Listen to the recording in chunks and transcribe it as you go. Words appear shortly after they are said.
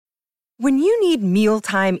When you need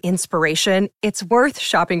mealtime inspiration, it's worth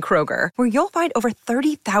shopping Kroger, where you'll find over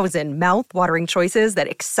 30,000 mouth-watering choices that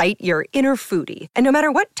excite your inner foodie. And no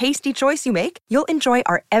matter what tasty choice you make, you'll enjoy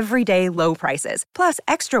our everyday low prices, plus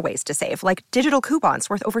extra ways to save, like digital coupons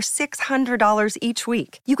worth over $600 each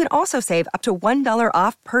week. You can also save up to $1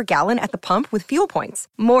 off per gallon at the pump with fuel points.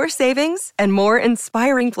 More savings and more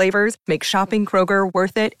inspiring flavors make shopping Kroger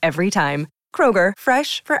worth it every time. Kroger,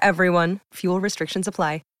 fresh for everyone. Fuel restrictions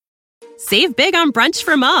apply. Save big on brunch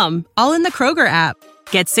for mom, all in the Kroger app.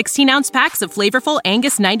 Get 16-ounce packs of flavorful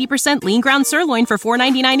Angus 90% lean ground sirloin for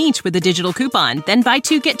 $4.99 each with a digital coupon. Then buy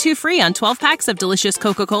 2, get 2 free on 12 packs of delicious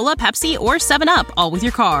Coca-Cola, Pepsi, or 7-Up, all with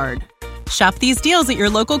your card. Shop these deals at your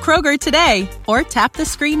local Kroger today, or tap the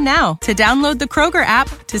screen now to download the Kroger app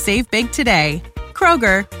to save big today.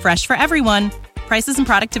 Kroger, fresh for everyone. Prices and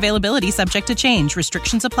product availability subject to change.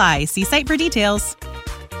 Restrictions apply. See site for details.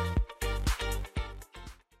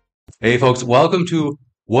 Hey folks, welcome to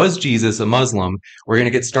Was Jesus a Muslim? We're going to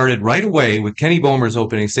get started right away with Kenny Bomer's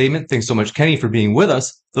opening statement. Thanks so much, Kenny, for being with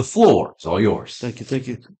us. The floor is all yours. Thank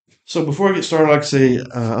you. So before I get started, I'd like to say,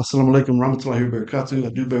 Assalamu alaikum rahmatullahi wa barakatuh. I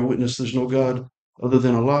do bear witness there's no God other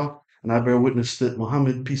than Allah, and I bear witness that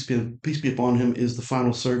Muhammad, peace be upon him, is the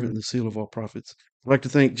final servant and the seal of all prophets. I'd like to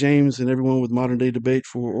thank James and everyone with Modern Day Debate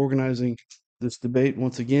for organizing this debate.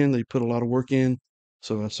 Once again, they put a lot of work in,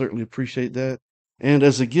 so I certainly appreciate that. And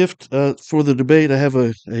as a gift for the debate, I have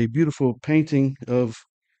a beautiful painting of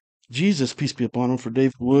Jesus, peace be upon him, for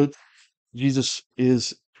David Wood. Jesus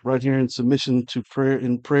is right here in submission to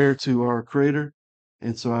prayer to our Creator.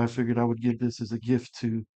 And so I figured I would give this as a gift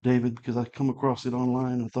to David because I come across it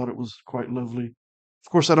online. I thought it was quite lovely.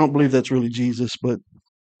 Of course, I don't believe that's really Jesus, but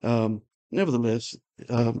nevertheless,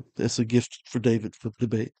 it's a gift for David for the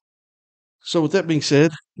debate. So with that being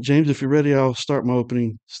said, James, if you're ready, I'll start my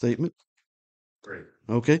opening statement. Great.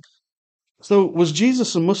 Okay. So was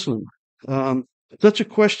Jesus a Muslim? Such a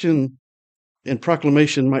question and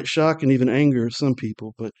proclamation might shock and even anger some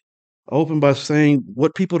people, but I open by saying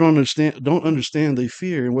what people don't understand they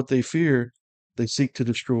fear, and what they fear they seek to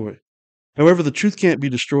destroy. However, the truth can't be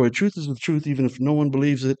destroyed. Truth is the truth even if no one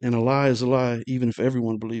believes it, and a lie is a lie even if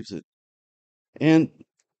everyone believes it. And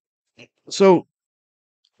so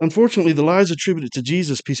unfortunately, the lies attributed to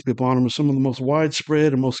Jesus, peace be upon him, are some of the most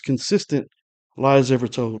widespread and most consistent lies ever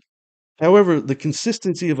told. However, the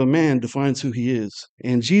consistency of a man defines who he is,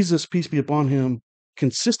 and Jesus, peace be upon him,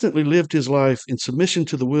 consistently lived his life in submission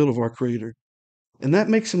to the will of our Creator. And that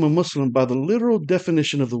makes him a Muslim by the literal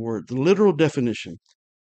definition of the word, the literal definition.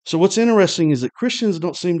 So what's interesting is that Christians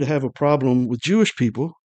don't seem to have a problem with Jewish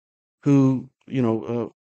people who,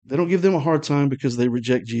 they don't give them a hard time because they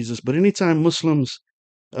reject Jesus. But anytime Muslims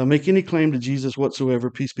make any claim to Jesus whatsoever,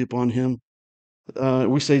 peace be upon him,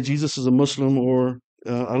 we say Jesus is a Muslim, or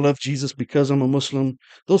I love Jesus because I'm a Muslim.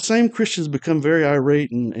 Those same Christians become very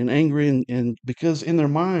irate and angry, and because in their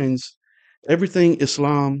minds, anything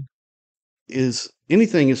Islam is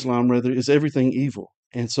everything evil.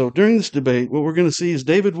 And so during this debate, what we're going to see is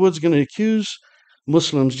David Wood's going to accuse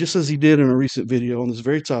Muslims, just as he did in a recent video on this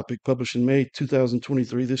very topic published in May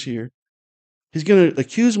 2023 this year. He's going to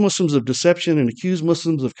accuse Muslims of deception and accuse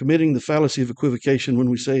Muslims of committing the fallacy of equivocation when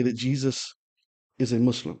we say that Jesus is a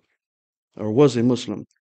Muslim or was a Muslim.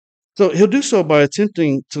 So he'll do so by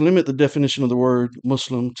attempting to limit the definition of the word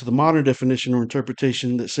Muslim to the modern definition or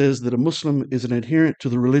interpretation that says that a Muslim is an adherent to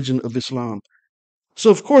the religion of Islam.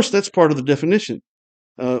 So of course that's part of the definition.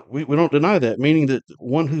 We don't deny that, meaning that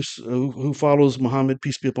one who follows Muhammad,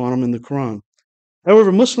 peace be upon him, in the Quran.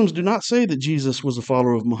 However, Muslims do not say that Jesus was a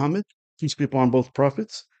follower of Muhammad, peace be upon both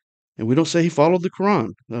prophets. And we don't say he followed the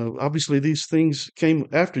Quran. Obviously, these things came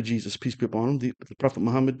after Jesus, peace be upon him. The Prophet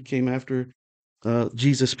Muhammad came after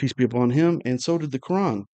Jesus, peace be upon him, and so did the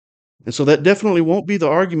Quran. And so that definitely won't be the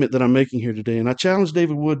argument that I'm making here today. And I challenged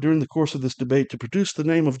David Wood during the course of this debate to produce the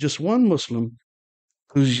name of just one Muslim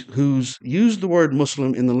who's used the word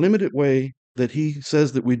Muslim in the limited way that he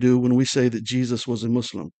says that we do when we say that Jesus was a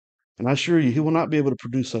Muslim. And I assure you, he will not be able to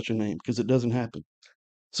produce such a name because it doesn't happen.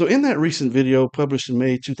 So in that recent video published in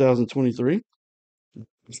May 2023,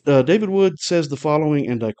 David Wood says the following,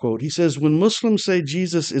 and I quote, he says, "When Muslims say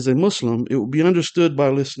Jesus is a Muslim, it will be understood by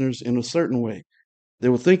listeners in a certain way. They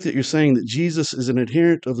will think that you're saying that Jesus is an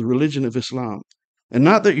adherent of the religion of Islam, and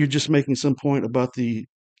not that you're just making some point about the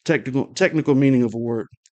technical meaning of a word."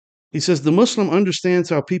 He says, "The Muslim understands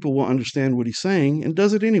how people will understand what he's saying and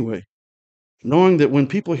does it anyway, knowing that when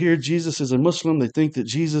people hear Jesus is a Muslim, they think that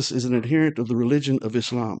Jesus is an adherent of the religion of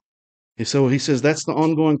Islam." And so he says that's the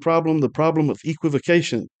ongoing problem, the problem of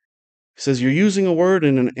equivocation. He says you're using a word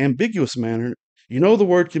in an ambiguous manner, You know the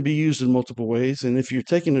word can be used in multiple ways, and if you're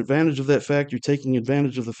taking advantage of that fact, you're taking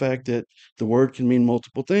advantage of the fact that the word can mean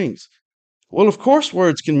multiple things. Well, of course,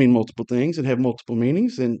 words can mean multiple things and have multiple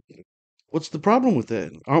meanings, and what's the problem with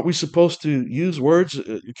that? Aren't we supposed to use words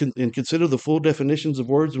and consider the full definitions of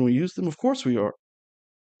words when we use them? Of course we are.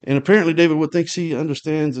 And apparently, David Wood thinks he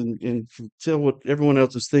understands and can tell what everyone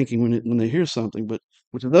else is thinking when they hear something, but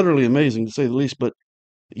which is utterly amazing to say the least. But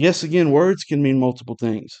yes, again, words can mean multiple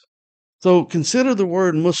things. So consider the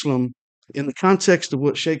word Muslim in the context of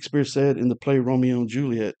what Shakespeare said in the play Romeo and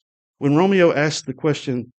Juliet. When Romeo asked the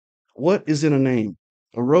question, "What is in a name?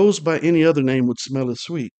 A rose by any other name would smell as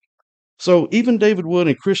sweet." So even David Wood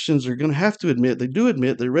and Christians are going to have to admit,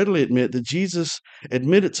 they readily admit that Jesus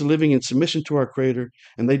admitted to living in submission to our Creator,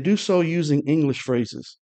 and they do so using English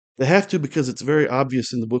phrases. They have to because it's very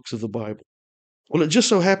obvious in the books of the Bible. Well, it just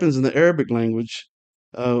so happens in the Arabic language,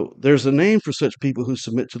 there's a name for such people who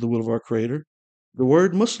submit to the will of our Creator, the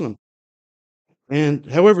word Muslim.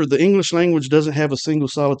 And however, the English language doesn't have a single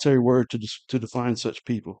solitary word to define such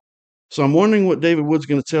people. So I'm wondering what David Wood's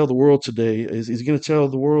going to tell the world today. Is he's going to tell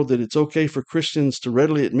the world that it's okay for Christians to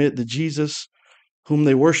readily admit that Jesus, whom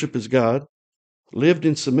they worship as God, lived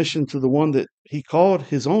in submission to the one that he called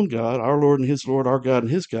his own God, our Lord and his Lord, our God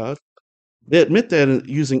and his God. They admit that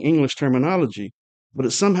using English terminology, but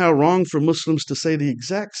it's somehow wrong for Muslims to say the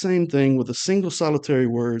exact same thing with a single solitary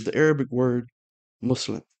word, the Arabic word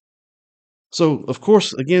Muslim. So, of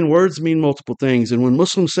course, again, words mean multiple things. And when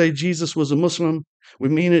Muslims say Jesus was a Muslim, we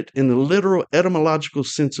mean it in the literal etymological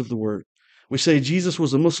sense of the word. We say Jesus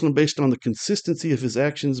was a Muslim based on the consistency of his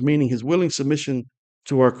actions, meaning his willing submission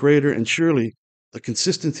to our Creator, and surely the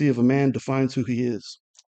consistency of a man defines who he is.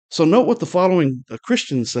 So, note what the following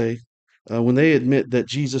Christians say when they admit that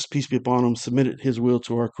Jesus, peace be upon him, submitted his will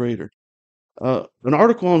to our Creator. An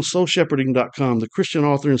article on soulshepherding.com, the Christian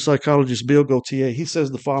author and psychologist Bill Gautier, he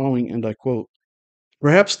says the following, and I quote,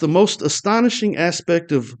 "Perhaps the most astonishing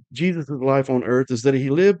aspect of Jesus' life on earth is that he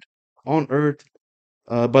lived on earth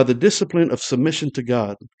by the discipline of submission to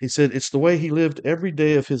God." He said it's the way he lived every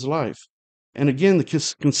day of his life. And again,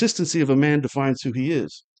 the consistency of a man defines who he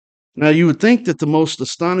is. Now, you would think that the most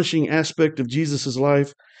astonishing aspect of Jesus'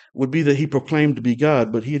 life would be that he proclaimed to be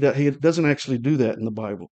God, but he doesn't actually do that in the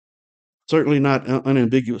Bible. Certainly not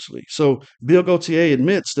unambiguously. So Bill Gautier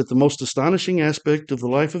admits that the most astonishing aspect of the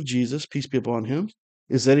life of Jesus, peace be upon him,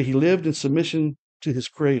 is that he lived in submission to his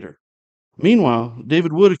Creator. Meanwhile,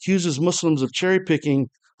 David Wood accuses Muslims of cherry picking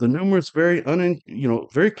the numerous very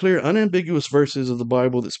clear, unambiguous verses of the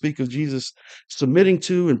Bible that speak of Jesus submitting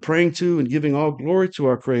to and praying to and giving all glory to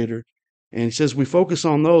our Creator. And he says we focus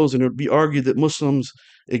on those, and it would be argued that Muslims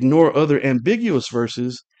ignore other ambiguous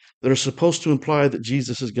verses that are supposed to imply that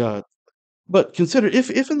Jesus is God. But consider if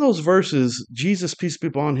in those verses Jesus, peace be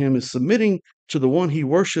upon him, is submitting to the one he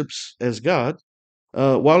worships as God,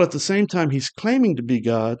 while at the same time he's claiming to be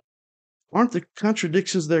God, aren't the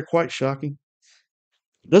contradictions there quite shocking?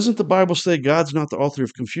 Doesn't the Bible say God's not the author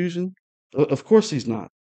of confusion? Of course he's not.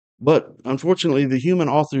 But unfortunately, the human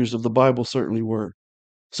authors of the Bible certainly were.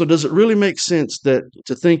 So does it really make sense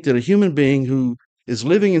to think that a human being who is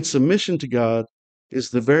living in submission to God is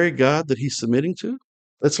the very God that he's submitting to?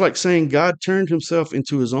 That's like saying God turned himself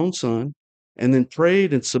into his own son and then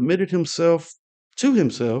prayed and submitted himself to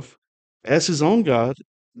himself as his own God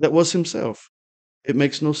that was himself. It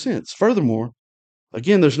makes no sense. Furthermore,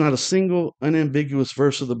 again, there's not a single unambiguous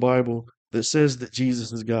verse of the Bible that says that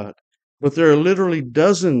Jesus is God. But there are literally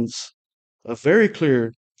dozens of very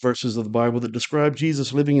clear verses of the Bible that describe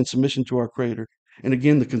Jesus living in submission to our Creator. And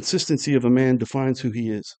again, the consistency of a man defines who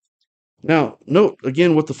he is. Now, note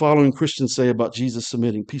again what the following Christians say about Jesus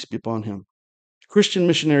submitting, peace be upon him. Christian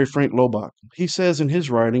missionary Frank Lobach, he says in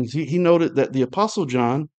his writings, he noted that the Apostle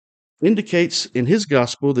John indicates in his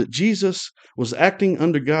gospel that Jesus was acting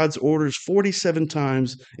under God's orders 47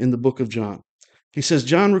 times in the book of John. He says,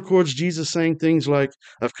 John records Jesus saying things like,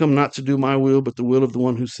 "I've come not to do my will, but the will of the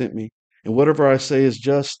one who sent me. And whatever I say is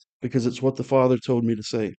just because it's what the Father told me to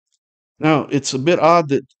say." Now, it's a bit odd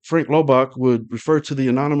that Frank Lobach would refer to the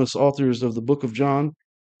anonymous authors of the book of John.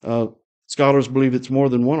 Scholars believe it's more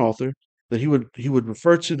than one author, that he would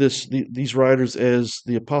refer to these writers as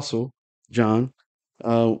the Apostle John.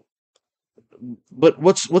 But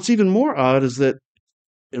what's even more odd is that,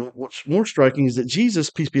 and what's more striking is that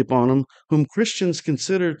Jesus, peace be upon him, whom Christians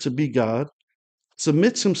consider to be God,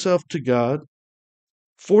 submits himself to God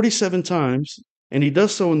 47 times, and he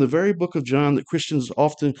does so in the very book of John that Christians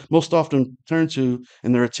most often turn to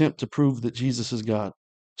in their attempt to prove that Jesus is God.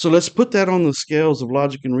 So let's put that on the scales of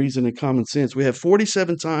logic and reason and common sense. We have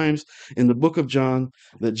 47 times in the book of John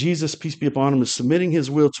that Jesus, peace be upon him, is submitting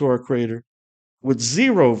his will to our Creator. with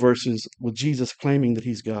 0 verses with Jesus claiming that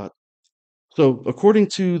he's God. So, according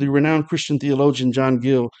to the renowned Christian theologian John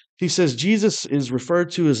Gill, he says Jesus is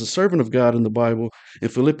referred to as a servant of God in the Bible in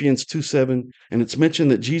Philippians 2:7, and it's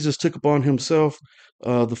mentioned that Jesus took upon himself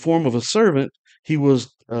the form of a servant. He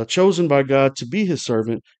was chosen by God to be his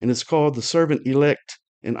servant, and it's called the servant elect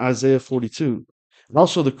in Isaiah 42. And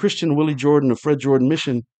also, the Christian Willie Jordan of Fred Jordan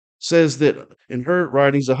Mission says that in her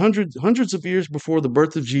writings, hundreds of years before the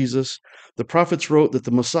birth of Jesus, the prophets wrote that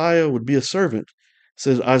the Messiah would be a servant.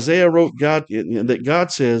 Says Isaiah wrote that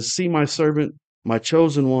God says, "See my servant, my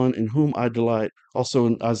chosen one, in whom I delight." Also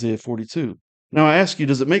in Isaiah 42. Now I ask you,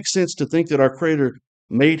 does it make sense to think that our Creator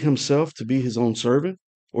made Himself to be His own servant,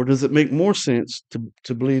 or does it make more sense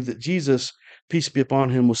to believe that Jesus, peace be upon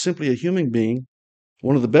Him, was simply a human being,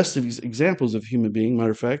 one of the best of examples of human being,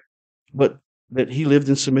 matter of fact, but that He lived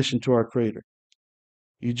in submission to our Creator?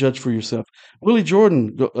 You judge for yourself. Willie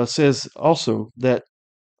Jordan says also that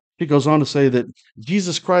he goes on to say that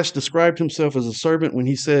Jesus Christ described himself as a servant when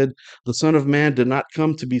he said, "The Son of Man did not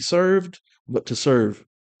come to be served, but to serve."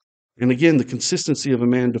 And again, the consistency of a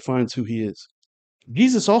man defines who he is.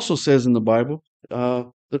 Jesus also says in the Bible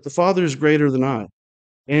that the Father is greater than I.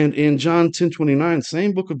 And in John 10:29,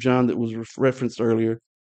 same book of John that was referenced earlier,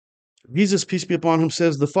 Jesus, peace be upon him,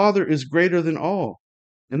 says, "The Father is greater than all."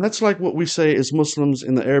 And that's like what we say as Muslims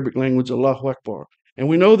in the Arabic language, Allahu Akbar. And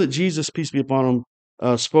we know that Jesus, peace be upon him,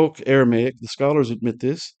 spoke Aramaic. The scholars admit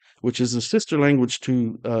this, which is a sister language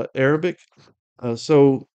to Arabic.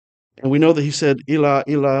 And we know that he said, "Ila,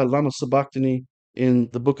 Ila, lama sabachthani," in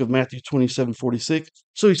the book of Matthew 27:46.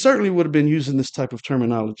 So he certainly would have been using this type of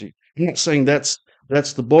terminology. I'm not saying that's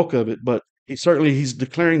the bulk of it, but he's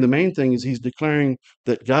declaring the main thing is he's declaring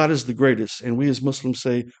that God is the greatest. And we as Muslims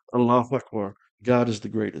say, Allahu Akbar, God is the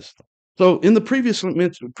greatest. So in the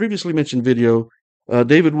previously mentioned video,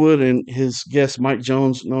 David Wood and his guest Mike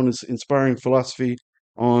Jones, known as Inspiring Philosophy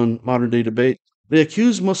on Modern Day Debate, they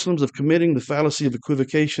accuse Muslims of committing the fallacy of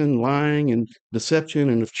equivocation, lying, and deception,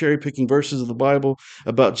 and of cherry picking verses of the Bible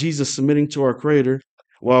about Jesus submitting to our Creator,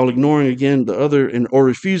 while ignoring again the other or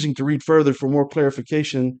refusing to read further for more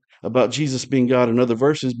clarification about Jesus being God in other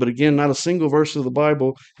verses. But again, not a single verse of the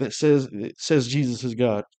Bible that says Jesus is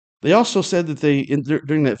God. They also said that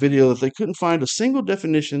during that video that they couldn't find a single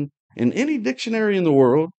definition in any dictionary in the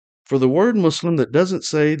world for the word Muslim that doesn't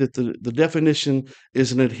say that the definition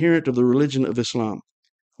is an adherent of the religion of Islam.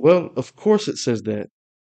 Well, of course it says that.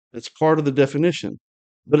 It's part of the definition.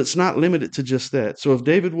 But it's not limited to just that. So if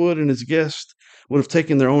David Wood and his guest would have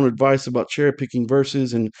taken their own advice about cherry picking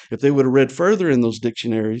verses, and if they would have read further in those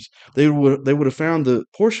dictionaries, they would have found the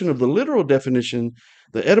portion of the literal definition,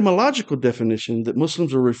 the etymological definition that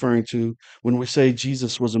Muslims are referring to when we say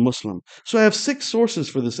Jesus was a Muslim. So I have 6 sources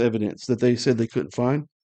for this evidence that they said they couldn't find.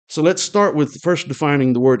 So let's start with first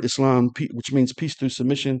defining the word Islam, which means peace through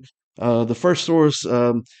submission. The first source,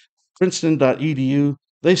 Princeton.edu,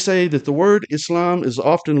 they say that the word Islam is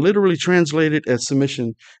often literally translated as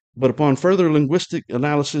submission, but upon further linguistic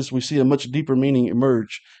analysis, we see a much deeper meaning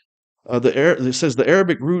emerge. It says the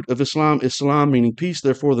Arabic root of Islam is salam, meaning peace.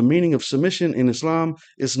 Therefore, the meaning of submission in Islam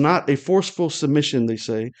is not a forceful submission, they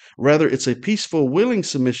say. Rather, it's a peaceful, willing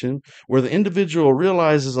submission where the individual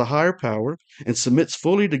realizes a higher power and submits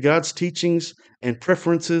fully to God's teachings and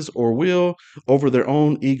preferences or will over their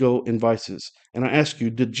own ego and vices. And I ask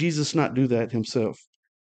you, did Jesus not do that himself?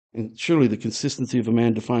 And surely the consistency of a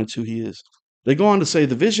man defines who he is. They go on to say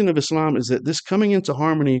the vision of Islam is that this coming into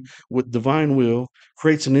harmony with divine will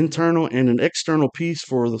creates an internal and an external peace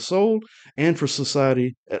for the soul and for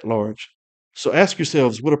society at large. So ask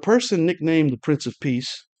yourselves, would a person nicknamed the Prince of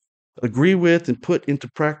Peace agree with and put into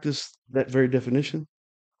practice that very definition?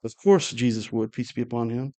 Of course Jesus would, peace be upon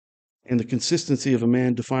him. And the consistency of a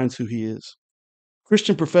man defines who he is.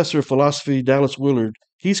 Christian professor of philosophy Dallas Willard,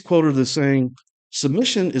 he's quoted as saying,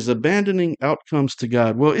 "Submission is abandoning outcomes to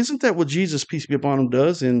God." Well, isn't that what Jesus, peace be upon him,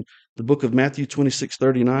 does in the book of Matthew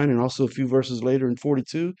 26:39, and also a few verses later in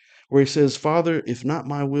 42, where he says, "Father, if not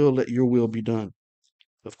my will, let your will be done."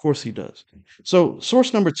 Of course he does. So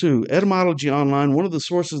source number 2, Etymology Online, one of the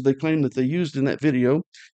sources they claim that they used in that video.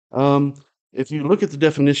 If you look at the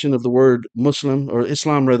definition of the word Muslim, or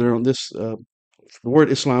Islam rather, on this the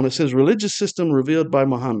word Islam, it says religious system revealed by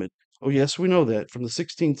Muhammad. Oh, yes, we know that from the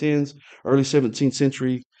 1610s, early 17th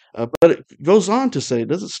century. But it goes on to say, it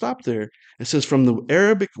doesn't stop there. It says from the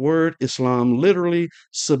Arabic word Islam, literally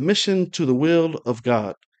submission to the will of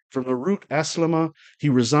God. From the root aslama, he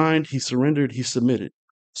resigned, he surrendered, he submitted.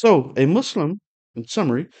 So a Muslim, in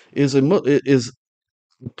summary, is a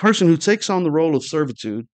person who takes on the role of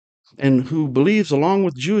servitude and who believes, along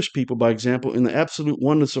with Jewish people, by example, in the absolute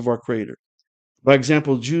oneness of our Creator. By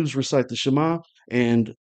example, Jews recite the Shema,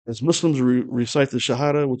 and as Muslims recite the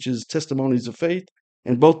Shahada, which is testimonies of faith,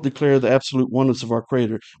 and both declare the absolute oneness of our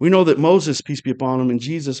Creator. We know that Moses, peace be upon him, and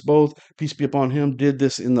Jesus, both, peace be upon him, did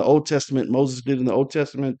this in the Old Testament. Moses did in the Old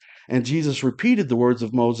Testament, and Jesus repeated the words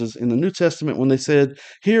of Moses in the New Testament when they said,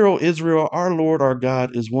 "Hear, O Israel, our Lord, our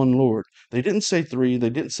God is one Lord." They didn't say three, they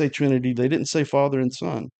didn't say Trinity, they didn't say Father and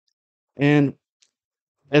Son. And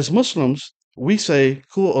as Muslims, we say,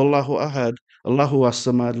 Hu Allahu Ahad, Allahu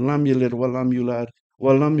As-Samad, Lam Yalid wa Lam Yulad,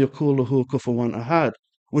 wa Lam Yakul Lahu Kufuwan Ahad,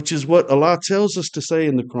 which is what Allah tells us to say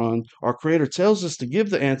in the Quran. Our Creator tells us to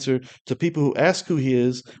give the answer to people who ask who He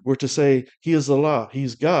is. We're to say, He is Allah,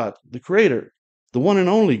 He's God, the Creator, the one and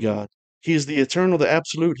only God. He is the eternal, the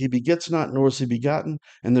absolute. He begets not, nor is He begotten,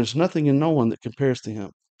 and there's nothing and no one that compares to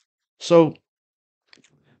Him. So,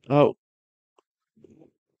 uh,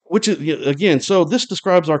 which is again, so this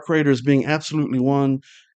describes our Creator as being absolutely one,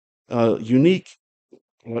 unique,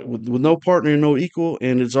 with no partner and no equal.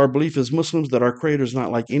 And it's our belief as Muslims that our Creator is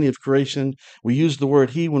not like any of creation. We use the word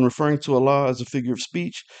He when referring to Allah as a figure of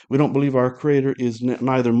speech. We don't believe our Creator is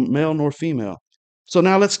neither male nor female. So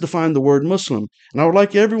now let's define the word Muslim. And I would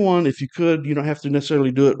like everyone, if you could, you don't have to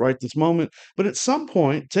necessarily do it right this moment, but at some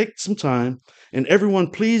point, take some time and everyone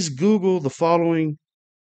please Google the following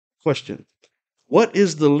question. What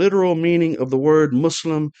is the literal meaning of the word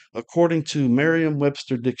Muslim according to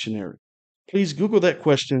Merriam-Webster Dictionary? Please Google that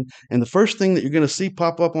question, and the first thing that you're going to see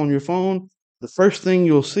pop up on your phone, the first thing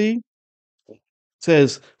you'll see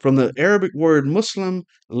says from the Arabic word Muslim,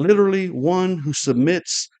 literally one who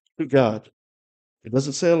submits to God. It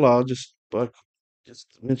doesn't say Allah, just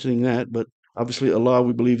mentioning that, but obviously Allah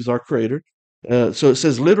we believe is our creator. So it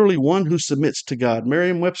says literally one who submits to God.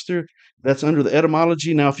 Merriam-Webster, that's under the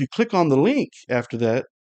etymology. Now, if you click on the link after that,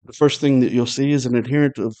 the first thing that you'll see is an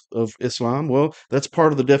adherent of Islam. Well, that's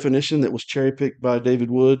part of the definition that was cherry-picked by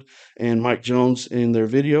David Wood and Mike Jones in their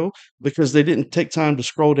video, because they didn't take time to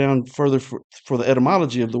scroll down further for the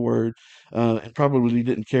etymology of the word, and probably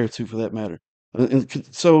didn't care to for that matter.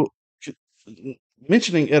 So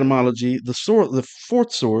mentioning etymology, the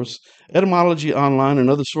fourth source, Etymology Online,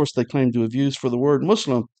 another source they claim to have used for the word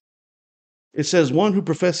Muslim, it says one who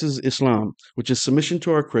professes Islam, which is submission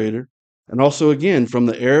to our Creator, and also again from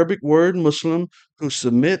the Arabic word Muslim, who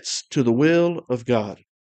submits to the will of God,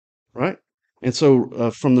 right? And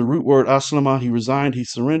so from the root word aslama, he resigned, he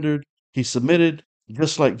surrendered, he submitted,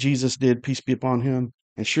 just like Jesus did, peace be upon him.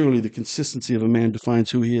 And surely the consistency of a man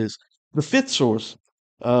defines who he is. The fifth source,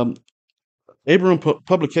 Abraham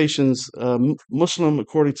Publications, Muslim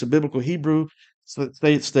according to biblical Hebrew,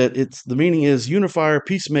 states that the meaning is unifier,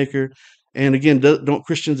 peacemaker, and again, don't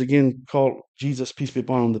Christians again call Jesus, peace be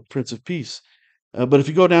upon him, the Prince of Peace? But if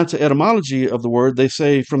you go down to etymology of the word, they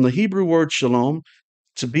say from the Hebrew word shalom,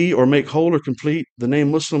 to be or make whole or complete. The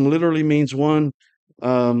name Muslim literally means one.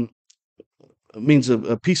 Means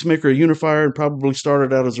a peacemaker, a unifier, and probably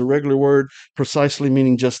started out as a regular word, precisely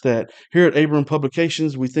meaning just that. Here at Abraham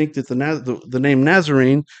Publications, we think that the name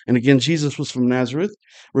Nazarene, and again, Jesus was from Nazareth,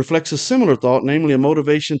 reflects a similar thought, namely a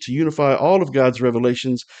motivation to unify all of God's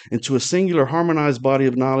revelations into a singular harmonized body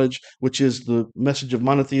of knowledge, which is the message of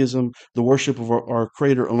monotheism, the worship of our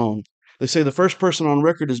Creator alone. They say the first person on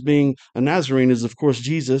record as being a Nazarene is, of course,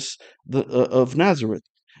 Jesus of Nazareth.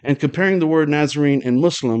 And comparing the word Nazarene and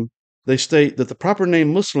Muslim, they state that the proper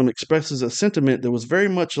name Muslim expresses a sentiment that was very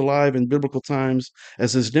much alive in biblical times,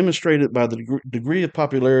 as is demonstrated by the degree of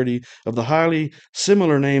popularity of the highly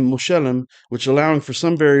similar name Mushallim, which, allowing for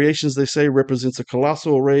some variations, they say, represents a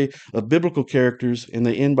colossal array of biblical characters, and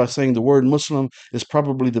they end by saying the word Muslim is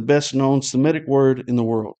probably the best known Semitic word in the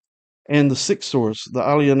world. And the sixth source, the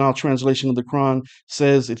Ali Anal translation of the Quran,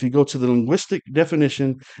 says if you go to the linguistic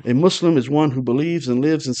definition, a Muslim is one who believes and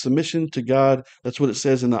lives in submission to God. That's what it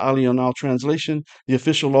says in the Ali Anal translation. The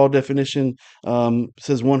official law definition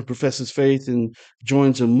says one who professes faith and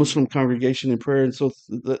joins a Muslim congregation in prayer and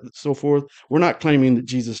so forth. We're not claiming that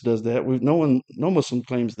Jesus does that. No Muslim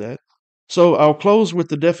claims that. So I'll close with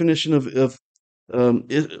the definition of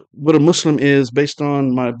what a Muslim is based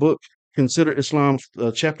on my book, Consider Islam,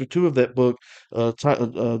 chapter 2 of that book,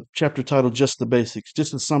 chapter titled Just the Basics,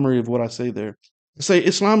 just a summary of what I say there. I say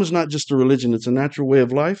Islam is not just a religion, it's a natural way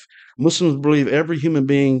of life. Muslims believe every human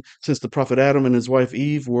being since the Prophet Adam and his wife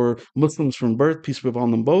Eve were Muslims from birth, peace be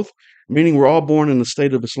upon them both, meaning we're all born in the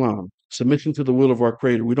state of Islam, submission to the will of our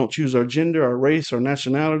Creator. We don't choose our gender, our race, our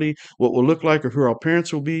nationality, what we'll look like, or who our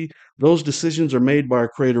parents will be. Those decisions are made by our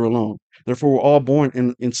Creator alone. Therefore, we're all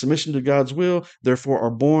born in submission to God's will, therefore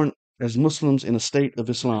are born as Muslims in a state of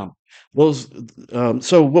Islam. Those,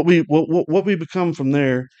 so what we become from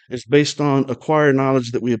there is based on acquired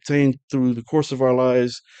knowledge that we obtain through the course of our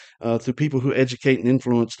lives, through people who educate and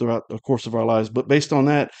influence throughout the course of our lives. But based on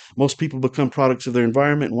that, most people become products of their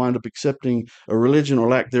environment and wind up accepting a religion or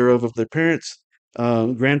lack thereof of their parents,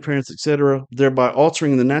 grandparents, etc., thereby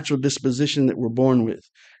altering the natural disposition that we're born with.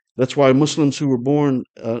 That's why Muslims who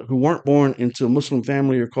weren't born into a Muslim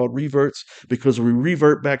family are called reverts, because we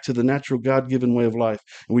revert back to the natural God-given way of life.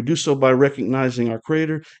 And we do so by recognizing our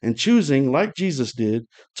Creator and choosing, like Jesus did,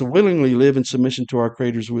 to willingly live in submission to our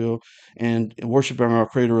Creator's will and worshiping our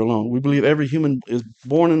Creator alone. We believe every human is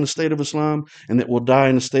born in the state of Islam and that will die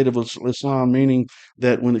in the state of Islam, meaning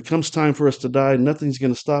that when it comes time for us to die, nothing's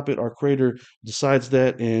going to stop it. Our Creator decides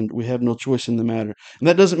that, and we have no choice in the matter. And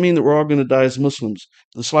that doesn't mean that we're all going to die as Muslims.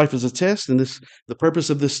 This life is a test, and the purpose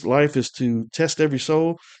of this life is to test every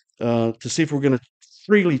soul, to see if we're going to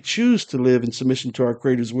freely choose to live in submission to our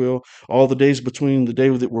Creator's will all the days between the day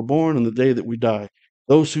that we're born and the day that we die.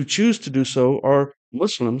 Those who choose to do so are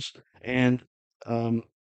Muslims, and of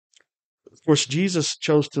course, Jesus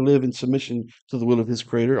chose to live in submission to the will of his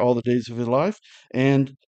Creator all the days of his life,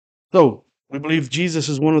 and so we believe Jesus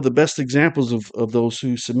is one of the best examples of those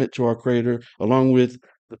who submit to our Creator, along with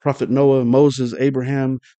the prophet Noah, Moses,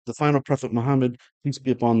 Abraham, the final prophet Muhammad, peace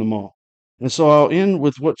be upon them all. And so I'll end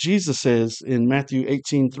with what Jesus says in Matthew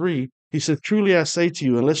 18:3. He said, "Truly I say to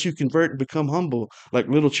you, unless you convert and become humble like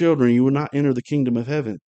little children, you will not enter the kingdom of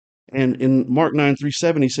heaven." And in Mark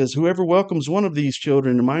 9:37, he says, "Whoever welcomes one of these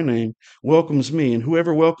children in my name welcomes me, and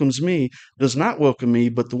whoever welcomes me does not welcome me,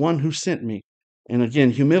 but the one who sent me." And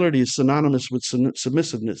again, humility is synonymous with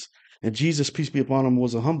submissiveness. And Jesus, peace be upon him,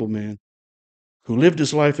 was a humble man who lived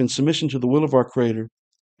his life in submission to the will of our Creator.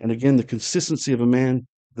 And again, the consistency of a man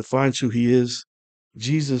defines who he is.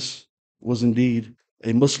 Jesus was indeed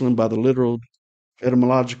a Muslim by the literal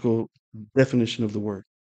etymological definition of the word.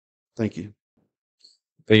 Thank you.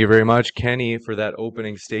 Thank you very much, Kenny, for that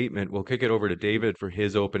opening statement. We'll kick it over to David for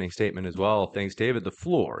his opening statement as well. Thanks, David. The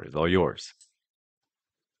floor is all yours.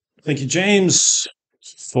 Thank you, James,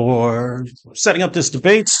 for setting up this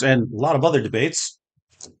debate and a lot of other debates.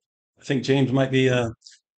 I think James might be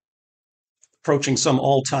approaching some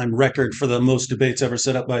all-time record for the most debates ever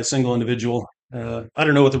set up by a single individual. I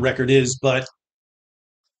don't know what the record is, but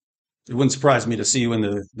it wouldn't surprise me to see you in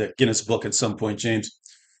the Guinness Book at some point, James.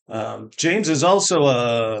 James is also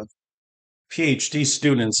a PhD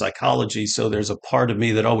student in psychology, so there's a part of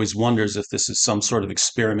me that always wonders if this is some sort of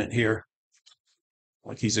experiment here.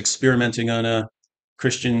 Like he's experimenting on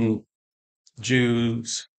Christian,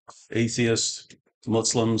 Jews, atheists,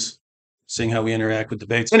 Muslims, seeing how we interact with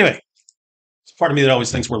debates. Anyway, it's part of me that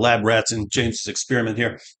always thinks we're lab rats in James's experiment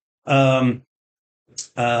here. And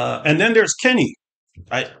then there's Kenny.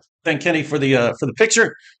 I thank Kenny for the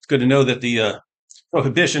picture. It's good to know that the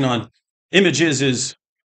prohibition on images is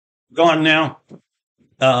gone now.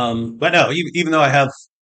 But no, even though I have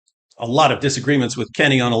a lot of disagreements with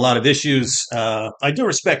Kenny on a lot of issues, I do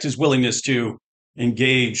respect his willingness to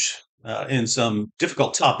engage in some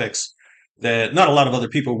difficult topics that not a lot of other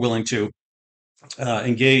people are willing to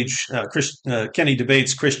engage. Kenny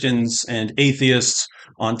debates Christians and atheists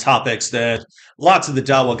on topics that lots of the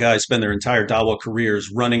Dawa guys spend their entire Dawa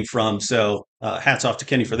careers running from. So hats off to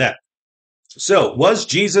Kenny for that. So, was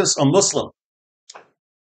Jesus a Muslim?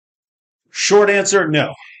 Short answer,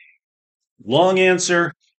 no. Long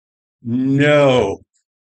answer, no.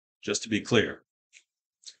 Just to be clear.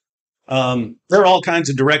 There are all kinds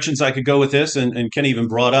of directions I could go with this, and Ken even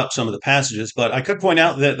brought up some of the passages, but I could point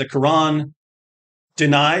out that the Quran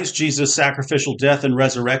denies Jesus' sacrificial death and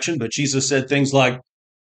resurrection, but Jesus said things like,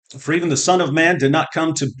 "For even the Son of Man did not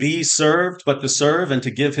come to be served, but to serve and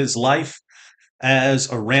to give his life as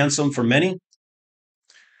a ransom for many."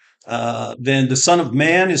 Then the Son of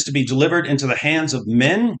Man is to be delivered into the hands of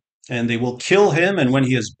men, and they will kill him, and when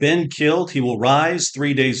he has been killed, he will rise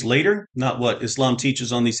 3 days later. Not what Islam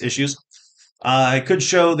teaches on these issues. I could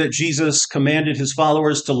show that Jesus commanded his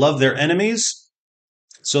followers to love their enemies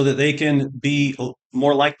so that they can be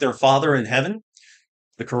more like their Father in heaven.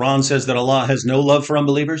 The Quran says that Allah has no love for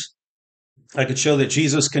unbelievers. I could show that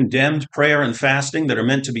Jesus condemned prayer and fasting that are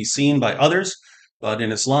meant to be seen by others, but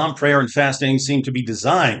in Islam, prayer and fasting seem to be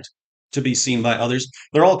designed to be seen by others.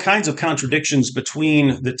 There are all kinds of contradictions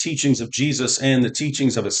between the teachings of Jesus and the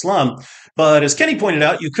teachings of Islam. But as Kenny pointed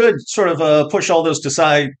out, you could sort of push all those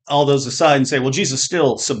aside and say, well, Jesus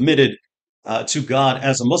still submitted to God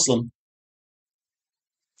as a Muslim.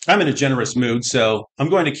 I'm in a generous mood, so I'm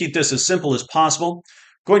going to keep this as simple as possible.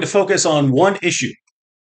 I'm going to focus on one issue.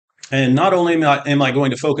 And not only am I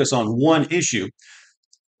going to focus on one issue,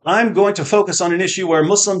 I'm going to focus on an issue where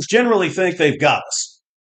Muslims generally think they've got us.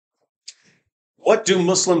 What do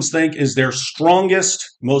Muslims think is their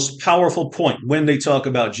strongest, most powerful point when they talk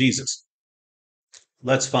about Jesus?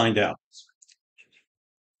 Let's find out.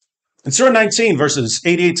 In Surah 19, verses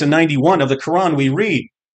 88 to 91 of the Quran, we read,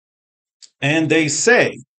 "And they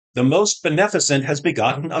say, the most beneficent has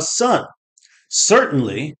begotten a son.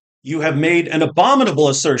 Certainly, you have made an abominable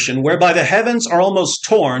assertion whereby the heavens are almost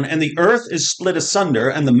torn and the earth is split asunder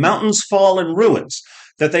and the mountains fall in ruins,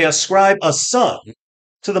 that they ascribe a son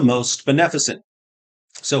to the most beneficent."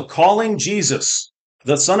 So calling Jesus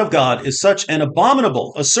the Son of God is such an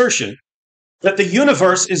abominable assertion that the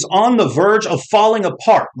universe is on the verge of falling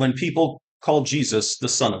apart when people call Jesus the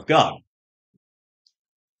Son of God.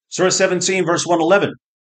 Surah 17, verse 111.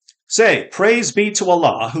 Say, praise be to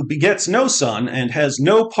Allah, who begets no son and has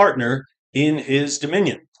no partner in his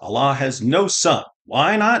dominion. Allah has no son.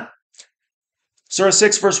 Why not? Surah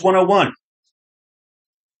 6, verse 101.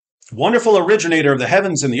 Wonderful originator of the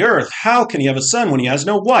heavens and the earth, how can he have a son when he has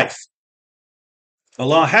no wife?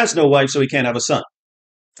 Allah has no wife, so he can't have a son.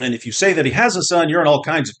 And if you say that he has a son, you're in all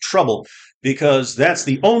kinds of trouble, because that's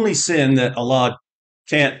the only sin that Allah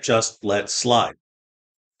can't just let slide.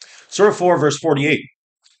 Surah 4, verse 48.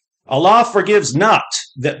 Allah forgives not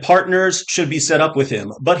that partners should be set up with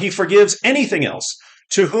him, but he forgives anything else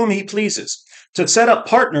to whom he pleases. To set up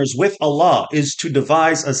partners with Allah is to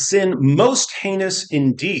devise a sin most heinous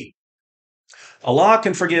indeed. Allah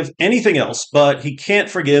can forgive anything else, but he can't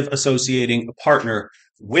forgive associating a partner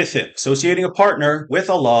with him. Associating a partner with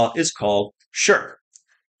Allah is called shirk.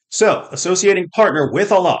 So, associating partner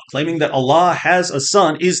with Allah, claiming that Allah has a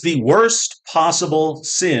son, is the worst possible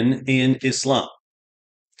sin in Islam.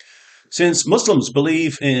 Since Muslims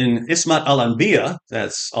believe in Ismat al-Anbiya,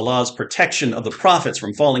 that's Allah's protection of the prophets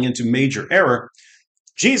from falling into major error,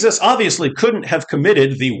 Jesus obviously couldn't have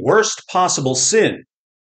committed the worst possible sin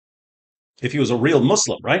if he was a real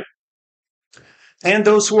Muslim, right? And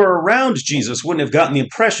those who were around Jesus wouldn't have gotten the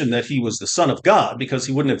impression that he was the Son of God because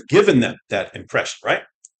he wouldn't have given them that impression, right?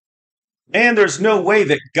 And there's no way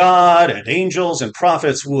that God and angels and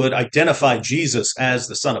prophets would identify Jesus as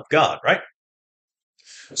the Son of God, right?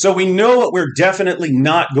 So we know what we're definitely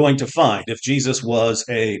not going to find if Jesus was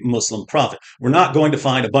a Muslim prophet. We're not going to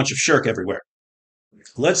find a bunch of shirk everywhere.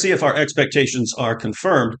 Let's see if our expectations are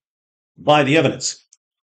confirmed by the evidence.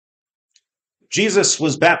 Jesus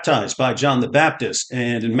was baptized by John the Baptist,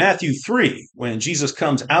 and in Matthew 3, when Jesus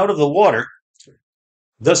comes out of the water,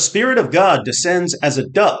 the Spirit of God descends as a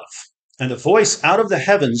dove, and a voice out of the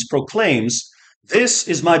heavens proclaims, "This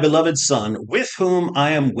is my beloved Son, with whom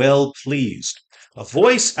I am well pleased." A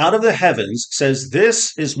voice out of the heavens says,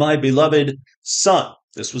 "This is my beloved Son."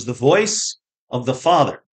 This was the voice of the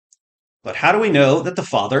Father. But how do we know that the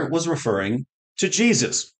Father was referring to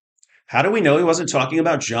Jesus? How do we know he wasn't talking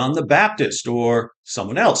about John the Baptist or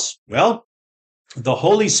someone else? Well, the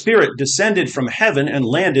Holy Spirit descended from heaven and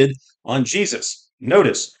landed on Jesus.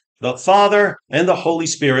 Notice, the Father and the Holy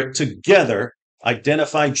Spirit together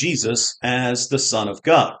identify Jesus as the Son of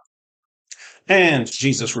God. And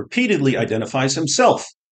Jesus repeatedly identifies himself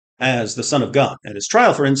as the Son of God. At his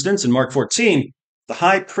trial, for instance, in Mark 14, the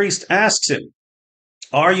high priest asks him,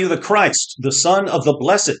 "Are you the Christ, the Son of the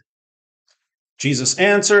Blessed?" Jesus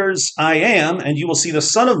answers, "I am, and you will see the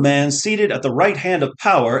Son of Man seated at the right hand of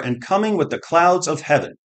power and coming with the clouds of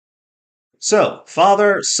heaven." So,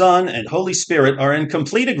 Father, Son, and Holy Spirit are in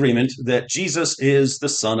complete agreement that Jesus is the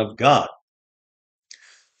Son of God.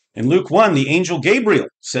 In Luke 1, the angel Gabriel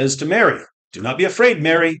says to Mary, "Do not be afraid,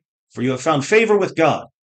 Mary, for you have found favor with God.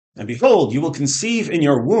 And behold, you will conceive in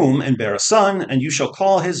your womb and bear a son, and you shall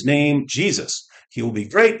call his name Jesus. He will be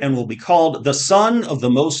great and will be called the Son of the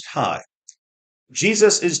Most High."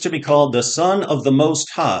 Jesus is to be called the Son of the Most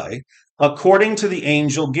High, according to the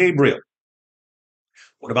angel Gabriel.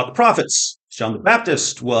 What about the prophets? John the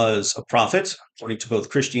Baptist was a prophet, according to both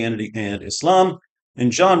Christianity and Islam.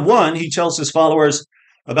 In John 1, he tells his followers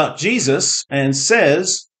about Jesus and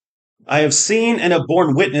says, "I have seen and have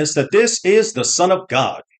borne witness that this is the Son of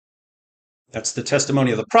God." That's the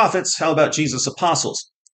testimony of the prophets. How about Jesus'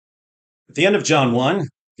 apostles? At the end of John 1,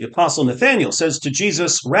 the apostle Nathanael says to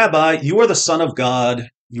Jesus, "Rabbi, you are the Son of God.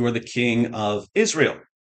 You are the King of Israel."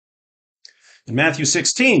 In Matthew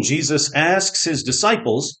 16, Jesus asks his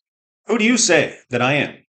disciples, "Who do you say that I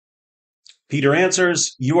am?" Peter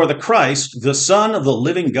answers, "You are the Christ, the Son of the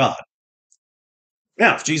living God."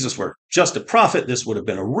 Now, if Jesus were just a prophet, this would have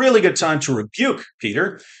been a really good time to rebuke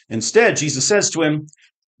Peter. Instead, Jesus says to him,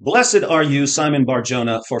 "Blessed are you, Simon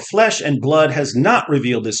Bar-Jonah, for flesh and blood has not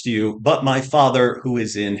revealed this to you, but my Father who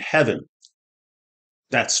is in heaven."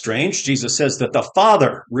 That's strange. Jesus says that the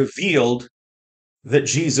Father revealed that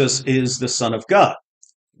Jesus is the Son of God.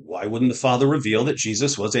 Why wouldn't the Father reveal that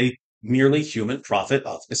Jesus was a merely human prophet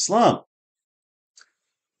of Islam?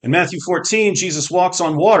 In Matthew 14, Jesus walks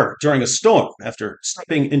on water during a storm. After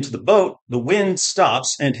stepping into the boat, the wind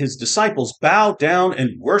stops and his disciples bow down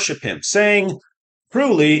and worship him, saying,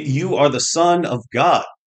 "Truly, you are the Son of God."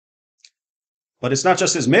 But it's not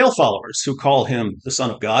just his male followers who call him the Son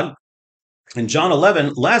of God. In John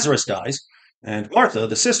 11, Lazarus dies, and Martha,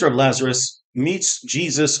 the sister of Lazarus, meets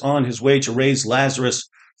Jesus on his way to raise Lazarus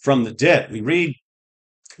from the dead. We read,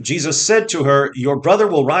 Jesus said to her, "Your brother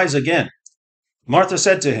will rise again." Martha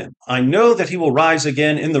said to him, "I know that he will rise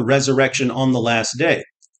again in the resurrection on the last day."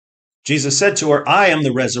 Jesus said to her, "I am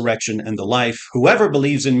the resurrection and the life. Whoever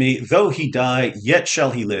believes in me, though he die, yet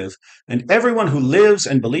shall he live. And everyone who lives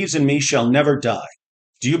and believes in me shall never die.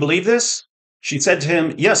 Do you believe this?" She said to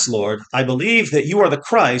him, "Yes, Lord, I believe that you are the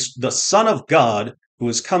Christ, the Son of God, who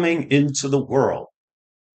is coming into the world."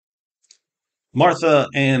 Martha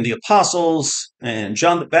and the apostles and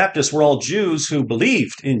John the Baptist were all Jews who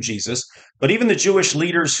believed in Jesus, but even the Jewish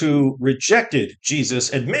leaders who rejected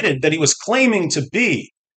Jesus admitted that he was claiming to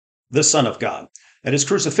be the Son of God. At his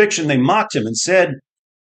crucifixion, they mocked him and said,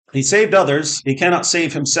 "He saved others, he cannot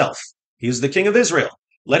save himself. He is the King of Israel.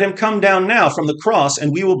 Let him come down now from the cross,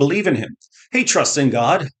 and we will believe in him. He trusts in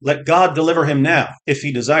God. Let God deliver him now, if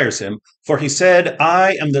he desires him. For he said,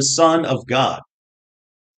 'I am the Son of God.'"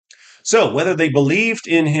 So, whether they believed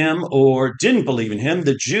in him or didn't believe in him,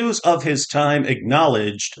 the Jews of his time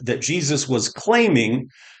acknowledged that Jesus was claiming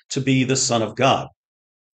to be the Son of God.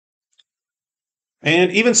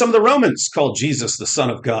 And even some of the Romans called Jesus the Son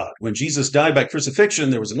of God. When Jesus died by crucifixion,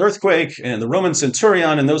 there was an earthquake, and the Roman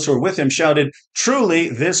centurion and those who were with him shouted, "Truly,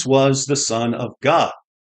 this was the Son of God."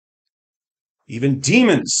 Even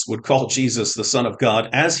demons would call Jesus the Son of God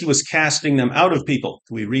as he was casting them out of people.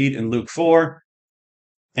 We read in Luke 4,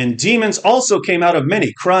 "And demons also came out of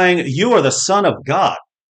many, crying, 'You are the Son of God.'"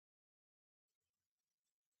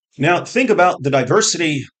 Now, think about the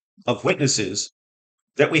diversity of witnesses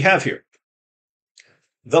that we have here.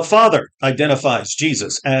 The Father identifies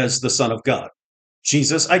Jesus as the Son of God.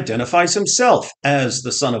 Jesus identifies himself as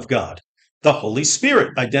the Son of God. The Holy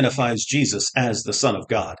Spirit identifies Jesus as the Son of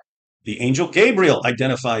God. The angel Gabriel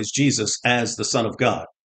identifies Jesus as the Son of God.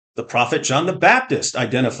 The prophet John the Baptist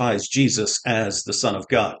identifies Jesus as the Son of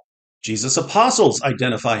God. Jesus' apostles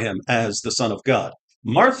identify him as the Son of God.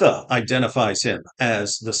 Martha identifies him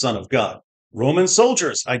as the Son of God. Roman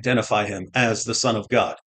soldiers identify him as the Son of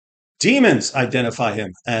God. Demons identify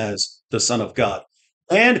him as the Son of God.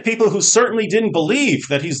 And people who certainly didn't believe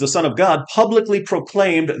that he's the Son of God publicly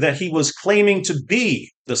proclaimed that he was claiming to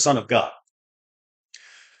be the Son of God.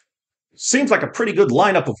 Seems like a pretty good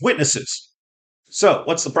lineup of witnesses. So,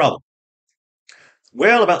 what's the problem?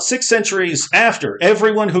 Well, about 6 centuries after,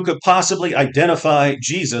 everyone who could possibly identify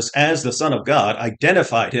Jesus as the Son of God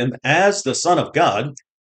identified him as the Son of God.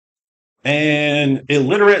 An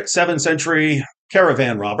illiterate 7th century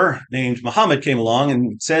caravan robber named Muhammad came along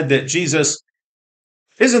and said that Jesus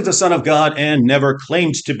isn't the Son of God and never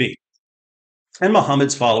claimed to be. And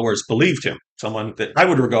Muhammad's followers believed him, someone that I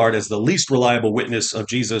would regard as the least reliable witness of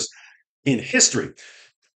Jesus in history.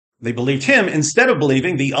 They believed him instead of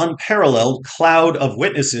believing the unparalleled cloud of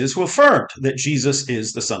witnesses who affirmed that Jesus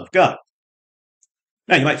is the Son of God.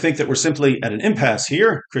 Now, you might think that we're simply at an impasse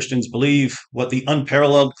here. Christians believe what the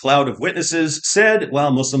unparalleled cloud of witnesses said,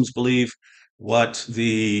 while Muslims believe what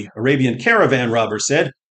the Arabian caravan robber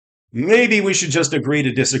said. Maybe we should just agree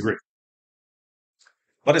to disagree.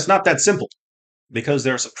 But it's not that simple, because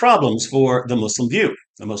there are some problems for the Muslim view.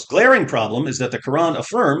 The most glaring problem is that the Quran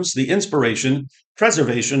affirms the inspiration,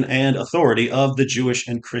 preservation, and authority of the Jewish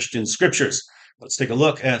and Christian scriptures. Let's take a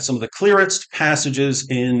look at some of the clearest passages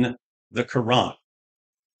in the Quran.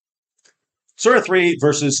 Surah 3,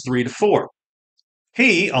 verses 3 to 4.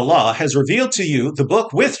 He, Allah, has revealed to you the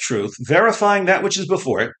book with truth, verifying that which is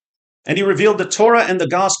before it, and he revealed the Torah and the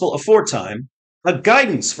gospel aforetime, a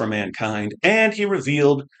guidance for mankind, and he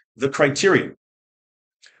revealed the criterion.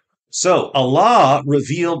 So Allah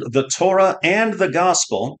revealed the Torah and the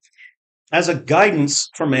gospel as a guidance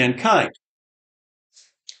for mankind.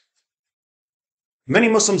 Many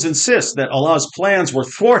Muslims insist that Allah's plans were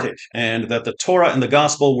thwarted and that the Torah and the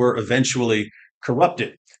gospel were eventually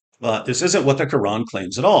corrupted. But this isn't what the Quran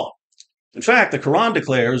claims at all. In fact, the Quran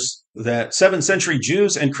declares that 7th century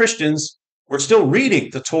Jews and Christians were still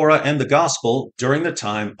reading the Torah and the gospel during the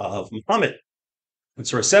time of Muhammad. In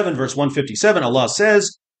Surah 7, verse 157, Allah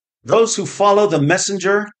says, "Those who follow the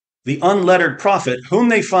messenger the unlettered prophet, whom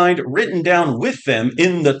they find written down with them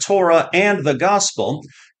in the Torah and the gospel,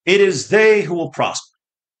 it is they who will prosper.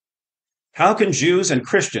 How can Jews and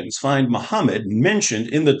Christians find Muhammad mentioned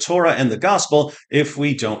in the Torah and the gospel if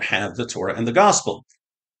we don't have the Torah and the gospel?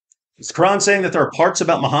 Is the Quran saying that there are parts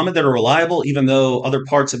about Muhammad that are reliable, even though other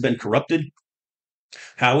parts have been corrupted?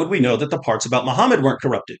 How would we know that the parts about Muhammad weren't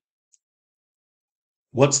corrupted?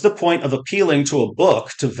 What's the point of appealing to a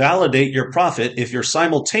book to validate your prophet if you're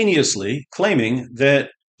simultaneously claiming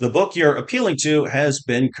that the book you're appealing to has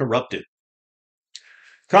been corrupted?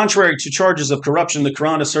 Contrary to charges of corruption, the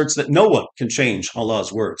Quran asserts that no one can change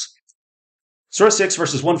Allah's words. Surah 6,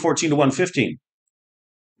 verses 114 to 115.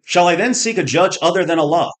 Shall I then seek a judge other than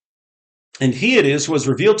Allah? And he it is who has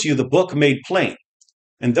revealed to you the book made plain.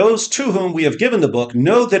 And those to whom we have given the book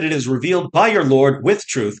know that it is revealed by your Lord with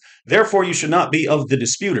truth. Therefore you should not be of the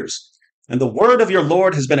disputers. And the word of your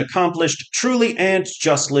Lord has been accomplished truly and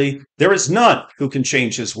justly. There is none who can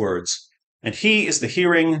change his words. And he is the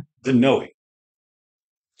hearing, the knowing.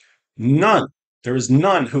 None. There is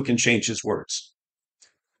none who can change his words.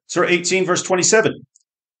 Surah 18, verse 27.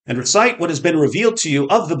 And recite what has been revealed to you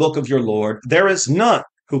of the book of your Lord. There is none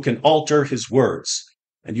who can alter his words,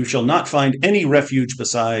 and you shall not find any refuge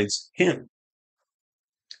besides him.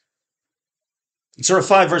 In Surah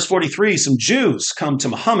 5, verse 43, some Jews come to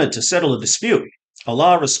Muhammad to settle a dispute.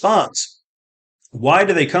 Allah responds, why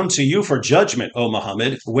do they come to you for judgment, O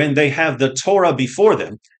Muhammad, when they have the Torah before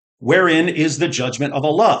them, wherein is the judgment of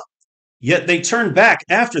Allah? Yet they turn back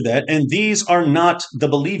after that, and these are not the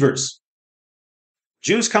believers.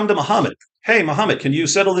 Jews come to Muhammad. Hey, Muhammad, can you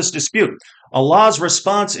settle this dispute? Allah's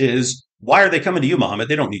response is, why are they coming to you, Muhammad?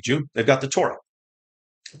 They don't need you. They've got the Torah.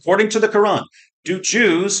 According to the Quran, do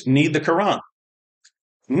Jews need the Quran?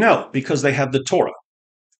 No, because they have the Torah.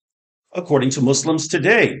 According to Muslims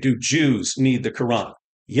today, do Jews need the Quran?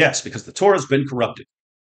 Yes, because the Torah has been corrupted.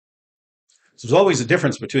 So there's always a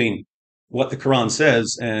difference between what the Quran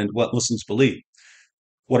says and what Muslims believe.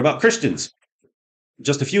 What about Christians?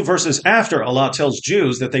 Just a few verses after Allah tells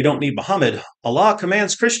Jews that they don't need Muhammad, Allah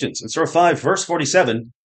commands Christians in Surah 5, verse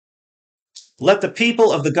 47, let the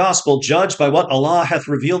people of the gospel judge by what Allah hath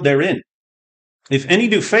revealed therein. If any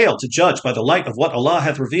do fail to judge by the light of what Allah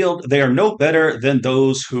hath revealed, they are no better than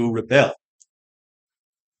those who rebel.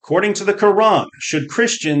 According to the Quran, should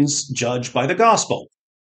Christians judge by the gospel?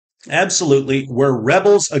 Absolutely, we're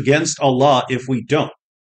rebels against Allah if we don't.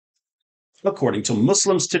 According to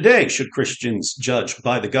Muslims today, should Christians judge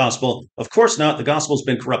by the gospel? Of course not. The gospel's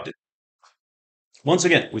been corrupted. Once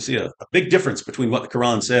again, we see a big difference between what the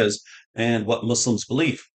Quran says and what Muslims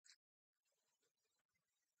believe.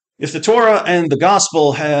 If the Torah and the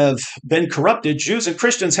gospel have been corrupted, Jews and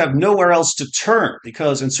Christians have nowhere else to turn,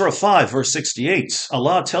 because in Surah 5, verse 68,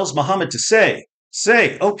 Allah tells Muhammad to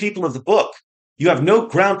say, O people of the book, you have no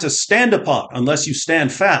ground to stand upon unless you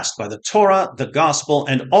stand fast by the Torah, the gospel,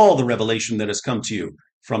 and all the revelation that has come to you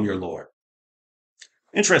from your Lord.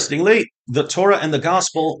 Interestingly, the Torah and the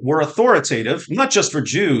gospel were authoritative, not just for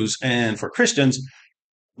Jews and for Christians,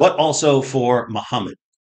 but also for Muhammad.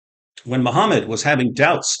 When Muhammad was having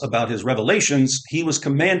doubts about his revelations, he was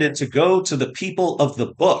commanded to go to the people of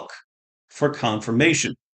the book for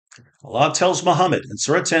confirmation. Allah tells Muhammad in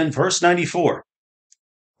Surah 10, verse 94,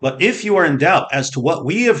 but if you are in doubt as to what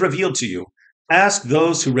we have revealed to you, ask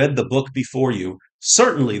those who read the book before you.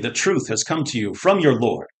 Certainly the truth has come to you from your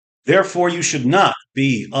Lord. Therefore you should not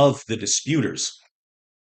be of the disputers.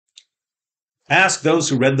 Ask those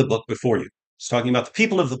who read the book before you. It's talking about the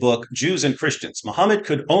people of the book, Jews and Christians. Muhammad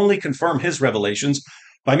could only confirm his revelations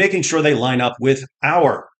by making sure they line up with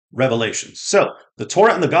our revelations. So the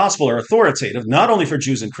Torah and the gospel are authoritative, not only for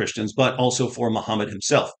Jews and Christians, but also for Muhammad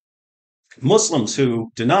himself. Muslims who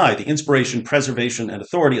deny the inspiration, preservation, and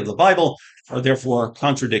authority of the Bible are therefore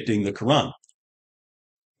contradicting the Quran.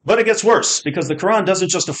 But it gets worse, because the Quran doesn't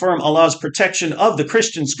just affirm Allah's protection of the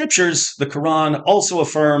Christian scriptures, the Quran also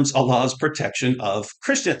affirms Allah's protection of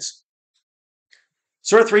Christians.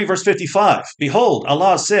 Surah 3, verse 55, behold,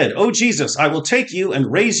 Allah said, O Jesus, I will take you and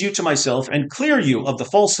raise you to myself and clear you of the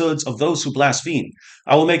falsehoods of those who blaspheme.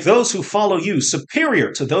 I will make those who follow you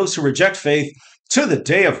superior to those who reject faith to the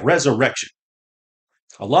day of resurrection.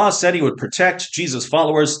 Allah said he would protect Jesus'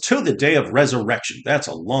 followers to the day of resurrection. That's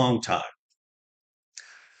a long time.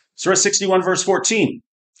 Surah 61, verse 14.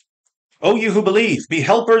 O you who believe, be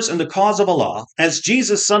helpers in the cause of Allah, as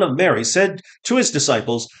Jesus, son of Mary, said to his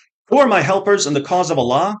disciples, who are my helpers in the cause of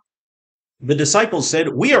Allah? The disciples said,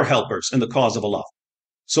 we are helpers in the cause of Allah.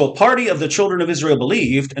 So a party of the children of Israel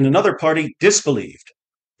believed, and another party disbelieved.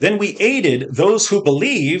 Then we aided those who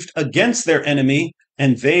believed against their enemy,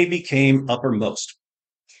 and they became uppermost.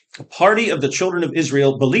 A party of the children of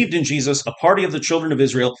Israel believed in Jesus. A party of the children of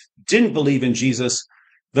Israel didn't believe in Jesus.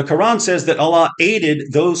 The Quran says that Allah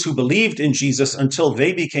aided those who believed in Jesus until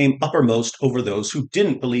they became uppermost over those who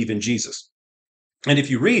didn't believe in Jesus. And if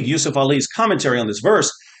you read Yusuf Ali's commentary on this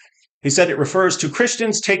verse, he said it refers to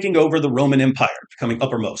Christians taking over the Roman Empire, becoming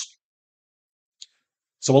uppermost.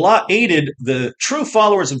 So Allah aided the true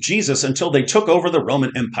followers of Jesus until they took over the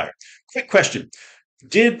Roman Empire. Quick question.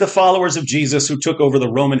 Did the followers of Jesus who took over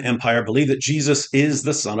the Roman Empire believe that Jesus is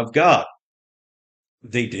the Son of God?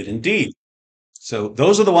 They did indeed. So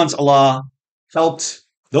those are the ones Allah helped.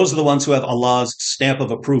 Those are the ones who have Allah's stamp of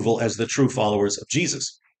approval as the true followers of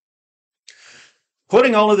Jesus.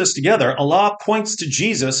 Putting all of this together, Allah points to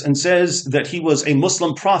Jesus and says that he was a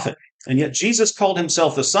Muslim prophet. And yet Jesus called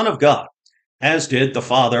himself the Son of God, as did the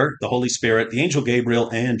Father, the Holy Spirit, the angel Gabriel,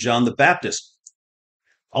 and John the Baptist.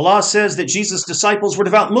 Allah says that Jesus' disciples were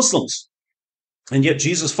devout Muslims, and yet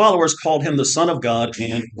Jesus' followers called him the Son of God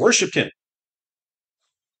and worshiped him.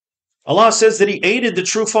 Allah says that he aided the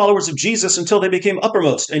true followers of Jesus until they became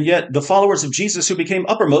uppermost, and yet the followers of Jesus who became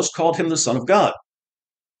uppermost called him the Son of God.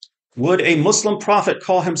 Would a Muslim prophet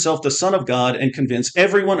call himself the Son of God and convince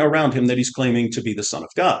everyone around him that he's claiming to be the Son of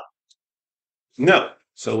God? No.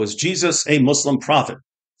 So was Jesus a Muslim prophet?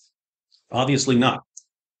 Obviously not.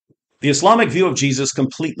 The Islamic view of Jesus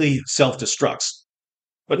completely self-destructs.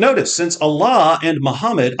 But notice, since Allah and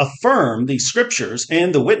Muhammad affirm the scriptures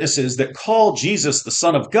and the witnesses that call Jesus the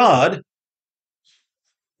Son of God,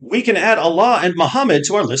 we can add Allah and Muhammad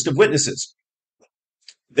to our list of witnesses.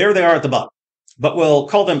 There they are at the bottom. But we'll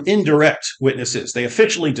call them indirect witnesses. They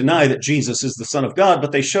officially deny that Jesus is the Son of God,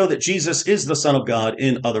 but they show that Jesus is the Son of God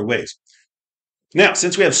in other ways. Now,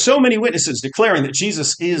 since we have so many witnesses declaring that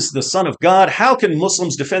Jesus is the Son of God, how can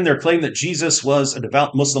Muslims defend their claim that Jesus was a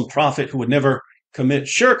devout Muslim prophet who would never commit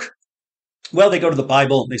shirk? Well, they go to the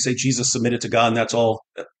Bible and they say Jesus submitted to God, and that's all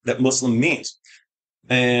that Muslim means.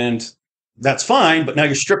 And that's fine, but now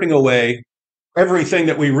you're stripping away everything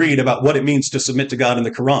that we read about what it means to submit to God in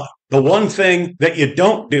the Quran. The one thing that you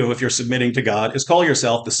don't do if you're submitting to God is call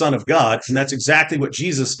yourself the Son of God, and that's exactly what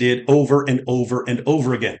Jesus did over and over and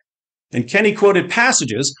over again. And Kenny quoted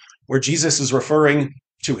passages where Jesus is referring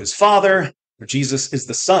to his Father, where Jesus is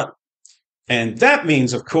the Son. And that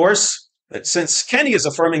means, of course, that since Kenny is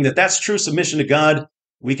affirming that that's true submission to God,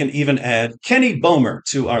 we can even add Kenny Bomer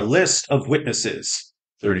to our list of witnesses.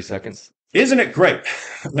 30 seconds. Isn't it great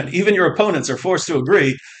that even your opponents are forced to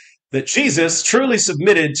agree that Jesus truly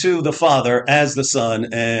submitted to the Father as the Son,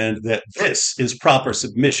 and that this is proper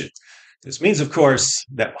submission? This means, of course,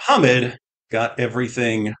 that Muhammad got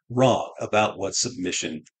everything wrong about what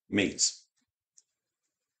submission means.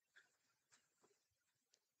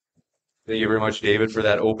 Thank you very much, David, for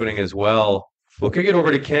that opening as well. We'll kick it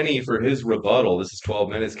over to Kenny for his rebuttal. This is 12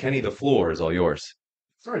 minutes. Kenny, the floor is all yours.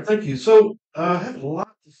 All right, thank you. So I have a lot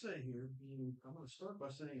to say here. I'm going to start by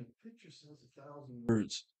saying a picture says 1,000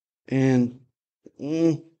 words. And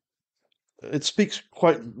it speaks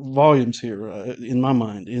quite volumes here in my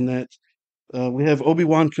mind, in that we have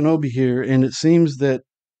Obi-Wan Kenobi here, and it seems that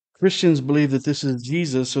Christians believe that this is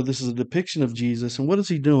Jesus, or this is a depiction of Jesus. And what is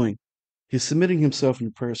he doing? He's submitting himself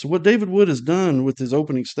in prayer. So what David Wood has done with his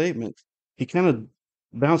opening statement, he kind of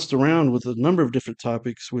bounced around with a number of different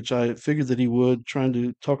topics, which I figured that he would, trying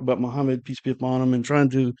to talk about Muhammad, peace be upon him, and trying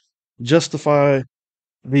to justify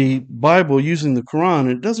the Bible using the Quran.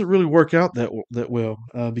 And it doesn't really work out that well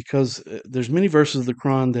because there's many verses of the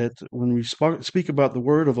Quran that when we speak about the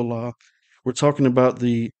word of Allah, we're talking about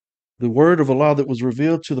the word of Allah that was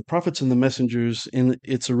revealed to the prophets and the messengers in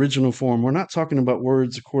its original form. We're not talking about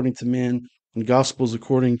words according to men and gospels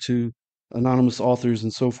according to anonymous authors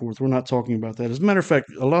and so forth. We're not talking about that. As a matter of fact,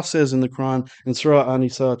 Allah says in the Quran, in Surah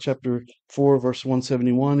An-Nisa, chapter 4, verse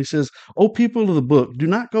 171, he says, "O people of the book, do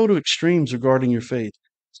not go to extremes regarding your faith.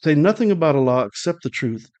 Say nothing about Allah except the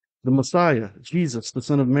truth. The Messiah, Jesus, the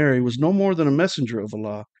son of Mary, was no more than a messenger of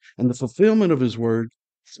Allah and the fulfillment of his word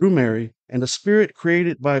through Mary, and a spirit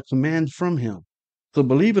created by a command from him. So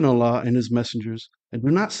believe in Allah and his messengers, and do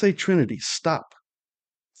not say Trinity. Stop.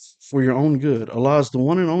 For your own good. Allah is the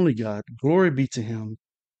one and only God. Glory be to him.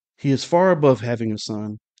 He is far above having a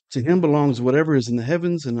son. To him belongs whatever is in the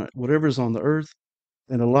heavens and whatever is on the earth,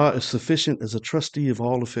 and Allah is sufficient as a trustee of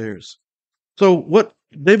all affairs." So what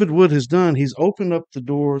David Wood has done, he's opened up the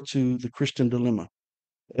door to the Christian dilemma.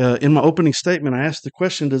 In my opening statement, I asked the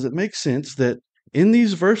question, does it make sense that in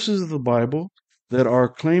these verses of the Bible that are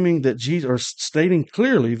claiming that Jesus, are stating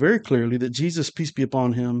clearly, very clearly, that Jesus, peace be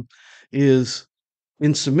upon him, is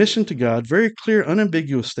in submission to God, very clear,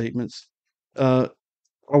 unambiguous statements, are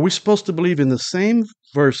we supposed to believe in the same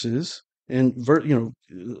verses and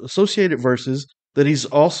associated verses that he's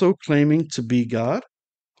also claiming to be God,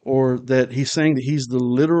 or that he's saying that he's the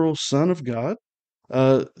literal Son of God.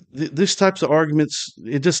 These types of arguments,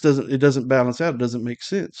 it doesn't balance out. It doesn't make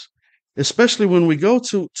sense, especially when we go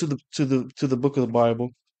to the book of the Bible,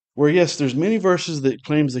 where yes, there's many verses that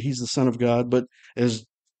claims that he's the Son of God, but as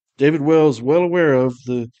David Wells well aware of,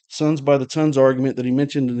 the sons by the tons argument that he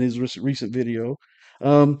mentioned in his recent video.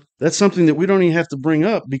 That's something that we don't even have to bring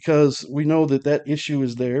up, because we know that that issue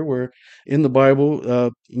is there, where in the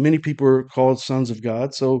Bible, many people are called sons of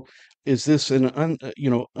God. So is this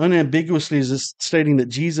unambiguously, is this stating that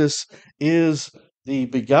Jesus is the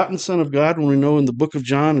begotten Son of God, when we know in the book of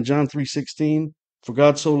John, in John 3:16, for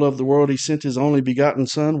God so loved the world, he sent his only begotten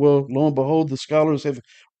Son? Well, lo and behold, the scholars have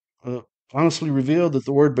uh, honestly revealed that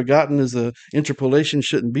the word begotten is a interpolation,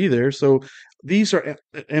 shouldn't be there. So these are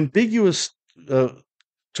ambiguous uh,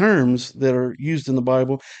 terms that are used in the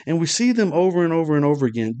Bible, and we see them over and over and over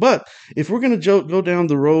again. But if we're going to go down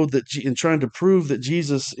the road in trying to prove that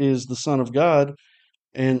Jesus is the Son of God,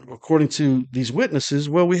 and according to these witnesses,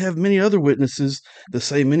 well, we have many other witnesses that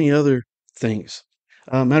say many other things.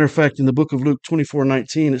 Matter of fact, in the book of Luke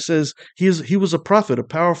 24:19, it says he was a prophet, a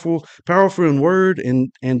powerful in word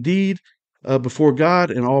and deed before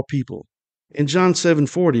God and all people. In John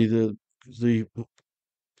 7:40, the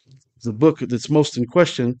the book that's most in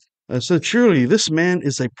question, said, surely this man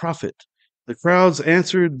is a prophet. The crowds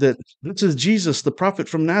answered that this is Jesus, the prophet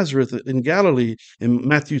from Nazareth in Galilee, in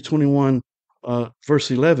Matthew 21,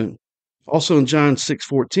 verse 11. Also in John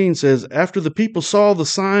 6:14 says, after the people saw the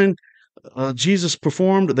sign Jesus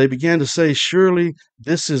performed, they began to say, surely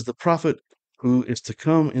this is the prophet who is to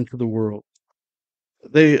come into the world.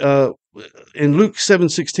 They in Luke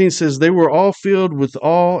 7:16 says, they were all filled with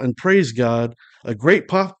awe and praised God. A great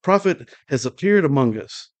prophet has appeared among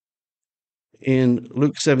us. In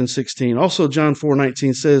Luke 7:16. Also John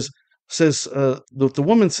 4:19 says the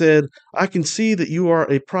woman said, I can see that you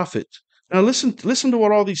are a prophet. Now listen to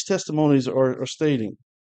what all these testimonies are stating.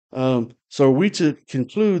 So are we to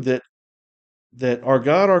conclude that our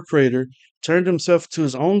God, our Creator, turned himself to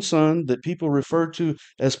his own Son, that people refer to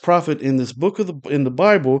as prophet in this book in the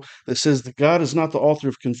Bible, that says that God is not the author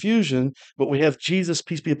of confusion, but we have Jesus,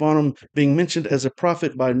 peace be upon him, being mentioned as a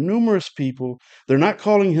prophet by numerous people. They're not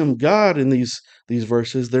calling him God in these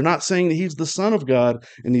verses. They're not saying that he's the Son of God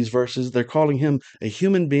in these verses. They're calling him a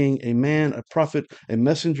human being, a man, a prophet, a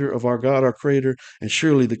messenger of our God, our Creator, and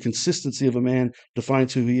surely the consistency of a man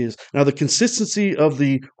defines who he is. Now, the consistency of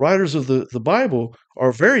the writers of the Bible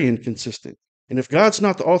are very inconsistent. And if God's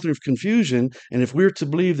not the author of confusion, and if we're to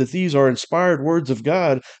believe that these are inspired words of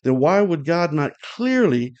God, then why would God not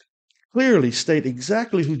clearly state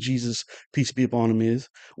exactly who Jesus, peace be upon him, is,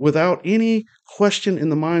 without any question in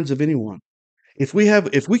the minds of anyone? If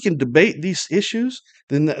we can debate these issues,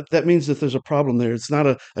 then that means that there's a problem there. It's not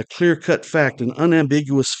a clear-cut fact, an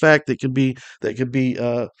unambiguous fact that could be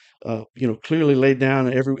clearly laid down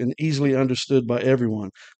and easily understood by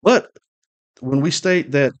everyone. But when we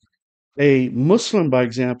state that a Muslim, by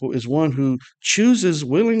example, is one who chooses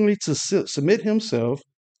willingly to submit himself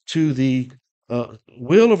to the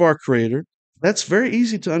will of our Creator, that's very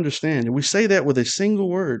easy to understand. And we say that with a single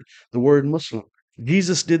word, the word Muslim.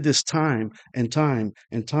 Jesus did this time and time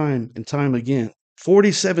and time and time again.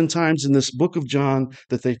 47 times in this book of John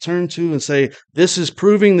that they turn to and say, this is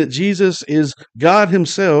proving that Jesus is God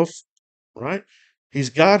himself, right?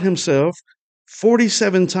 He's God himself.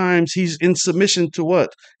 47 times he's in submission to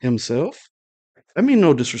what? Himself. I mean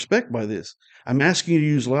no disrespect by this. I'm asking you to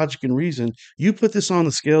use logic and reason. You put this on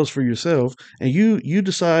the scales for yourself, and you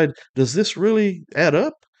decide, does this really add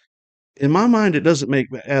up? In my mind, it doesn't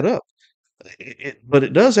add up. But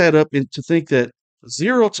it does add up to think that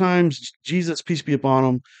 0 times Jesus, peace be upon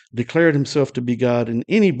him, declared himself to be God in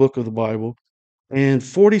any book of the Bible. And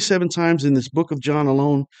 47 times in this book of John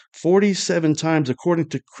alone, 47 times according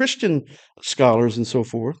to Christian scholars and so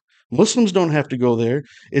forth. Muslims don't have to go there.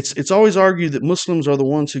 It's always argued that Muslims are the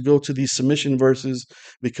ones who go to these submission verses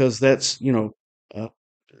because that's,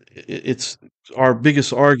 it's our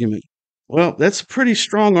biggest argument. Well, that's a pretty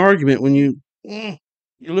strong argument when you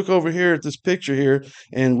look over here at this picture here,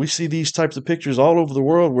 and we see these types of pictures all over the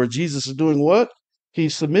world where Jesus is doing what?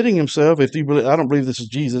 He's submitting himself. I don't believe this is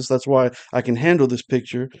Jesus. That's why I can handle this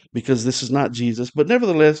picture, because this is not Jesus. But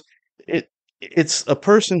nevertheless, it's a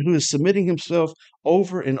person who is submitting himself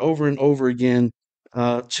over and over and over again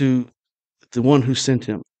to the one who sent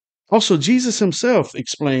him. Also, Jesus himself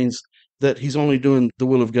explains that he's only doing the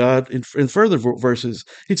will of God in further verses.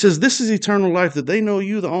 He says, this is eternal life, that they know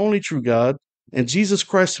you, the only true God, And Jesus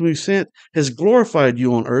Christ, whom you sent, has glorified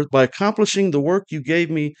you on earth by accomplishing the work you gave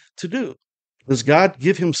me to do. Does God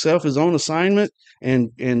give himself his own assignment and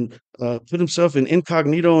put himself in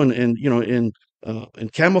incognito and in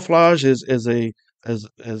camouflage as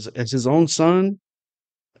his own son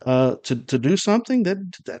to do something that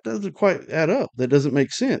doesn't quite add up. That doesn't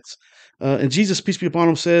make sense. And Jesus, peace be upon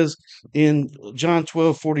him, says in John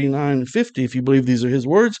 12:49-50, if you believe these are his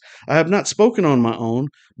words, I have not spoken on my own,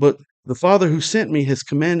 but the Father who sent me has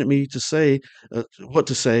commanded me to say what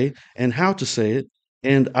to say and how to say it.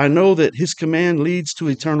 And I know that his command leads to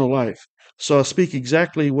eternal life. So I speak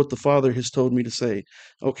exactly what the Father has told me to say.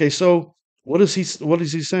 Okay, so what is he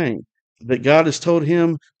saying? That God has told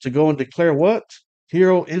him to go and declare what? Hear,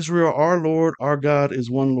 O Israel, our Lord, our God is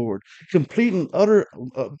one Lord. Complete and utter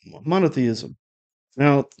monotheism.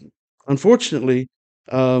 Now, unfortunately,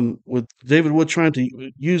 with David Wood trying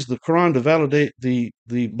to use the Quran to validate the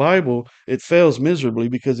Bible, it fails miserably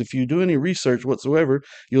because if you do any research whatsoever,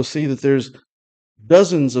 you'll see that there's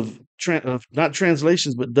dozens of not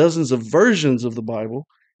translations, but dozens of versions of the Bible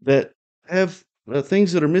that have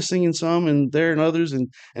things that are missing in some and there in others and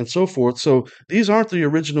so forth. So these aren't the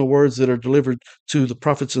original words that are delivered to the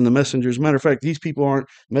prophets and the messengers. Matter of fact, these people aren't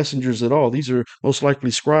messengers at all. These are most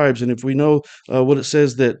likely scribes. And if we know what it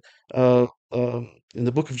says that uh, in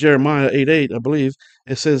the book of Jeremiah 8:8, I believe,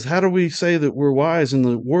 it says, how do we say that we're wise and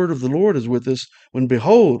the word of the Lord is with us when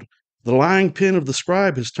behold, the lying pen of the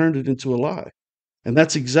scribe has turned it into a lie? And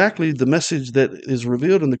that's exactly the message that is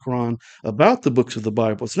revealed in the Quran about the books of the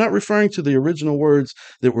Bible. It's not referring to the original words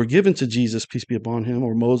that were given to Jesus, peace be upon him,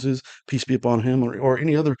 or Moses, peace be upon him, or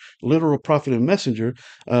any other literal prophet and messenger.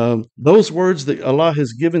 Those words that Allah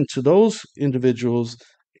has given to those individuals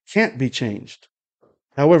can't be changed.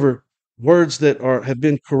 However, words that have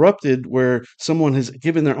been corrupted, where someone has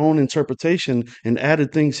given their own interpretation and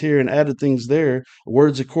added things here and added things there,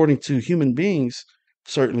 words according to human beings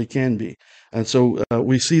certainly can be. And so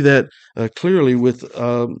we see that clearly with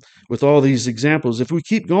all these examples. If we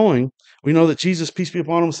keep going, we know that Jesus, peace be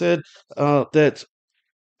upon him, said that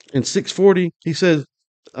in 640, he says,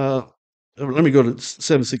 let me go to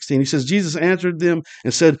 716. He says, Jesus answered them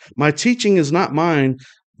and said, my teaching is not mine,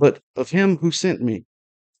 but of him who sent me.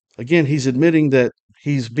 Again, he's admitting that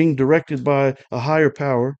he's being directed by a higher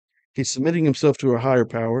power. He's submitting himself to a higher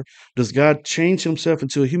power. Does God change himself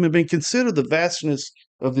into a human being? Consider the vastness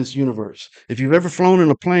of this universe. If you've ever flown in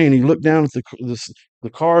a plane, you look down at the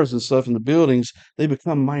cars and stuff and the buildings, they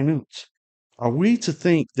become minute. Are we to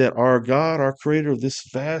think that our God, our creator of this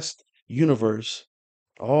vast universe,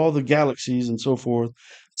 all the galaxies and so forth,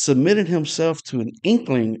 submitted himself to an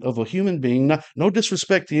inkling of a human being? No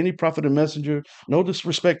disrespect to any prophet and messenger, no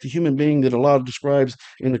disrespect to human being that Allah describes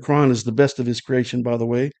in the Quran as the best of his creation, by the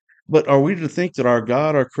way. But are we to think that our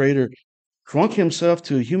God, our creator, shrunk himself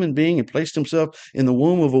to a human being and placed himself in the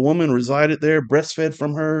womb of a woman, resided there, breastfed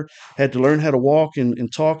from her, had to learn how to walk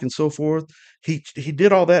and talk and so forth? He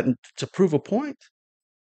did all that to prove a point?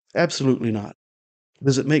 Absolutely not.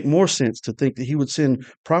 Does it make more sense to think that he would send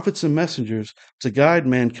prophets and messengers to guide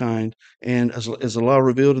mankind? And as Allah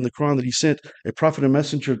revealed in the Quran, that he sent a prophet and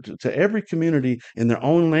messenger to every community in their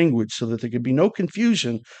own language so that there could be no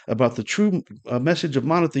confusion about the true message of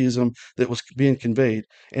monotheism that was being conveyed.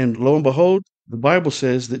 And lo and behold, the Bible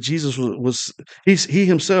says that Jesus he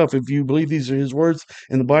himself, if you believe these are his words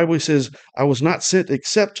in the Bible, he says, I was not sent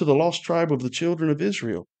except to the lost tribe of the children of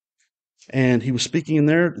Israel. And he was speaking in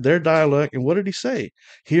their dialect. And what did he say?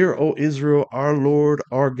 Hear, O Israel, our Lord,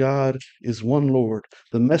 our God is one Lord.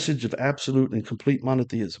 The message of absolute and complete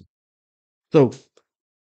monotheism. So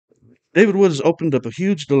David Wood has opened up a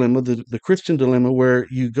huge dilemma, the Christian dilemma, where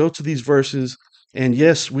you go to these verses, and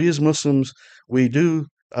yes, we as Muslims, we do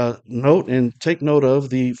note and take note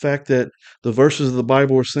of the fact that the verses of the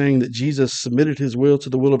Bible are saying that Jesus submitted his will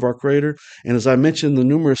to the will of our Creator. And as I mentioned, the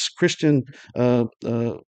numerous Christian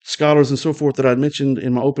scholars and so forth that I mentioned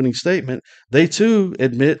in my opening statement, they too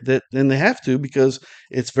admit that, and they have to, because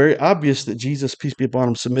it's very obvious that Jesus, peace be upon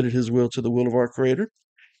him, submitted his will to the will of our Creator.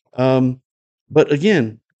 But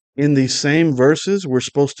again, in these same verses, we're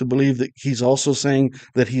supposed to believe that he's also saying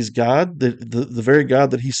that he's God, the very God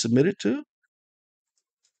that he submitted to.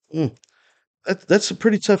 Mm. That's a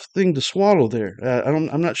pretty tough thing to swallow there.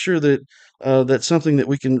 I'm not sure that that's something that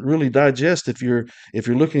we can really digest if you're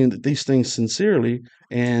looking at these things sincerely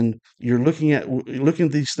and you're looking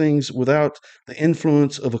at these things without the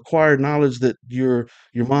influence of acquired knowledge that your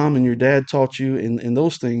mom and your dad taught you and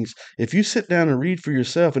those things. If you sit down and read for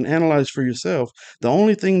yourself and analyze for yourself, the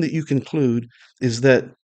only thing that you conclude is that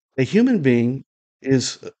a human being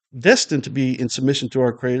is destined to be in submission to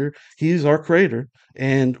our Creator. He's our Creator.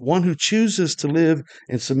 And one who chooses to live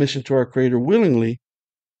in submission to our Creator willingly,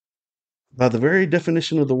 by the very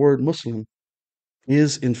definition of the word Muslim,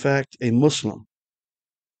 is in fact a Muslim.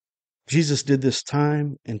 Jesus did this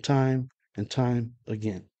time and time and time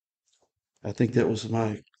again. I think that was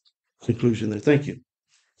my conclusion there. Thank you.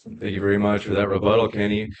 Thank you very much for that rebuttal,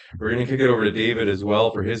 Kenny. We're going to kick it over to David as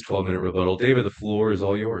well for his 12-minute rebuttal. David, the floor is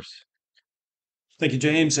all yours. Thank you,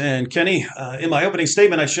 James and Kenny. In my opening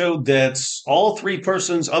statement, I showed that all three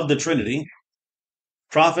persons of the Trinity,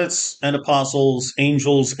 prophets and apostles,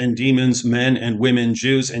 angels and demons, men and women,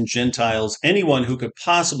 Jews and Gentiles, anyone who could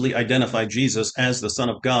possibly identify Jesus as the Son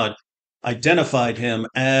of God, identified him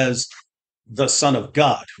as the Son of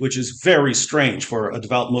God, which is very strange for a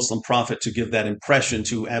devout Muslim prophet to give that impression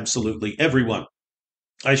to absolutely everyone.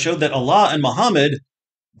 I showed that Allah and Muhammad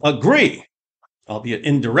agree, albeit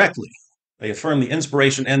indirectly. They affirm the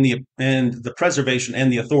inspiration and the preservation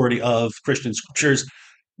and the authority of Christian scriptures,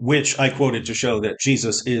 which I quoted to show that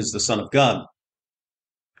Jesus is the Son of God.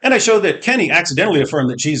 And I showed that Kenny accidentally affirmed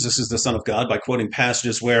that Jesus is the Son of God by quoting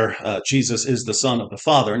passages where Jesus is the Son of the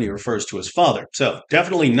Father, and he refers to his Father. So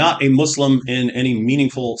definitely not a Muslim in any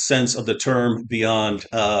meaningful sense of the term beyond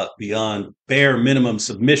bare minimum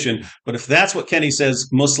submission. But if that's what Kenny says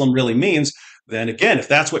Muslim really means, then again, if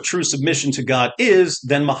that's what true submission to God is,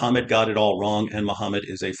 then Muhammad got it all wrong, and Muhammad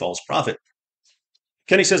is a false prophet.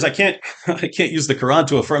 Kenny says, I can't use the Quran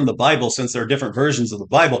to affirm the Bible since there are different versions of the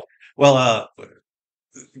Bible. Well,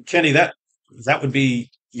 Kenny, that would be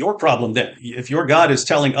your problem then. If your God is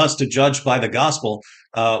telling us to judge by the gospel,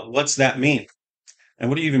 what's that mean? And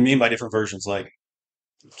what do you even mean by different versions, like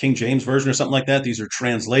King James Version or something like that? These are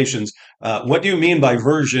translations. What do you mean by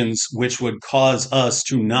versions which would cause us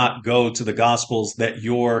to not go to the Gospels that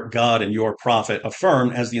your God and your prophet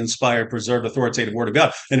affirm as the inspired, preserved, authoritative Word of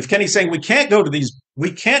God? And if Kenny's saying we can't go to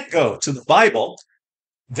the Bible,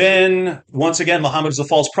 then once again, Muhammad is a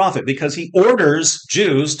false prophet because he orders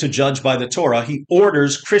Jews to judge by the Torah. He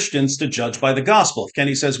orders Christians to judge by the Gospel. If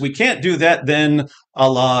Kenny says we can't do that, then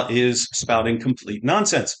Allah is spouting complete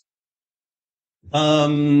nonsense.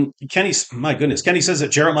 Kenny says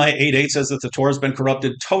that Jeremiah 8:8 says that the Torah has been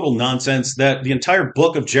corrupted. Total nonsense. That the entire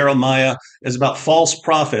book of Jeremiah is about false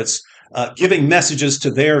prophets giving messages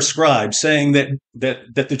to their scribes, saying that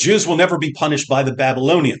the Jews will never be punished by the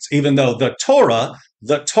Babylonians, even though the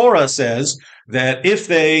Torah says that if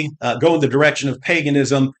they go in the direction of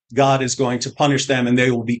paganism, God is going to punish them and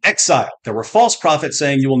they will be exiled. There were false prophets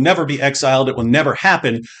saying you will never be exiled. It will never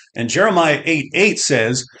happen. And Jeremiah 8:8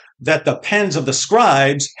 says that the pens of the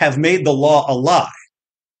scribes have made the law a lie.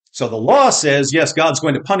 So the law says, yes, God's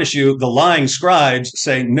going to punish you. The lying scribes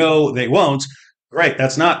say, no, they won't. Great.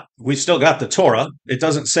 We've still got the Torah. It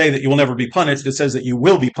doesn't say that you will never be punished. It says that you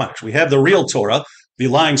will be punished. We have the real Torah. The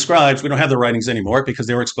lying scribes, we don't have their writings anymore because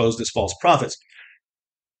they were exposed as false prophets.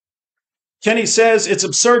 Kenny says it's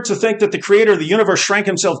absurd to think that the creator of the universe shrank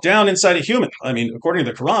himself down inside a human. I mean, according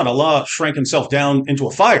to the Quran, Allah shrank himself down into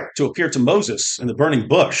a fire to appear to Moses in the burning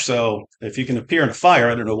bush. So if he can appear in a fire,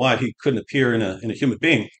 I don't know why he couldn't appear in a human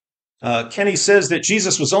being. Kenny says that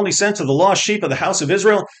Jesus was only sent to the lost sheep of the house of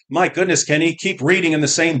Israel. My goodness, Kenny, keep reading in the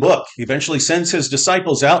same book. He eventually sends his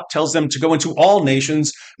disciples out, tells them to go into all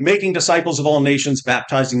nations, making disciples of all nations,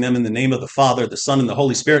 baptizing them in the name of the Father, the Son, and the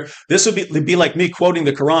Holy Spirit. This would be like me quoting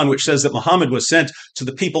the Quran, which says that Muhammad was sent to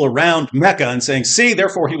the people around Mecca and saying, see,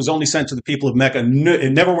 therefore he was only sent to the people of Mecca.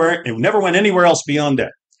 It never went anywhere else beyond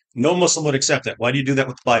that. No Muslim would accept that. Why do you do that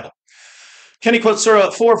with the Bible? Kenny quotes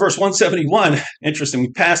Surah 4, verse 171,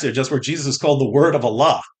 interesting passage. That's where Jesus is called the Word of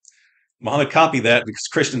Allah. Muhammad copied that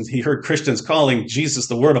because he heard Christians calling Jesus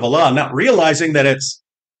the Word of Allah, not realizing that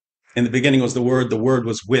in the beginning was the Word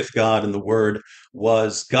was with God, and the Word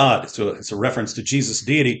was God. So it's a reference to Jesus'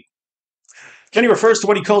 deity. Kenny refers to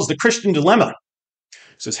what he calls the Christian dilemma.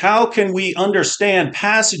 He says, how can we understand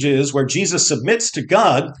passages where Jesus submits to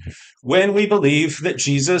God when we believe that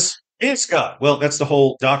Jesus is God? Well, that's the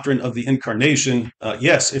whole doctrine of the incarnation.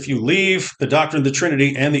 Yes, if you leave the doctrine of the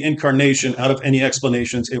Trinity and the incarnation out of any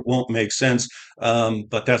explanations, it won't make sense.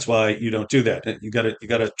 But that's why you don't do that. You got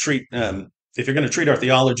to treat. If you're going to treat our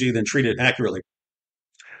theology, then treat it accurately.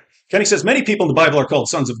 Kenny says many people in the Bible are called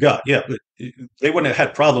sons of God. Yeah, but they wouldn't have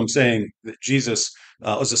had problems saying that Jesus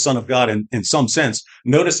was the Son of God in some sense.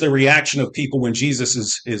 Notice the reaction of people when Jesus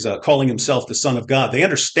is calling himself the Son of God. They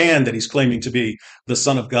understand that he's claiming to be the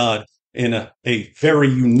Son of God in a very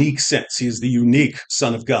unique sense. He is the unique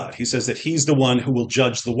Son of God. He says that he's the one who will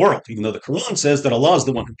judge the world, even though the Quran says that Allah is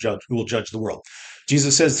the one who will judge the world.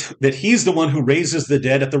 Jesus says that he's the one who raises the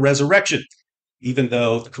dead at the resurrection. even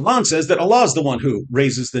though the Quran says that Allah is the one who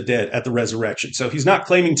raises the dead at the resurrection. So he's not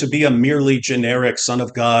claiming to be a merely generic son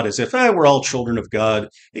of God, as if we're all children of God.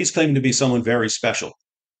 He's claiming to be someone very special.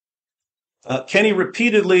 Kenny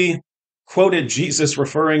repeatedly quoted Jesus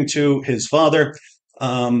referring to his father.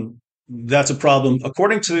 That's a problem.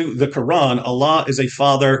 According to the Quran, Allah is a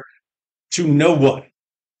father to no one.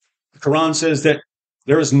 The Quran says that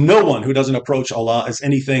there is no one who doesn't approach Allah as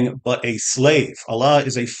anything but a slave. Allah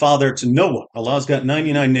is a father to no one. Allah's got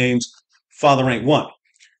 99 names. Father ain't one.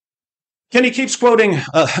 Kenny keeps quoting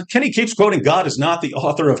God is not the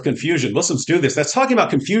author of confusion. Muslims do this. That's talking about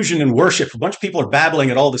confusion in worship. A bunch of people are babbling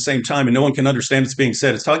at all at the same time and no one can understand what's being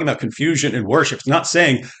said. It's talking about confusion in worship. It's not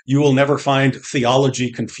saying you will never find theology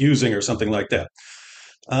confusing or something like that.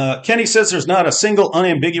 Kenny says there's not a single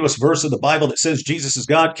unambiguous verse of the Bible that says Jesus is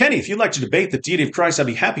God. Kenny, if you'd like to debate the deity of Christ, I'd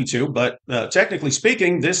be happy to. But technically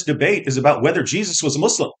speaking, this debate is about whether Jesus was a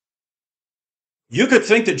Muslim. You could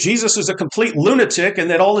think that Jesus is a complete lunatic and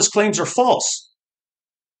that all his claims are false.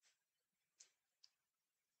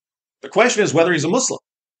 The question is whether he's a Muslim.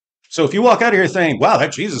 So if you walk out of here saying, wow,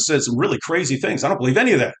 that Jesus said some really crazy things, I don't believe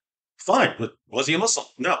any of that. Fine, but was he a Muslim?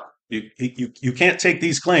 No. You can't take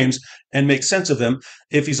these claims and make sense of them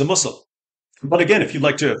if he's a Muslim. But again, if you'd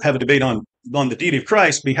like to have a debate on the deity of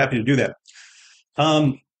Christ, be happy to do that.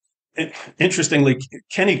 Interestingly,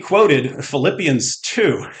 Kenny quoted Philippians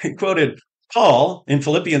 2. He quoted Paul in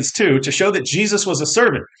Philippians 2 to show that Jesus was a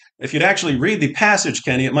servant. If you'd actually read the passage,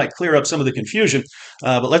 Kenny, it might clear up some of the confusion.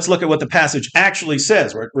 But let's look at what the passage actually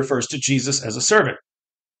says, where it refers to Jesus as a servant.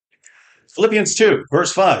 Philippians 2,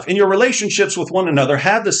 verse 5. In your relationships with one another,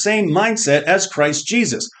 have the same mindset as Christ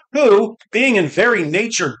Jesus, who, being in very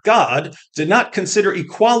nature God, did not consider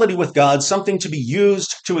equality with God something to be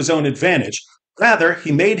used to his own advantage. Rather,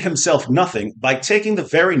 he made himself nothing by taking the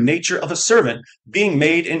very nature of a servant, being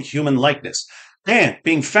made in human likeness. And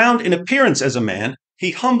being found in appearance as a man,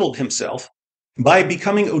 he humbled himself by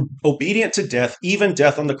becoming obedient to death, even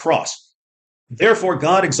death on the cross. Therefore,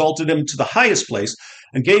 God exalted him to the highest place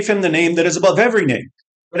and gave him the name that is above every name.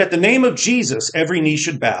 But at the name of Jesus, every knee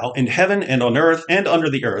should bow in heaven and on earth and under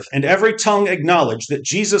the earth, and every tongue acknowledge that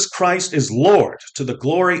Jesus Christ is Lord, to the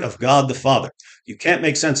glory of God the Father. You can't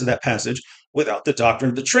make sense of that passage without the doctrine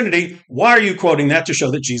of the Trinity. Why are you quoting that to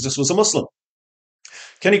show that Jesus was a Muslim?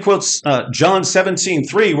 Kenny quotes John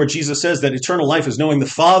 17:3, where Jesus says that eternal life is knowing the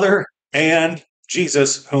Father and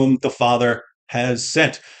Jesus, whom the Father has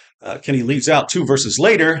sent. Kenny leaves out 2 verses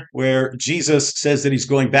later where Jesus says that he's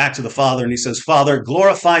going back to the Father, and he says, Father,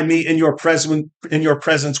 glorify me in your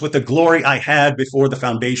presence with the glory I had before the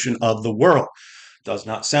foundation of the world. Does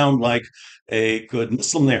not sound like a good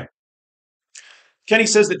Muslim there. Kenny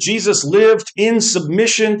says that Jesus lived in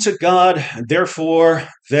submission to God, therefore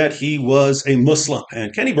that he was a Muslim.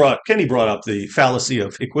 And Kenny brought up the fallacy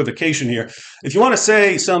of equivocation here. If you want to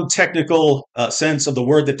say some technical sense of the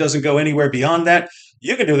word that doesn't go anywhere beyond that,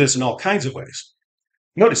 you can do this in all kinds of ways.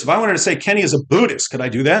 Notice, if I wanted to say Kenny is a Buddhist, could I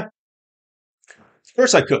do that? Of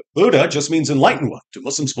course I could. Buddha just means enlightened one. Do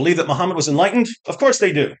Muslims believe that Muhammad was enlightened? Of course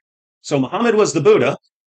they do. So Muhammad was the Buddha,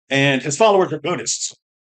 and his followers are Buddhists.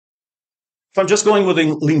 If I'm just going with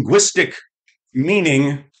a linguistic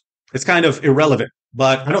meaning, it's kind of irrelevant.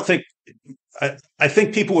 But I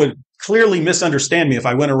think people would clearly misunderstand me if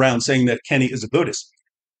I went around saying that Kenny is a Buddhist.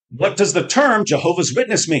 What does the term Jehovah's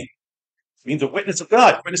Witness mean? It means a witness of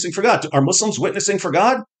God, witnessing for God. Are Muslims witnessing for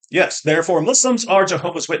God? Yes. Therefore, Muslims are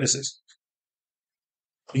Jehovah's Witnesses.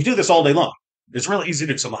 You do this all day long. It's really easy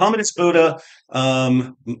to do. So Muhammad is Buddha.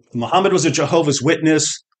 Muhammad was a Jehovah's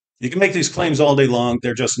Witness. You can make these claims all day long.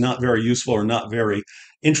 They're just not very useful or not very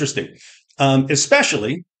interesting.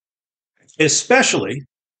 Especially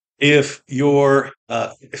if you're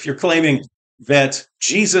claiming that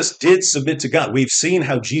Jesus did submit to God. We've seen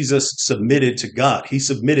how Jesus submitted to God. He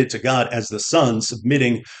submitted to God as the Son,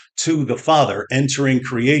 submitting to the Father, entering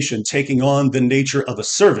creation, taking on the nature of a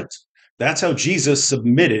servant. That's how Jesus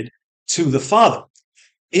submitted to the Father.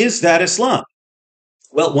 Is that Islam?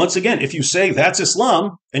 Well, once again, if you say that's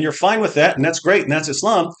Islam and you're fine with that and that's great and that's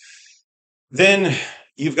Islam, then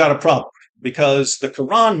you've got a problem, because the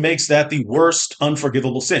Quran makes that the worst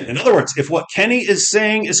unforgivable sin. In other words, if what Kenny is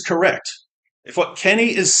saying is correct, if what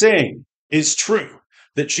Kenny is saying is true,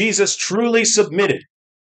 that Jesus truly submitted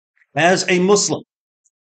as a Muslim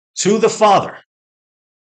to the Father,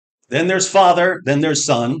 then there's Father, then there's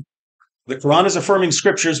Son. The Quran is affirming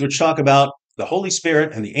scriptures which talk about the Holy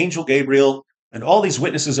Spirit and the angel Gabriel and all these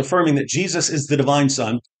witnesses affirming that Jesus is the divine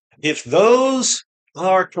Son. If those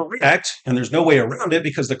are correct, and there's no way around it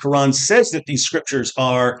because the Quran says that these scriptures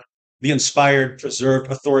are the inspired, preserved,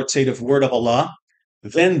 authoritative word of Allah,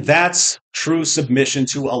 then that's true submission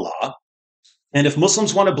to Allah. And if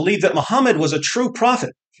Muslims want to believe that Muhammad was a true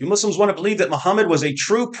prophet, if you Muslims want to believe that Muhammad was a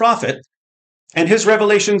true prophet, and his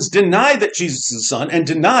revelations deny that Jesus is the Son and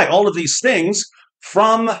deny all of these things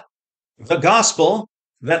from the gospel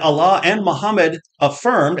that Allah and Muhammad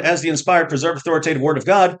affirmed as the inspired, preserved, authoritative word of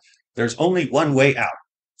God, there's only one way out.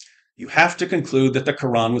 You have to conclude that the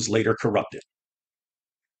Quran was later corrupted.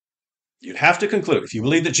 You'd have to conclude, if you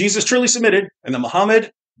believe that Jesus truly submitted and that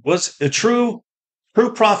Muhammad was a true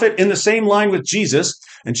prophet in the same line with Jesus,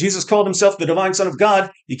 and Jesus called himself the divine Son of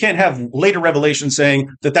God, you can't have later revelation saying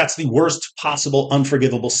that that's the worst possible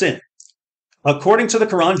unforgivable sin. According to the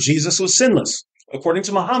Quran, Jesus was sinless. According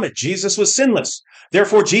to Muhammad, Jesus was sinless.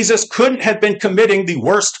 Therefore, Jesus couldn't have been committing the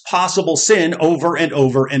worst possible sin over and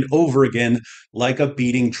over and over again, like a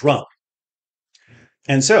beating drum.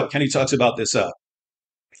 And so, Kenny talks about this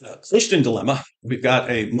Christian dilemma. We've got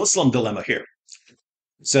a Muslim dilemma here.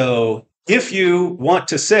 So, if you want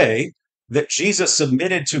to say that Jesus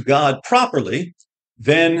submitted to God properly,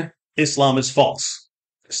 then Islam is false.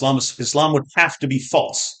 Islam would have to be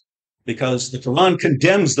false, because the Quran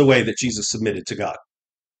condemns the way that Jesus submitted to God.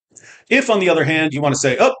 If, on the other hand, you want to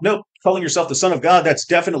say, oh, no, calling yourself the Son of God, that's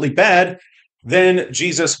definitely bad, then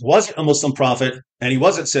Jesus was a Muslim prophet, and he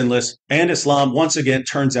wasn't sinless, and Islam, once again,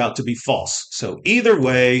 turns out to be false. So either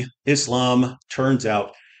way, Islam turns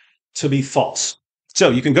out to be false. So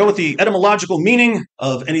you can go with the etymological meaning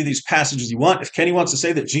of any of these passages you want. If Kenny wants to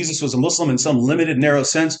say that Jesus was a Muslim in some limited, narrow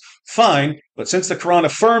sense, fine. But since the Quran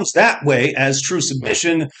affirms that way as true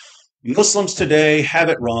submission, Muslims today have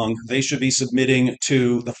it wrong. They should be submitting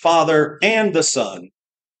to the Father and the Son,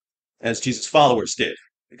 as Jesus' followers did.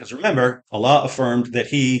 Because remember, Allah affirmed that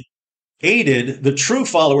he aided the true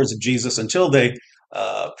followers of Jesus until they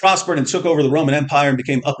prospered and took over the Roman Empire and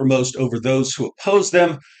became uppermost over those who opposed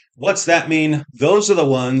them. What's that mean? Those are the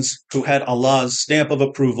ones who had Allah's stamp of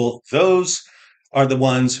approval. Those are the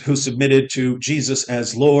ones who submitted to Jesus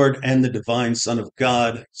as Lord and the divine Son of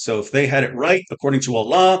God. So if they had it right, according to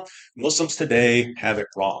Allah, Muslims today have it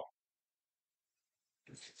wrong.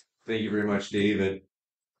 Thank you very much, David.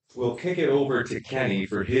 We'll kick it over to Kenny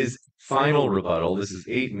for his final rebuttal. This is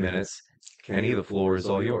 8 minutes. Kenny, the floor is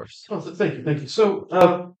all yours. Oh, thank you. So,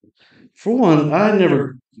 for one, I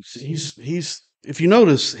never. He's. If you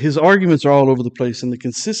notice, his arguments are all over the place, and the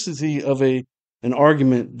consistency of an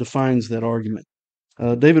argument defines that argument.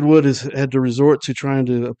 David Wood has had to resort to trying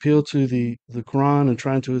to appeal to the Quran and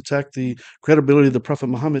trying to attack the credibility of the Prophet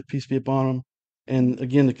Muhammad, peace be upon him. And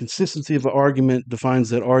again, the consistency of an argument defines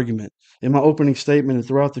that argument. In my opening statement and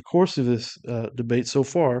throughout the course of this debate so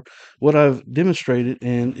far, what I've demonstrated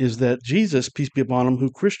is that Jesus, peace be upon him, who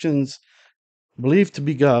Christians believe to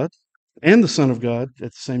be God and the Son of God at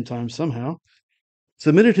the same time somehow,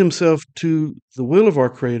 submitted himself to the will of our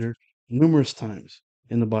Creator numerous times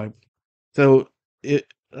in the Bible. So,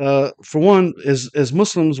 for one, as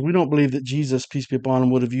Muslims, we don't believe that Jesus, peace be upon him,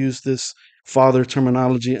 would have used this Father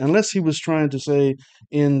terminology unless he was trying to say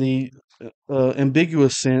in the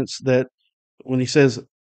ambiguous sense that when he says,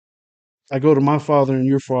 I go to my Father and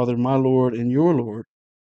your Father, my Lord and your Lord,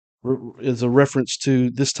 is a reference to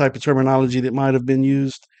this type of terminology that might have been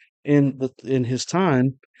used in his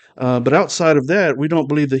time. But outside of that, we don't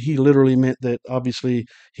believe that he literally meant that obviously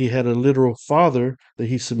he had a literal father that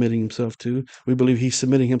he's submitting himself to. We believe he's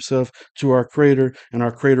submitting himself to our Creator and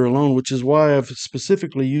our Creator alone, which is why I've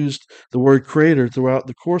specifically used the word Creator throughout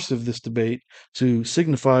the course of this debate to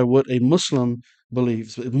signify what a Muslim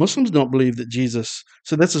believes. Muslims don't believe that Jesus.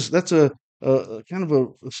 So that's a kind of a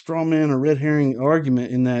straw man or red herring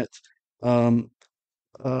argument in that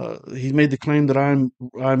he made the claim that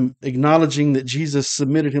I'm acknowledging that Jesus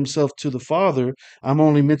submitted himself to the Father. I'm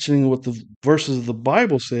only mentioning what the verses of the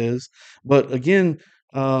Bible says. But again,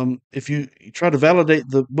 if you try to validate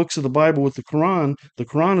the books of the Bible with the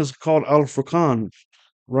Quran is called Al-Furqan,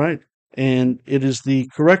 right? And it is the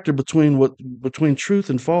corrector between truth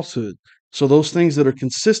and falsehood. So those things that are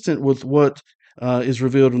consistent with what is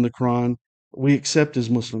revealed in the Quran, we accept as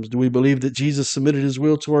Muslims. Do we believe that Jesus submitted his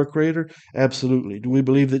will to our Creator? Absolutely. Do we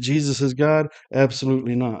believe that Jesus is God?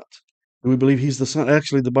 Absolutely not. Do we believe he's the Son?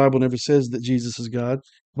 Actually, the Bible never says that Jesus is God.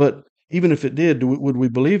 But even if it did, would we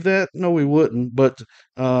believe that? No, we wouldn't. But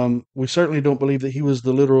we certainly don't believe that he was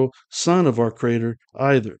the literal Son of our Creator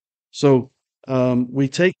either. So we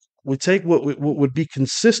take what would be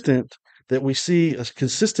consistent, that we see a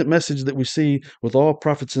consistent message that we see with all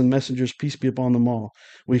prophets and messengers, peace be upon them all.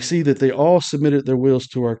 We see that they all submitted their wills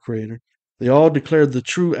to our Creator. They all declared the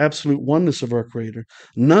true absolute oneness of our Creator.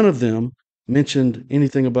 None of them mentioned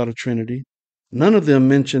anything about a Trinity. None of them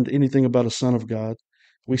mentioned anything about a Son of God.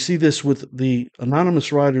 We see this with the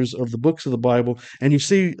anonymous writers of the books of the Bible. And you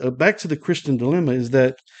see, back to the Christian dilemma, is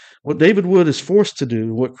that what David Wood is forced to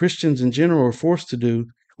do, what Christians in general are forced to do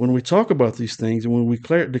when we talk about these things and when we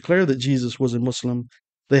declare that Jesus was a Muslim,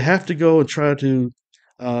 they have to go and try to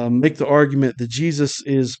make the argument that Jesus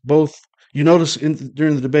is both. You notice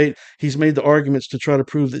during the debate, he's made the arguments to try to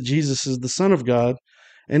prove that Jesus is the Son of God,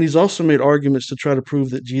 and he's also made arguments to try to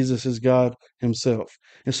prove that Jesus is God himself.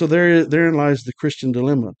 And so therein lies the Christian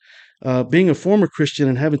dilemma. Being a former Christian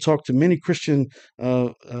and having talked to many Christians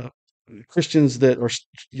that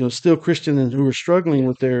are still Christian and who are struggling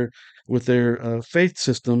with their faith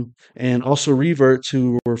system, and also reverts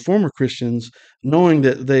who were former Christians, knowing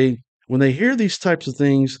that when they hear these types of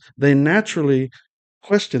things, they naturally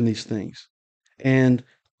question these things. And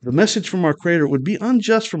the message from our Creator would be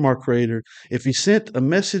unjust from our Creator if He sent a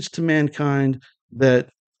message to mankind that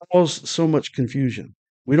caused so much confusion.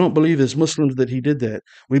 We don't believe as Muslims that He did that.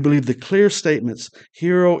 We believe the clear statements,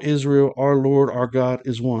 "Hear, O Israel, our Lord, our God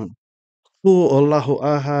is one. Hu Allahu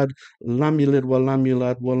ahad, lam yalid wa lam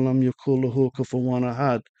yulad wa lam yakul lahu kufuwan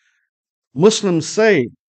ahad." Muslims say,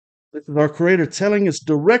 this is our Creator telling us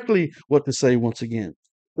directly what to say once again.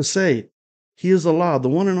 To say, He is Allah, the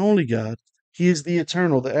one and only God. He is the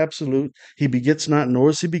eternal, the absolute. He begets not, nor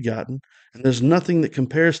is He begotten, and there's nothing that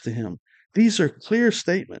compares to Him. These are clear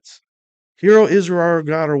statements. "Hear, O Israel, our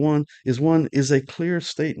God are one is a clear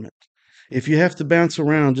statement. If you have to bounce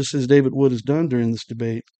around, just as David Wood has done during this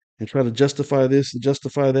debate, and try to justify this and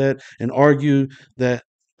justify that, and argue that,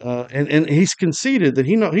 and he's conceded that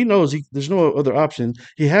he knows there's no other option.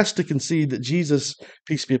 He has to concede that Jesus,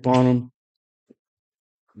 peace be upon him,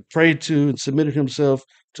 prayed to and submitted himself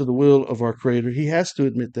to the will of our Creator. He has to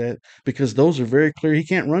admit that, because those are very clear. He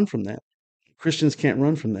can't run from that. Christians can't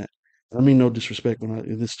run from that. I mean no disrespect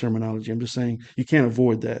in this terminology. I'm just saying you can't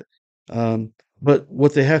avoid that. But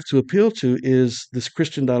what they have to appeal to is this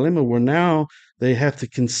Christian dilemma, where now they have to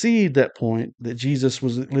concede that point that Jesus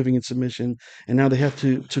was living in submission, and now they have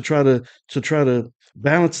to try to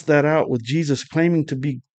balance that out with Jesus claiming to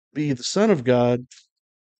be the Son of God.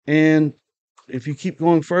 And if you keep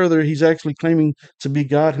going further, he's actually claiming to be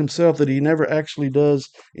God himself, that he never actually does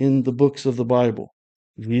in the books of the Bible.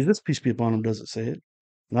 Jesus, peace be upon him, doesn't say it.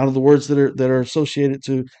 Not of the words that are associated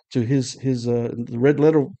to his the red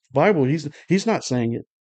letter Bible. He's not saying it.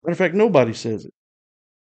 Matter of fact, nobody says it.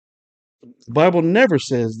 The Bible never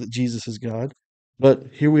says that Jesus is God. But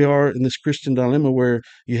here we are in this Christian dilemma where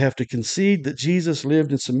you have to concede that Jesus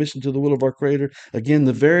lived in submission to the will of our Creator. Again,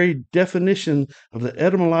 the very definition of the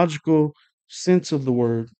etymological sense of the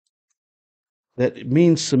word, that it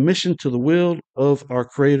means submission to the will of our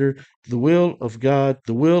Creator, the will of God,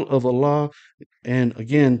 the will of Allah, and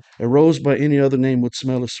again, a rose by any other name would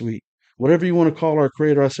smell as sweet. Whatever you want to call our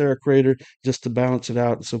Creator, I say our Creator, just to balance it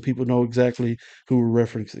out so people know exactly who we're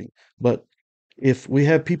referencing. But if we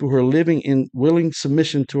have people who are living in willing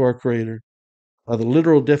submission to our Creator, by the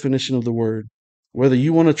literal definition of the word, whether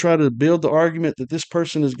you want to try to build the argument that this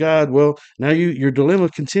person is God, well, now your dilemma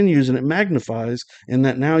continues and it magnifies, in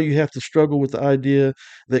that now you have to struggle with the idea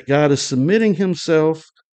that God is submitting himself.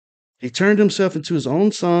 He turned himself into his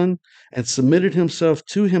own son and submitted himself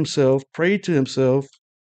to himself, prayed to himself,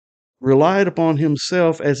 relied upon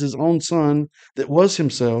himself as his own son that was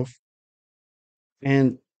himself,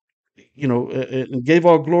 and and gave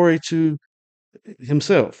all glory to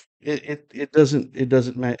himself. It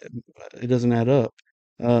doesn't add up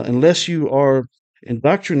unless you are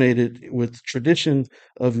indoctrinated with tradition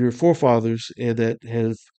of your forefathers that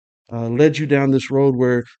have led you down this road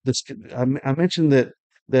where this. I mentioned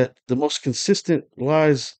that the most consistent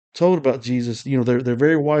lies told about Jesus, they're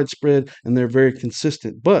very widespread and they're very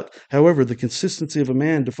consistent. But however, the consistency of a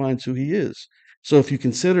man defines who he is. So if you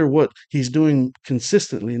consider what he's doing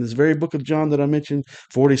consistently in this very book of John that I mentioned,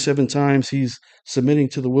 47 times he's submitting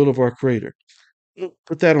to the will of our Creator.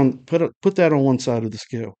 Put that on one side of the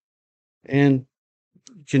scale. And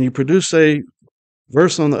can you produce a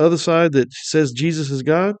verse on the other side that says Jesus is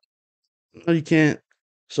God? No, you can't.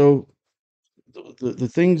 So the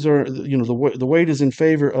things are, the weight is in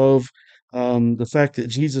favor of the fact that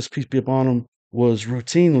Jesus, peace be upon him, was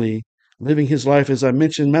routinely living his life, as I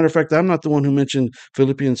mentioned. Matter of fact, I'm not the one who mentioned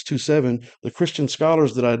Philippians 2:7. The Christian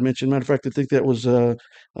scholars that I had mentioned, matter of fact, I think that was the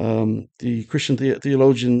Christian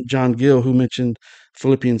theologian John Gill who mentioned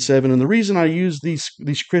Philippians 7. And the reason I use these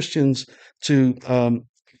Christians to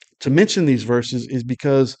mention these verses is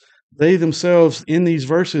because they themselves, in these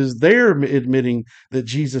verses, they're admitting that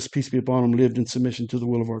Jesus, peace be upon him, lived in submission to the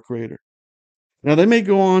will of our Creator. Now, they may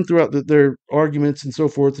go on throughout their arguments and so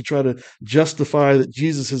forth to try to justify that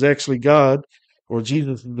Jesus is actually God, or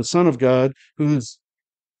Jesus is the Son of God, who's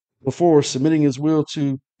before, submitting his will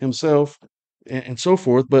to himself and so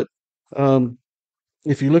forth. But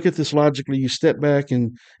if you look at this logically, you step back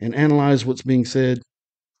and analyze what's being said,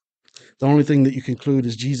 the only thing that you conclude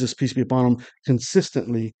is Jesus, peace be upon him,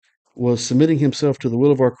 consistently was submitting himself to the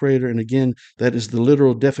will of our Creator. And again, that is the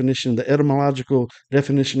literal definition, the etymological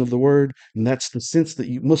definition of the word. And that's the sense that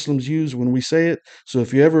Muslims use when we say it. So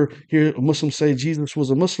if you ever hear a Muslim say Jesus was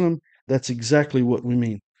a Muslim, that's exactly what we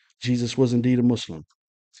mean. Jesus was indeed a Muslim.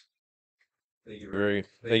 Thank you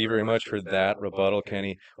very much for that rebuttal,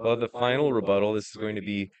 Kenny. Well, the final rebuttal, this is going to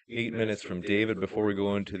be 8 minutes from David before we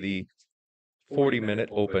go into the 40-minute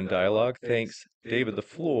open dialogue. Thanks. David, the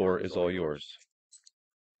floor is all yours.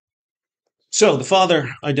 So the Father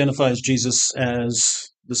identifies Jesus as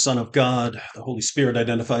the Son of God. The Holy Spirit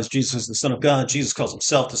identifies Jesus as the Son of God. Jesus calls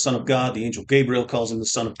himself the Son of God. The angel Gabriel calls him the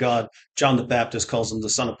Son of God. John the Baptist calls him the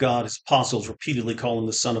Son of God. His apostles repeatedly call him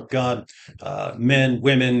the Son of God. Men,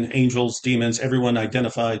 women, angels, demons, everyone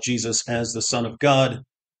identify Jesus as the Son of God.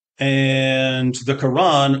 And the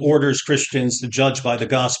Quran orders Christians to judge by the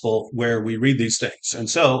gospel where we read these things. And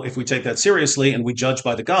so if we take that seriously and we judge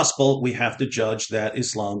by the gospel, we have to judge that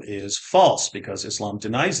Islam is false because Islam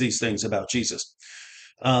denies these things about Jesus.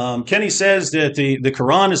 Kenny says that the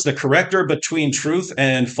Quran is the corrector between truth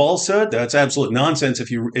and falsehood. That's absolute nonsense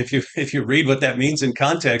if you read what that means in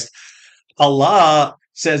context. Allah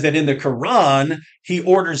says that in the Quran, he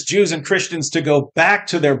orders Jews and Christians to go back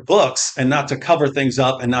to their books and not to cover things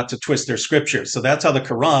up and not to twist their scriptures. So that's how the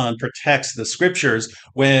Quran protects the scriptures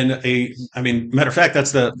matter of fact,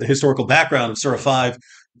 that's the historical background of Surah 5,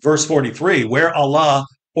 verse 43, where Allah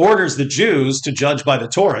orders the Jews to judge by the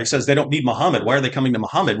Torah. He says they don't need Muhammad. Why are they coming to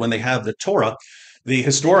Muhammad when they have the Torah? The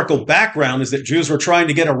historical background is that Jews were trying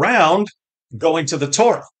to get around going to the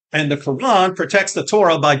Torah. And the Quran protects the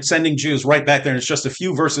Torah by sending Jews right back there. And it's just a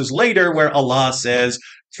few verses later where Allah says,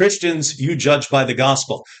 Christians, you judge by the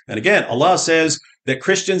gospel. And again, Allah says that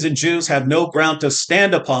Christians and Jews have no ground to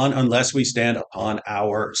stand upon unless we stand upon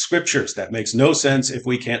our scriptures. That makes no sense if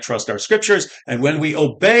we can't trust our scriptures. And when we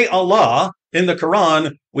obey Allah in the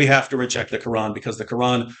Quran, we have to reject the Quran because the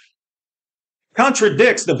Quran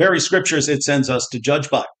contradicts the very scriptures it sends us to judge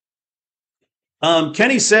by.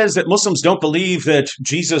 Kenny says that Muslims don't believe that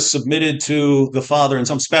Jesus submitted to the Father in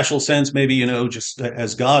some special sense, maybe, just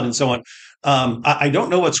as God and so on. I don't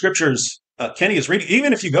know what scriptures Kenny is reading.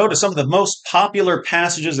 Even if you go to some of the most popular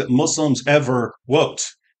passages that Muslims ever quote.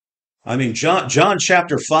 I mean, John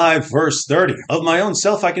chapter 5, verse 30. Of my own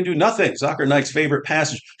self, I can do nothing. Zakir Naik's favorite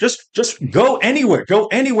passage. Just go anywhere. Go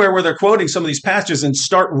anywhere where they're quoting some of these passages and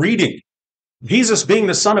start reading. Jesus being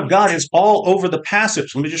the Son of God is all over the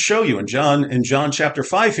passage. Let me just show you in John chapter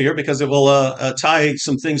 5 here, because it will tie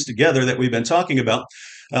some things together that we've been talking about.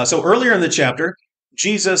 So earlier in the chapter,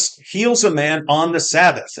 Jesus heals a man on the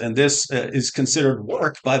Sabbath, and this is considered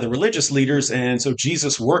work by the religious leaders. And so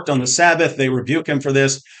Jesus worked on the Sabbath. They rebuke him for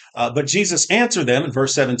this. But Jesus answered them in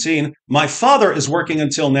verse 17, my Father is working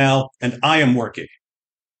until now, and I am working.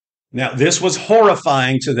 Now, this was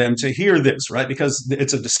horrifying to them to hear this, right? Because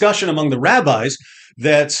it's a discussion among the rabbis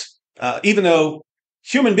that even though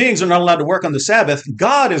human beings are not allowed to work on the Sabbath,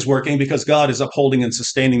 God is working because God is upholding and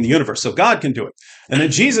sustaining the universe. So God can do it. And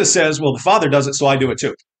then Jesus says, well, the Father does it, so I do it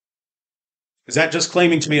too. Is that just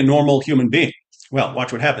claiming to be a normal human being? Well,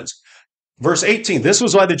 watch what happens. Verse 18, this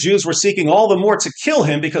was why the Jews were seeking all the more to kill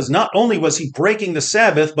him, because not only was he breaking the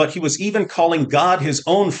Sabbath, but he was even calling God his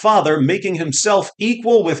own Father, making himself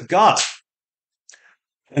equal with God.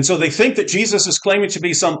 And so they think that Jesus is claiming to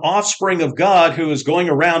be some offspring of God who is going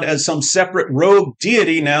around as some separate rogue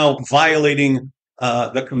deity, now violating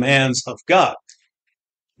the commands of God.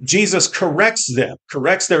 Jesus corrects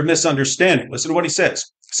their misunderstanding. Listen to what he says.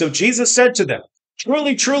 So Jesus said to them,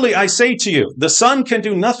 truly, truly, I say to you, the Son can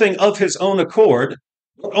do nothing of his own accord,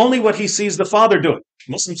 but only what he sees the Father doing.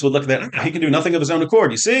 Muslims would look at that. He can do nothing of his own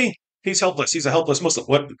accord. You see, he's helpless. He's a helpless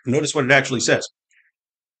Muslim. Notice what it actually says.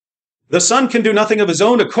 The Son can do nothing of his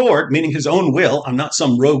own accord, meaning his own will. I'm not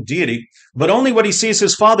some rogue deity, but only what he sees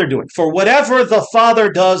his Father doing. For whatever the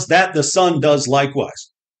Father does, that the Son does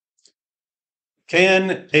likewise.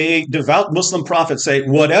 Can a devout Muslim prophet say,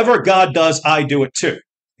 whatever God does, I do it too?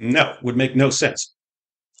 No, would make no sense.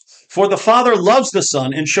 For the Father loves the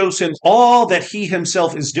Son and shows him all that he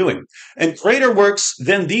himself is doing. And greater works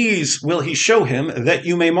than these will he show him, that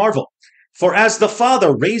you may marvel. For as the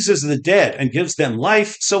Father raises the dead and gives them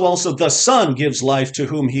life, so also the Son gives life to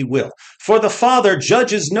whom he will. For the Father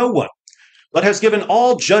judges no one, but has given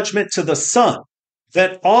all judgment to the Son,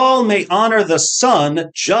 that all may honor the Son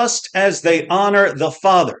just as they honor the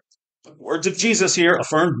Father. Words of Jesus here,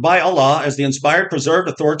 affirmed by Allah as the inspired, preserved,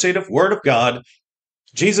 authoritative word of God.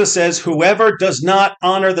 Jesus says, whoever does not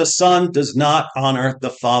honor the Son does not honor the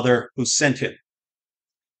Father who sent him.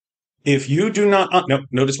 If you do not, no,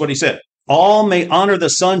 notice what he said. All may honor the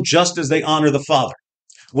Son just as they honor the Father.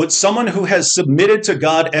 Would someone who has submitted to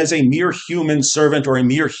God as a mere human servant or a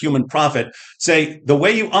mere human prophet say, the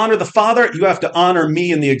way you honor the Father, you have to honor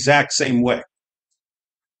me in the exact same way?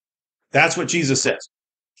 That's what Jesus says.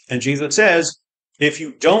 And Jesus says, if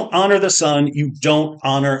you don't honor the Son, you don't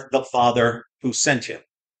honor the Father who sent him.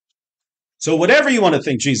 So whatever you want to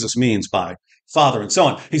think Jesus means by Father and so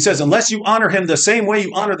on, he says, unless you honor him the same way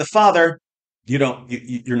you honor the Father,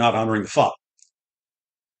 you're not honoring the Father.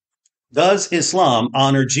 Does Islam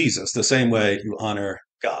honor Jesus the same way you honor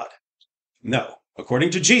God? No. According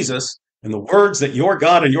to Jesus, and the words that your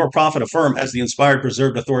God and your prophet affirm as the inspired,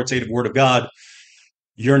 preserved, authoritative word of God,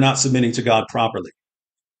 you're not submitting to God properly.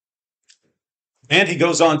 And he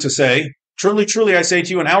goes on to say, truly, truly, I say to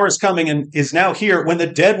you, an hour is coming and is now here when the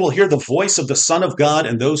dead will hear the voice of the Son of God,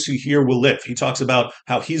 and those who hear will live. He talks about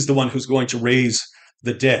how he's the one who's going to raise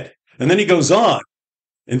the dead. And then he goes on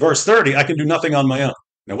in verse 30, I can do nothing on my own.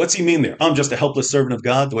 Now, what's he mean there? I'm just a helpless servant of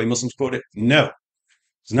God, the way Muslims quote it? No,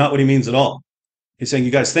 it's not what he means at all. He's saying,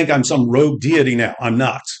 you guys think I'm some rogue deity now. I'm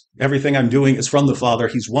not. Everything I'm doing is from the Father.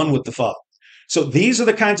 He's one with the Father. So these are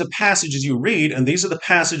the kinds of passages you read, and these are the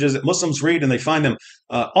passages that Muslims read, and they find them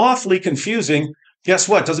awfully confusing. Guess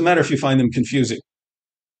what? Doesn't matter if you find them confusing.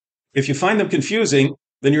 If you find them confusing,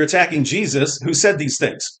 then you're attacking Jesus, who said these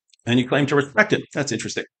things, and you claim to respect him. That's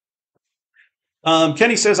interesting.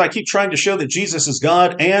 Kenny says, I keep trying to show that Jesus is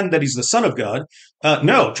God and that he's the Son of God.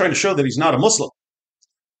 No, trying to show that he's not a Muslim.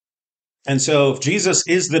 And so if Jesus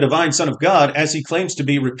is the divine Son of God, as he claims to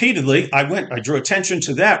be repeatedly, I drew attention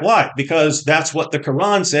to that. Why? Because that's what the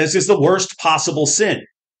Quran says is the worst possible sin.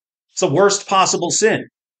 It's the worst possible sin.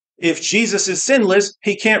 If Jesus is sinless,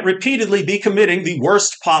 he can't repeatedly be committing the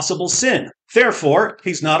worst possible sin. Therefore,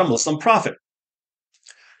 he's not a Muslim prophet.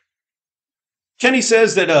 Kenny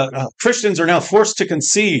says that Christians are now forced to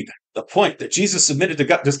concede the point that Jesus submitted to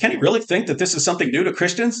God. Does Kenny really think that this is something new to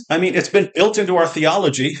Christians? I mean, it's been built into our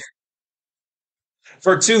theology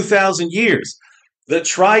for 2,000 years. The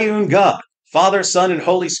triune God, Father, Son, and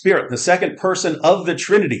Holy Spirit, the second person of the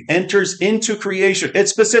Trinity, enters into creation. It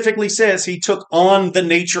specifically says he took on the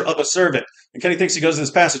nature of a servant. And Kenny thinks he goes to this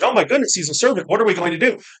passage, oh my goodness, he's a servant. What are we going to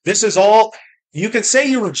do? This is all, you can say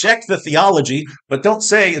you reject the theology, but don't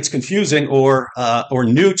say it's confusing or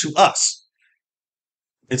new to us.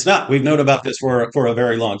 It's not. We've known about this for a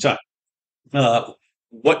very long time.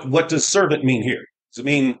 What does servant mean here? Does it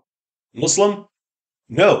mean Muslim?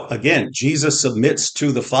 No, again, Jesus submits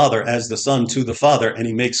to the Father as the Son to the Father, and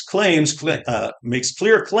he makes clear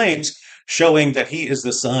claims showing that he is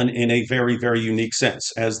the Son in a very, very unique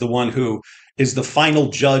sense, as the one who is the final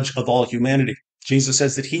judge of all humanity. Jesus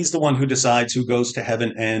says that he's the one who decides who goes to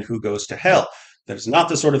heaven and who goes to hell. That is not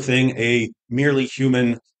the sort of thing a merely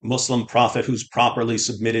human Muslim prophet who's properly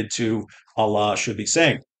submitted to Allah should be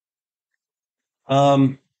saying.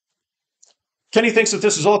 Kenny thinks that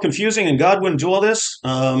this is all confusing and God wouldn't do all this.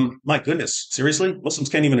 My goodness, seriously? Muslims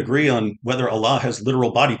can't even agree on whether Allah has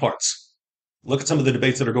literal body parts. Look at some of the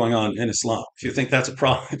debates that are going on in Islam. If you think that's a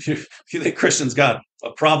problem, if you think Christians got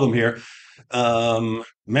a problem here,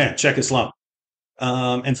 man, check Islam.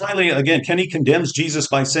 And finally, again, Kenny condemns Jesus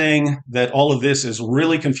by saying that all of this is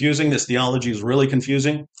really confusing. This theology is really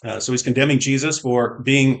confusing. So he's condemning Jesus for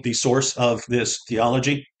being the source of this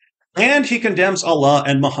theology. And he condemns Allah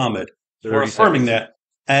and Muhammad for affirming that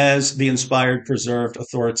as the inspired, preserved,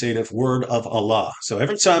 authoritative word of Allah. So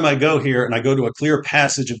every time I go here and I go to a clear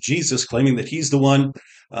passage of Jesus claiming that he's the one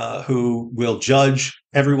who will judge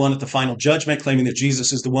everyone at the final judgment, claiming that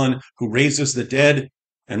Jesus is the one who raises the dead,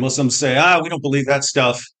 and Muslims say, we don't believe that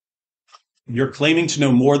stuff. You're claiming to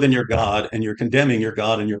know more than your God, and you're condemning your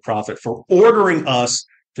God and your prophet for ordering us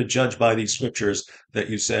to judge by these scriptures that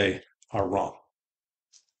you say are wrong.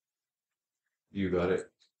 You got it.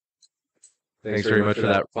 Thanks very much for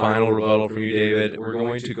that final rebuttal from you, David. We're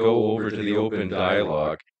going to go over to the open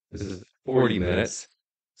dialogue. This is 40 minutes,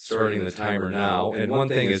 starting the timer now. And one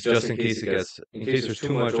thing is, just in case there's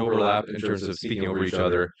too much overlap in terms of speaking over each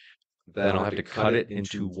other, then I'll have to cut it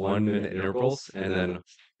into 1 minute intervals. And then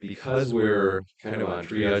because we're kind of on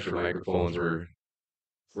triage for microphones, we're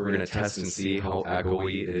going to test and see how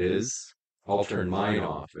echoey it is. I'll turn mine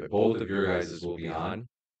off, but both of your guys' will be on.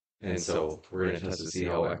 And so we're going to test to see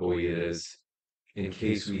how echoey it is in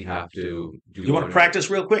case we have to do. You want to practice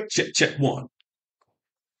real quick? Check one.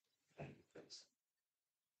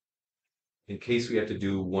 In case we have to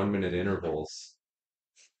do 1 minute intervals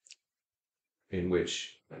in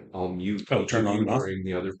which I'll mute turn on and off. during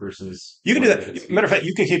the other person's. You can do that. Matter of fact,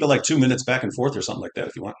 you can keep it like 2 minutes back and forth or something like that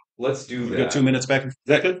if you want. Let's do You that. got 2 minutes back. Is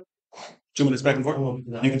that good? 2 minutes back and forth.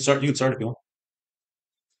 You can start. You can start if you want.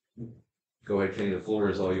 Go ahead, Kenny. The floor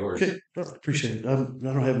is all yours. Okay, appreciate it. I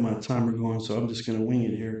don't have my timer going, so I'm just going to wing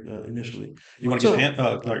it here initially. You want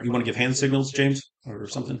to give hand signals, James, or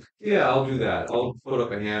something? Yeah, I'll do that. I'll put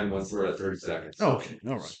up a hand once we're at 30 seconds. Oh, okay,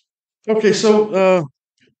 all right. Okay, so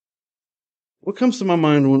what comes to my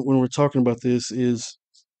mind when we're talking about this is,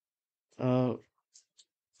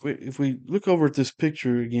 if we look over at this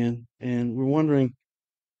picture again, and we're wondering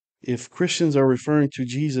if Christians are referring to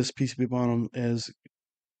Jesus, peace be upon him, as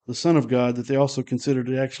the Son of God, that they also consider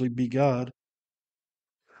to actually be God.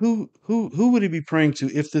 Who would he be praying to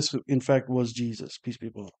if this in fact was Jesus, peace be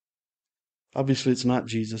upon him? Obviously, it's not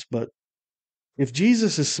Jesus, but if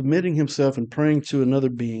Jesus is submitting himself and praying to another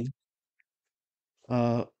being,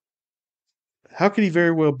 how could he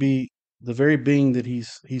very well be the very being that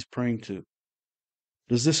he's praying to?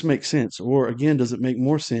 Does this make sense? Or again, does it make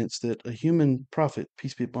more sense that a human prophet,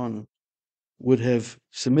 peace be upon him, would have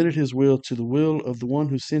submitted his will to the will of the one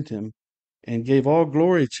who sent him and gave all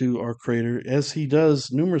glory to our Creator, as he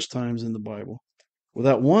does numerous times in the Bible,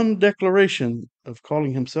 without one declaration of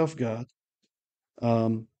calling himself God?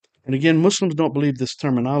 And again, Muslims don't believe this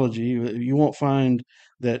terminology. You won't find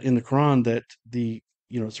that in the Quran that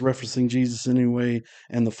it's referencing Jesus in any way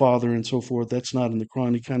and the Father and so forth. That's not in the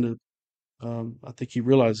Quran. He kind of, I think he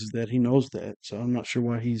realizes that. He knows that. So I'm not sure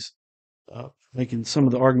why he's making some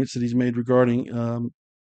of the arguments that he's made regarding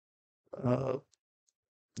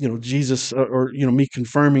Jesus, or me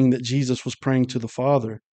confirming that Jesus was praying to the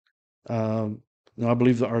Father. I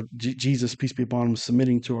believe that our Jesus, peace be upon him, is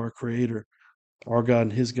submitting to our Creator, our God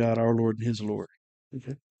and his God, our Lord and his Lord.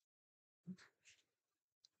 Okay.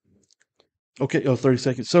 Okay. 30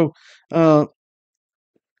 seconds. So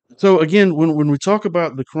again, when we talk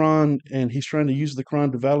about the Quran and he's trying to use the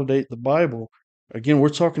Quran to validate the Bible, again, we're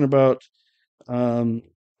talking about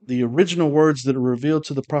the original words that are revealed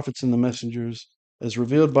to the prophets and the messengers, as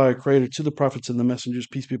revealed by a Creator to the prophets and the messengers,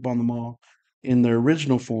 peace be upon them all, in their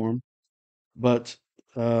original form. But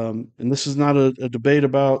and this is not a debate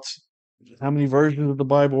about how many versions of the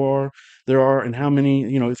Bible there are, and how many,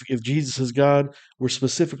 if Jesus is God. We're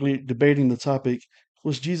specifically debating the topic: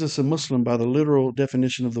 was Jesus a Muslim by the literal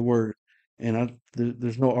definition of the word? And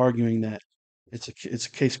there's no arguing that. It's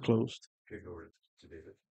a case closed. Okay, go over to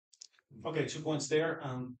David. Okay, 2 points there.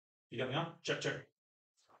 You got me on? Check.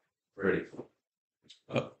 Ready.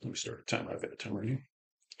 Let me start a timer. I've got a timer here.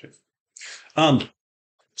 Okay.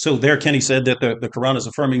 So there, Kenny said that the Quran is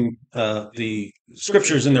affirming the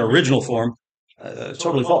scriptures in their original form.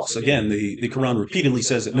 Totally false. Again, the Quran repeatedly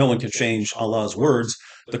says that no one can change Allah's words.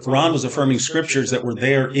 The Quran was affirming scriptures that were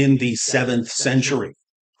there in the 7th century.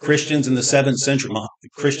 Christians in the 7th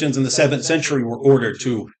century were ordered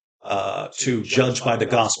to judge by the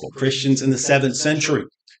gospel. Christians in the 7th century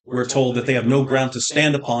were told that they have no ground to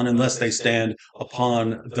stand upon unless they stand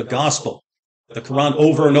upon the gospel. The Quran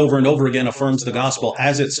over and over and over again affirms the gospel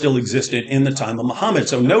as it still existed in the time of Muhammad.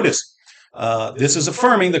 So notice, the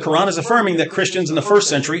Quran is affirming that Christians in the 1st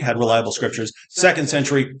century had reliable scriptures, 2nd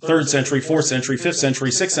century, 3rd century, 4th century, 5th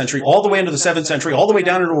century, 6th century, all the way into the 7th century, all the way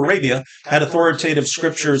down into Arabia, had authoritative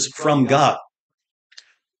scriptures from God.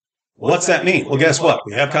 What's that mean? Well, guess what?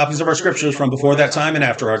 We have copies of our scriptures from before that time and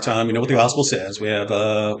after our time. We know what the gospel says. We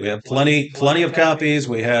have plenty of copies.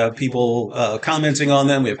 We have people commenting on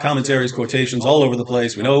them. We have commentaries, quotations all over the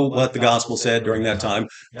place. We know what the gospel said during that time.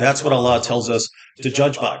 That's what Allah tells us to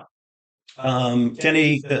judge by.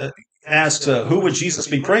 Kenny asked, who would Jesus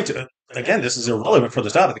be praying to? Again, this is irrelevant for the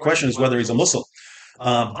topic. The question is whether he's a Muslim.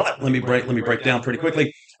 But let me break down pretty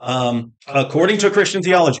quickly. According to Christian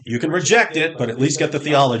theology, you can reject it, but at least get the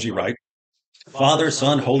theology right. Father,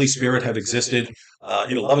 Son, Holy Spirit have existed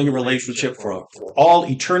in a loving relationship for all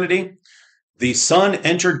eternity. The Son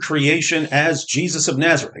entered creation as Jesus of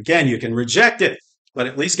Nazareth. Again, you can reject it, but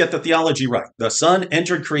at least get the theology right. The Son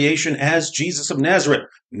entered creation as Jesus of Nazareth.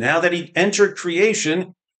 Now that he entered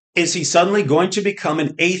creation, is he suddenly going to become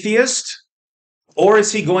an atheist? Or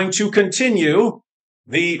is he going to continue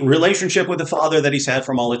the relationship with the Father that he's had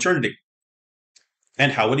from all eternity?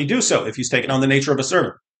 And how would he do so if he's taken on the nature of a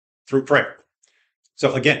servant? Through prayer.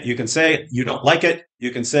 So again, you can say you don't like it. You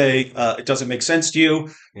can say it doesn't make sense to you,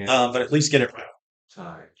 but at least get it right.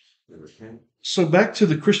 So back to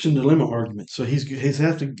the Christian dilemma argument. So he's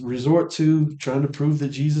had to resort to trying to prove that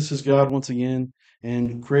Jesus is God once again,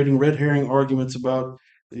 and creating red herring arguments about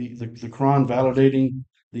the Quran validating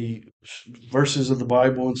the verses of the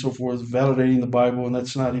Bible and so forth, validating the Bible, and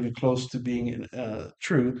that's not even close to being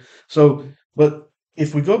true. So, but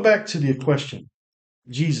if we go back to the question,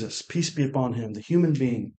 Jesus, peace be upon him, the human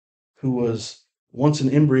being who was once an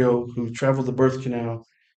embryo, who traveled the birth canal,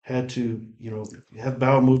 had to, have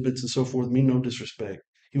bowel movements and so forth, mean no disrespect.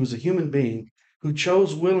 He was a human being who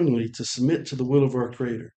chose willingly to submit to the will of our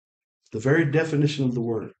Creator. The very definition of the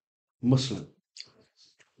word, Muslim.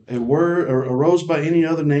 A word or a rose by any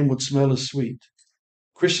other name would smell as sweet.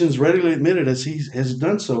 Christians readily admitted, as he has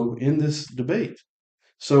done so in this debate.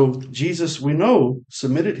 So Jesus, we know,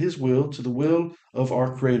 submitted his will to the will of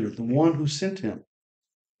our Creator, the one who sent him.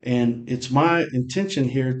 And it's my intention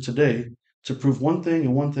here today to prove one thing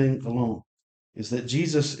and one thing alone, is that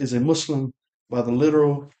Jesus is a Muslim by the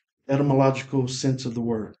literal etymological sense of the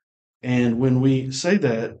word. And when we say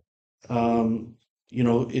that,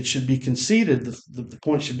 it should be conceded, the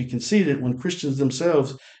point should be conceded when Christians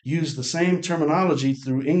themselves use the same terminology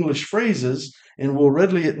through English phrases and will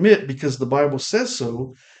readily admit, because the Bible says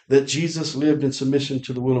so, that Jesus lived in submission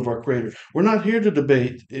to the will of our Creator. We're not here to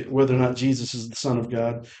debate whether or not Jesus is the Son of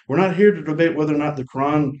God. We're not here to debate whether or not the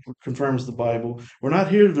Quran confirms the Bible. We're not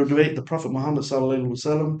here to debate the Prophet Muhammad sallallahu alaihi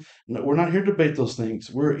wasallam. No, we're not here to debate those things.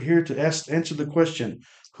 We're here to answer the question: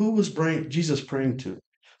 who was Jesus praying to?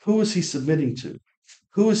 Who was he submitting to?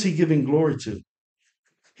 Who is he giving glory to?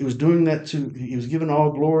 He was doing that he was giving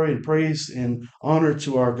all glory and praise and honor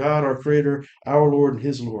to our God, our Creator, our Lord and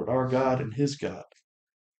his Lord, our God and his God.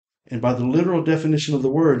 And by the literal definition of the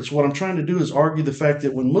word, so what I'm trying to do is argue the fact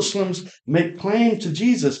that when Muslims make claim to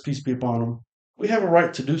Jesus, peace be upon him, we have a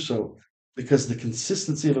right to do so, because the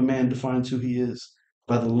consistency of a man defines who he is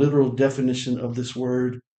by the literal definition of this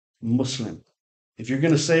word, Muslim. If you're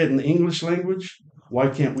going to say it in the English language, why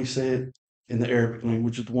can't we say it in the Arabic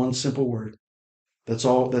language with one simple word? That's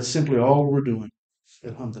all. That's simply all we're doing.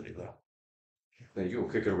 Alhamdulillah. Thank you.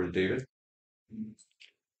 We'll kick it over to David.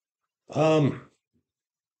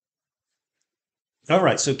 All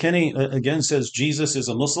right. So Kenny again says Jesus is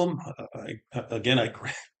a Muslim. I'll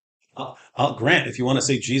grant, if you want to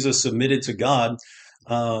say Jesus submitted to God,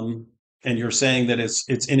 and you're saying that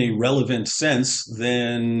it's in a relevant sense,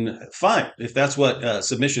 then fine. If that's what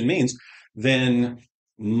submission means, then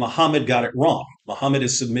Muhammad got it wrong. Muhammad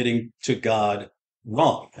is submitting to God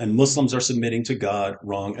wrong, and Muslims are submitting to God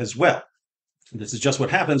wrong as well. This is just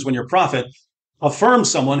what happens when your prophet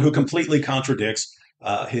affirms someone who completely contradicts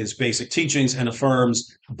his basic teachings, and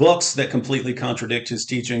affirms books that completely contradict his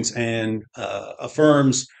teachings, and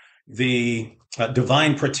affirms the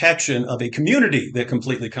divine protection of a community that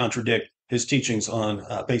completely contradict his teachings on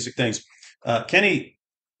basic things. Kenny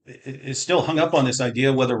is still hung up on this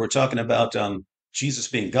idea whether we're talking about Jesus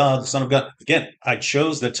being God, the Son of God. Again, I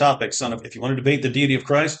chose the topic, if you want to debate the deity of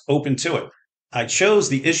Christ, open to it. I chose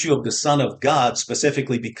the issue of the Son of God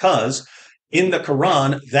specifically because in the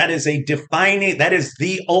Quran, that is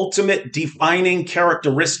the ultimate defining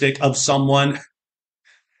characteristic of someone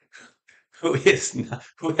who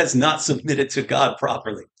has not submitted to God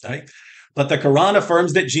properly, right? But the Quran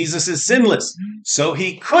affirms that Jesus is sinless, so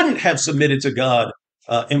he couldn't have submitted to God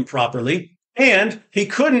improperly, and he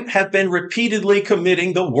couldn't have been repeatedly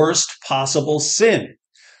committing the worst possible sin.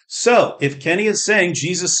 So if Kenny is saying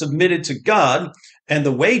Jesus submitted to God, and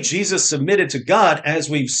the way Jesus submitted to God, as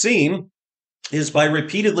we've seen, is by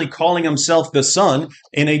repeatedly calling himself the Son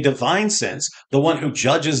in a divine sense, the one who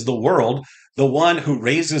judges the world, the one who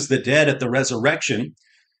raises the dead at the resurrection.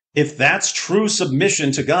 If that's true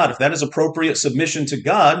submission to God, if that is appropriate submission to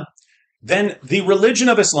God, then the religion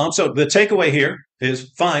of Islam, so the takeaway here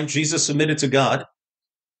is, fine, Jesus submitted to God,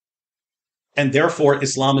 and therefore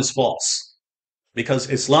Islam is false,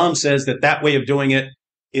 because Islam says that way of doing it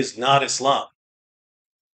is not Islam.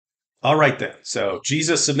 All right then, so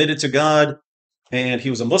Jesus submitted to God, and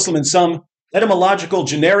he was a Muslim in some etymological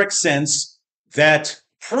generic sense that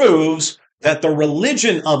proves that the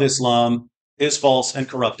religion of Islam is false and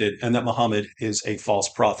corrupted, and that Muhammad is a false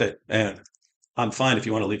prophet. And I'm fine if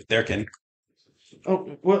you want to leave it there, Kenny.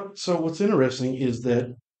 Oh, well, so what's interesting is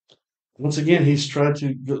that once again he's got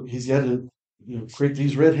to create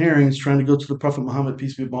these red herrings, trying to go to the Prophet Muhammad,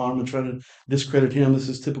 peace be upon him, and try to discredit him. This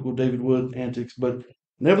is typical David Wood antics. But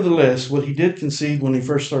nevertheless, what he did concede when he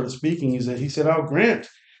first started speaking is that he said, I'll grant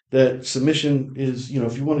that submission is,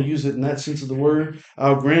 if you want to use it in that sense of the word,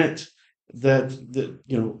 I'll grant that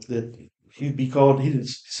he'd be called. He didn't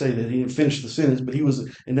say that, he didn't finish the sentence, but he was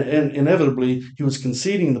inevitably, he was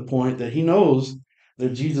conceding the point that he knows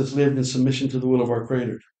that Jesus lived in submission to the will of our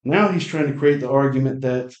Creator. Now he's trying to create the argument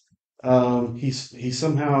that he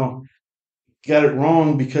somehow got it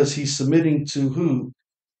wrong because he's submitting to who?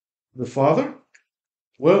 The Father?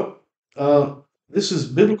 Well, this is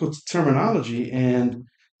biblical terminology, and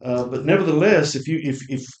But nevertheless,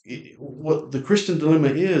 what the Christian dilemma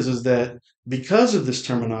is that because of this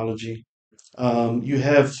terminology, you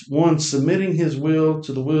have one submitting his will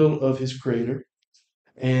to the will of his creator,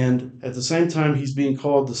 and at the same time, he's being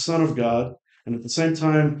called the Son of God, and at the same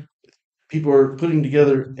time, people are putting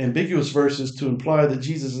together ambiguous verses to imply that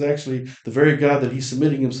Jesus is actually the very God that he's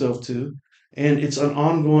submitting himself to. And it's an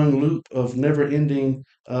ongoing loop of never-ending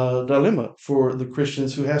dilemma for the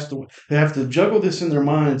Christians who have to juggle this in their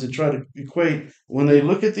minds and try to equate when they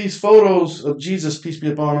look at these photos of Jesus, peace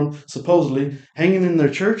be upon him, supposedly hanging in their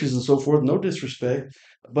churches and so forth. No disrespect,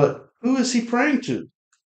 but who is he praying to?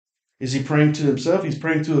 Is he praying to himself? He's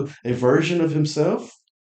praying to a version of himself.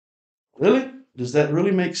 Really? Does that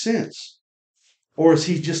really make sense? Or is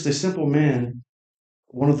he just a simple man,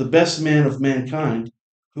 one of the best men of mankind,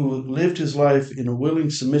 who lived his life in a willing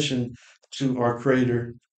submission to our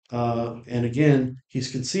Creator? And again,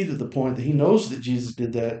 he's conceded the point that he knows that Jesus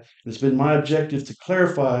did that. It's been my objective to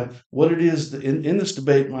clarify what it is that in this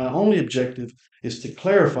debate. My only objective is to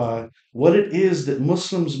clarify what it is that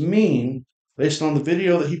Muslims mean based on the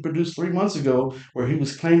video that he produced 3 months ago, where he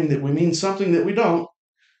was claiming that we mean something that we don't.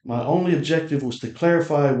 My only objective was to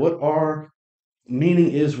clarify what our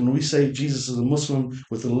meaning is when we say Jesus is a Muslim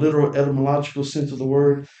with the literal etymological sense of the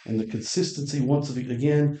word, and the consistency, once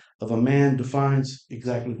again, of a man defines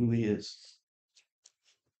exactly who he is.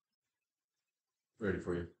 Ready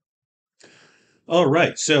for you. All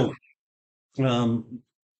right. So,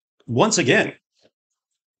 once again,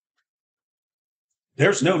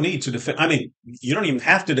 there's no need to defend. I mean, you don't even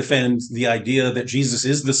have to defend the idea that Jesus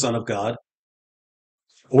is the Son of God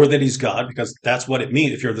or that he's God, because that's what it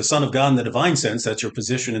means. If you're the Son of God in the divine sense, that's your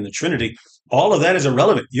position in the Trinity. All of that is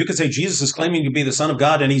irrelevant. You could say Jesus is claiming to be the Son of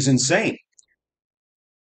God and he's insane,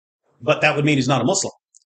 but that would mean he's not a Muslim.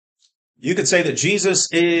 You could say that Jesus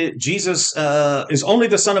is only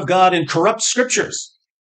the Son of God in corrupt scriptures,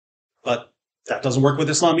 but that doesn't work with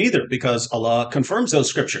Islam either, because Allah confirms those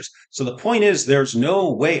scriptures. So the point is, there's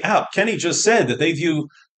no way out. Kenny just said that they view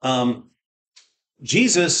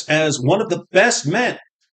Jesus as one of the best men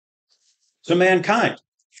to mankind.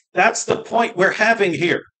 That's the point we're having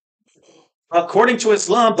here. According to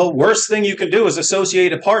Islam, the worst thing you can do is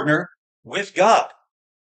associate a partner with God.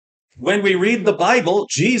 When we read the Bible,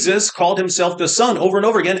 Jesus called himself the Son over and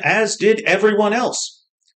over again, as did everyone else.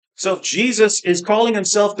 So if Jesus is calling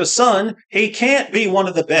himself the Son, he can't be one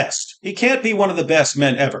of the best. He can't be one of the best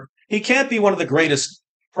men ever. He can't be one of the greatest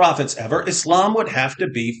prophets ever. Islam would have to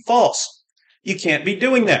be false. You can't be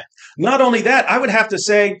doing that. Not only that, I would have to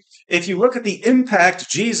say, if you look at the impact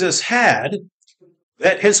Jesus had,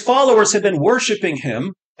 that his followers have been worshiping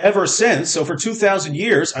him ever since. So for 2,000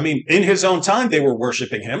 years, I mean, in his own time, they were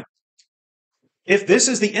worshiping him. If this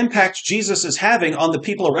is the impact Jesus is having on the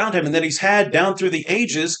people around him and that he's had down through the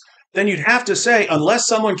ages, then you'd have to say, unless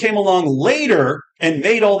someone came along later and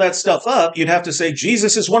made all that stuff up, you'd have to say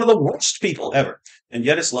Jesus is one of the worst people ever. And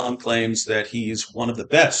yet Islam claims that he's one of the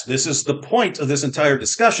best. This is the point of this entire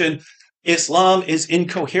discussion. Islam is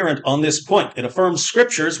incoherent on this point. It affirms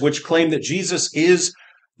scriptures which claim that Jesus is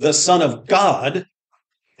the Son of God,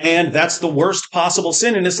 and that's the worst possible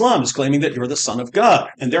sin in Islam, is claiming that you're the Son of God.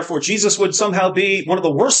 And therefore, Jesus would somehow be one of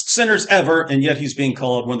the worst sinners ever, and yet he's being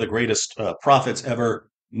called one of the greatest prophets ever.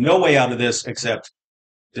 No way out of this except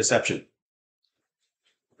deception.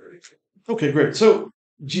 Okay, great. So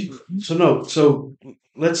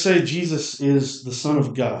let's say Jesus is the Son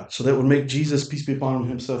of God. So that would make Jesus, peace be upon him,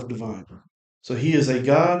 himself divine. So he is a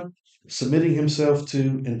God submitting himself to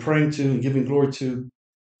and praying to and giving glory to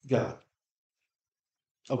God.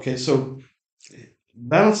 Okay, so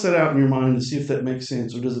balance that out in your mind and see if that makes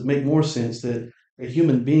sense, or does it make more sense that a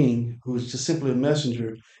human being who is just simply a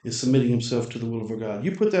messenger is submitting himself to the will of our God?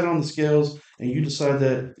 You put that on the scales and you decide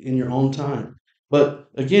that in your own time. But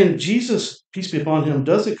again, Jesus, peace be upon him,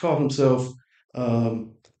 doesn't call himself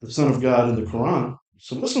the Son of God in the Quran.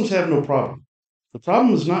 So Muslims have no problem. The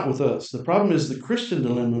problem is not with us. The problem is the Christian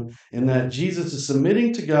dilemma, in that Jesus is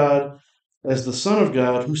submitting to God as the Son of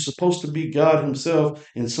God, who's supposed to be God himself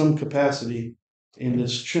in some capacity in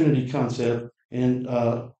this Trinity concept. And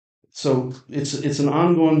so it's an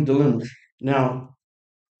ongoing dilemma. Now,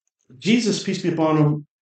 Jesus, peace be upon him,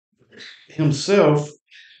 himself,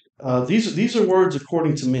 these are words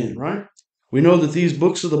according to men, right? We know that these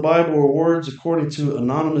books of the Bible are words according to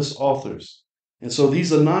anonymous authors. And so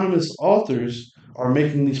these anonymous authors are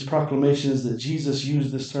making these proclamations that Jesus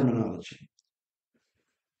used this terminology.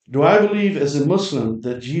 Do I believe as a Muslim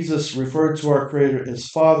that Jesus referred to our Creator as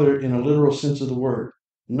Father in a literal sense of the word?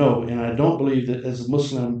 No, and I don't believe that as a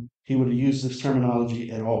Muslim he would have used this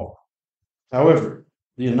terminology at all. However,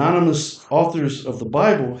 The anonymous authors of the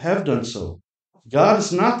Bible have done so. God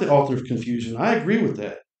is not the author of confusion. I agree with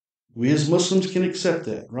that. We as Muslims can accept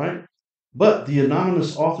that, right? But the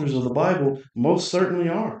anonymous authors of the Bible most certainly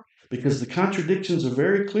are, because the contradictions are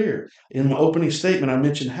very clear. In the opening statement, I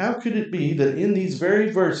mentioned, how could it be that in these very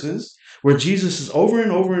verses, where Jesus is over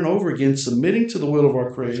and over and over again submitting to the will of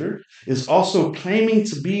our Creator, is also claiming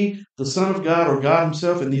to be the Son of God or God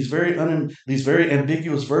Himself in these very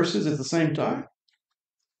ambiguous verses at the same time?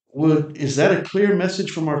 Is that a clear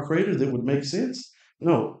message from our Creator that would make sense?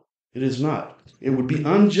 No, it is not. It would be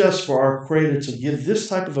unjust for our Creator to give this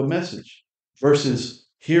type of a message versus,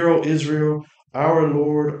 Hear, O Israel, our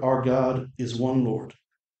Lord, our God is one Lord.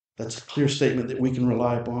 That's a clear statement that we can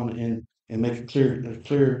rely upon and make a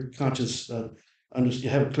clear conscious have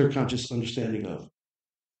a clear conscious understanding of.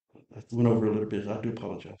 I went over a little bit. I do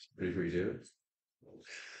apologize. Ready for you,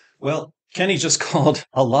 Well, Kenny just called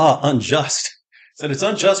Allah unjust. Said it's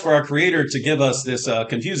unjust for our Creator to give us this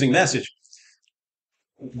confusing message.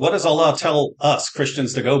 What does Allah tell us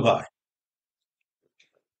Christians to go by?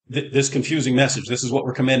 This confusing message. This is what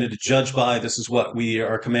we're commanded to judge by. This is what we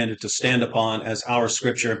are commanded to stand upon as our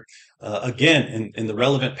scripture. Again, in the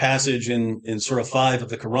relevant passage in Surah 5 of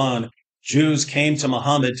the Quran, Jews came to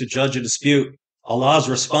Muhammad to judge a dispute. Allah's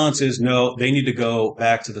response is, no, they need to go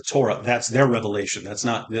back to the Torah. That's their revelation. That's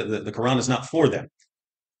not the Quran is not for them.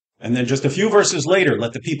 And then just a few verses later,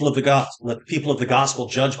 let the people of the gospel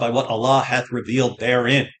judge by what Allah hath revealed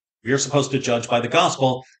therein. We're supposed to judge by the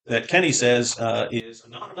gospel that Kenny says is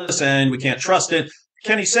anonymous and we can't trust it.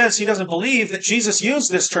 Kenny says he doesn't believe that Jesus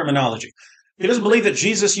used this terminology. He doesn't believe that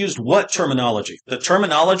Jesus used what terminology? The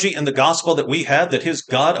terminology in the gospel that we have that his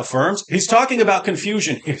God affirms. He's talking about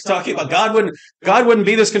confusion. He's talking about God wouldn't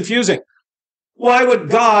be this confusing. Why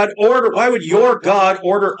would your God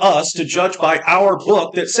order us to judge by our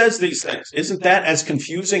book that says these things? Isn't that as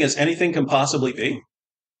confusing as anything can possibly be?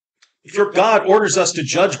 If your God orders us to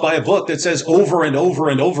judge by a book that says over and over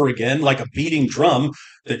and over again, like a beating drum,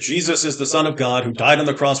 that Jesus is the Son of God who died on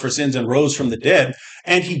the cross for sins and rose from the dead,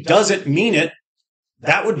 and he doesn't mean it,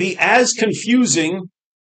 that would be as confusing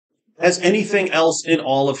as anything else in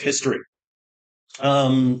all of history.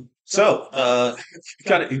 You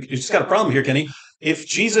just got a problem here, Kenny. If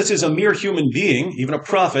Jesus is a mere human being, even a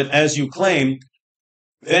prophet, as you claim,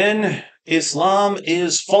 then Islam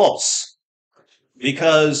is false.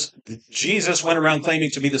 Because Jesus went around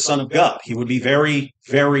claiming to be the Son of God. He would be very,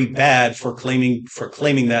 very bad for claiming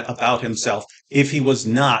that about himself if he was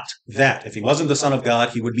not that. If he wasn't the Son of God,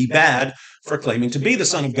 he would be bad for claiming to be the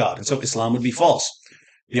Son of God. And so Islam would be false.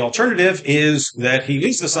 The alternative is that he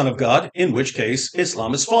is the Son of God, in which case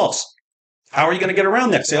Islam is false. How are you going to get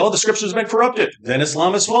around that? Say, the scriptures have been corrupted. Then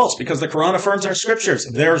Islam is false because the Quran affirms our scriptures.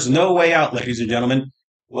 There's no way out, ladies and gentlemen.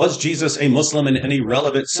 Was Jesus a Muslim in any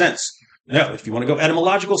relevant sense? No, if you want to go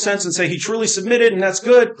etymological sense and say he truly submitted and that's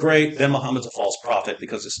good, great, then Muhammad's a false prophet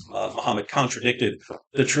because Muhammad contradicted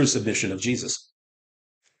the true submission of Jesus.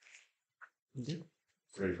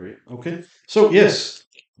 Ready for you? Okay. So, yes,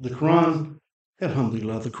 the Quran,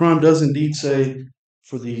 alhamdulillah, the Quran does indeed say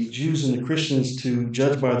for the Jews and the Christians to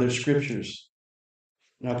judge by their scriptures.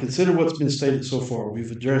 Now, consider what's been stated so far.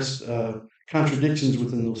 We've addressed contradictions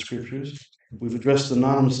within those scriptures. We've addressed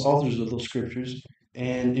anonymous authors of those scriptures.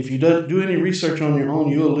 And if you do any research on your own,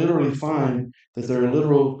 you'll literally find that there are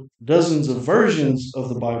literal dozens of versions of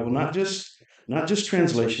the Bible, not just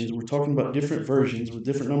translations. We're talking about different versions with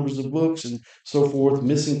different numbers of books and so forth,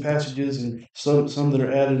 missing passages and some that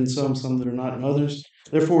are added and some that are not in others.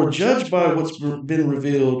 Therefore, judge by what's been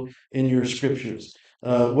revealed in your scriptures.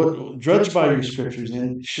 Judge by your scriptures,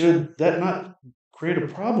 and should that not create a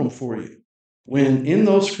problem for you? When in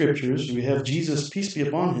those scriptures we have Jesus, peace be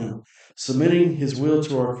upon him, submitting his will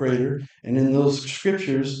to our Creator, and in those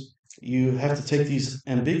scriptures you have to take these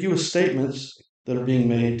ambiguous statements that are being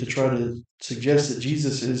made to try to suggest that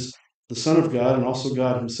Jesus is the Son of God and also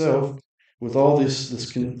God himself, with all the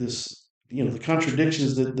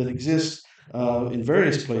contradictions that exist in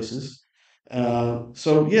various places.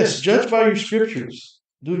 So yes, judge by your scriptures.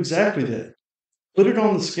 Do exactly that. Put it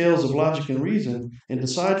on the scales of logic and reason and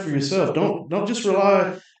decide for yourself. Don't just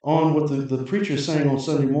rely on what the preacher is saying on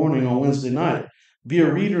Sunday morning, on Wednesday night. Be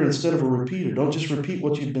a reader instead of a repeater. Don't just repeat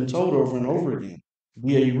what you've been told over and over again.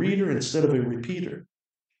 Be a reader instead of a repeater.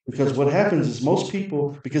 Because what happens is most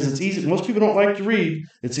people don't like to read.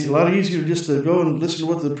 It's a lot easier just to go and listen to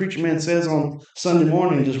what the preacher man says on Sunday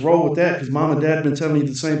morning and just roll with that because mom and dad have been telling you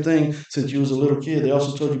the same thing since you was a little kid. They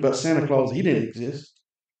also told you about Santa Claus. He didn't exist.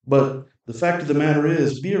 But the fact of the matter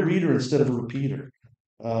is, be a reader instead of a repeater.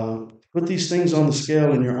 Put these things on the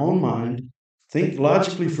scale in your own mind Think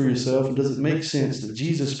logically for yourself, and does it make sense that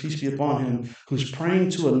Jesus, peace be upon him, who's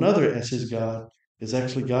praying to another as his God, is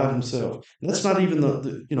actually God himself? And that's not even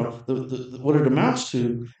what it amounts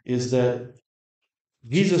to is that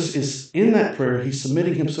Jesus is in that prayer. He's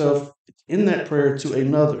submitting himself in that prayer to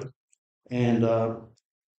another, and that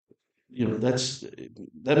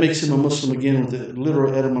makes him a Muslim again with the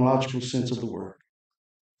literal etymological sense of the word.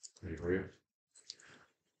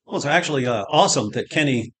 Well, it's actually awesome that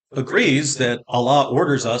Kenny agrees that Allah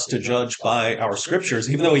orders us to judge by our scriptures,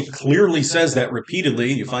 even though he clearly says that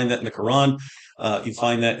repeatedly. You find that in the Quran, you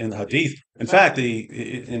find that in the Hadith. In fact,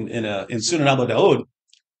 in Sunan Abu Dawud,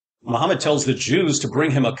 Muhammad tells the Jews to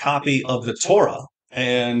bring him a copy of the Torah.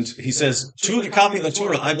 And he says, to the copy of the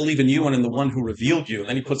Torah, I believe in you and in the one who revealed you.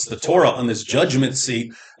 Then he puts the Torah on this judgment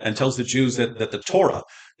seat and tells the Jews that the Torah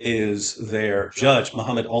is their judge.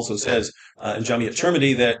 Muhammad also says in Jami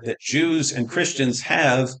at-Tirmidhi that Jews and Christians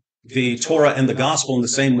have the Torah and the gospel in the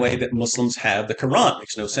same way that Muslims have the Quran. It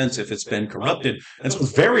makes no sense if it's been corrupted. And so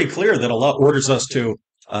it's very clear that Allah orders us to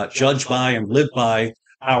judge by and live by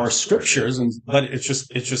our scriptures, but it's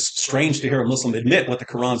just strange to hear a Muslim admit what the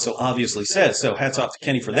Quran so obviously says. So hats off to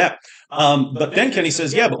Kenny for that. But then Kenny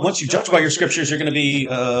says, yeah, but once you judge by your scriptures, you're going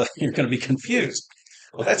to be confused.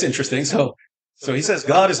 Well, that's interesting. So he says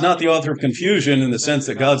God is not the author of confusion in the sense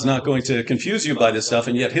that God's not going to confuse you by this stuff,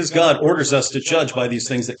 and yet his God orders us to judge by these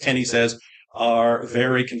things that Kenny says are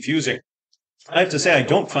very confusing. I have to say, I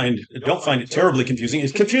don't find it terribly confusing.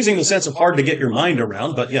 It's confusing in the sense of hard to get your mind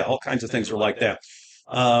around, but yeah, all kinds of things are like that.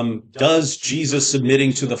 Does Jesus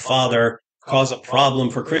submitting to the Father cause a problem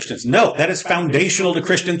for Christians? No, that is foundational to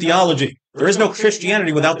Christian theology. There is no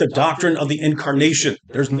Christianity without the doctrine of the incarnation.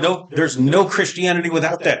 There's no Christianity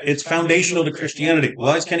without that. It's foundational to Christianity.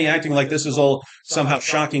 Why is Kenny acting like this is all somehow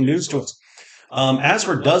shocking news to us? As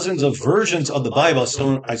for dozens of versions of the Bible, I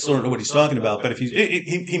still don't know what he's talking about, but if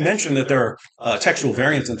he mentioned that there are textual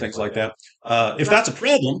variants and things like that. If that's a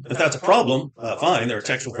problem, fine. There are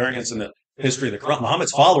textual variants in the history of the Quran.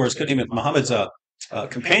 Muhammad's followers Muhammad's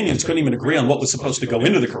companions couldn't even agree on what was supposed to go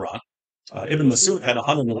into the Quran. Ibn Masud had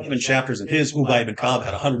 111 chapters in his. Ubay ibn Ka'b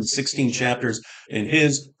had 116 chapters in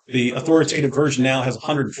his. The authoritative version now has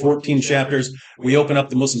 114 chapters. We open up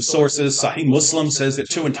the Muslim sources. Sahih Muslim says that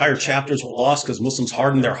 2 entire chapters were lost because Muslims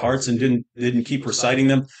hardened their hearts and didn't keep reciting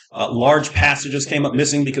them. Large passages came up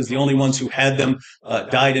missing because the only ones who had them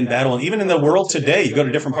died in battle. And even in the world today, you go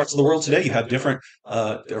to different parts of the world today, you have different.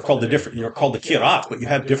 They're called the Qira'at, but you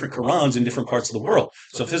have different Qurans in different parts of the world.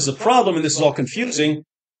 So if this is a problem and this is all confusing,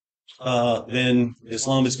 then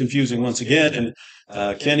Islam is confusing once again.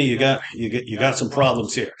 And Kenny, you got some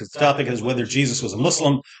problems here because the topic is whether Jesus was a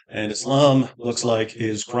Muslim, and Islam looks like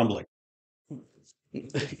is crumbling.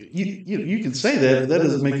 You can say that, but that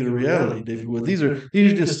doesn't make it a reality, David Wood. These are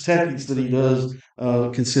just tactics that he does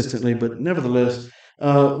consistently. But nevertheless,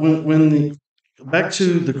 back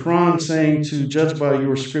to the Quran saying to judge by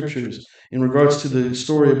your scriptures in regards to the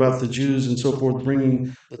story about the Jews and so forth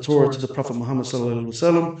bringing the Torah to the Prophet Muhammad sallallahu alaihi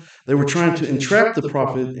wasallam, they were trying to entrap the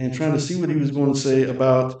Prophet and trying to see what he was going to say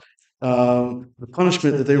about the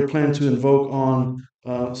punishment that they were planning to invoke on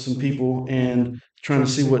some people and trying to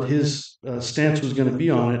see what his stance was going to be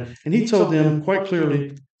on it. And he told them quite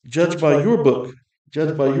clearly, judge by your book.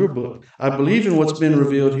 Judge by your book. I believe in what's been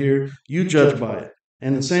revealed here. You judge by it.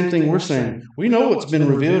 And the same thing we're saying. We know what's been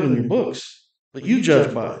revealed in your books, but you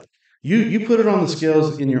judge by it. You put it on the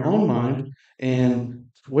scales in your own mind and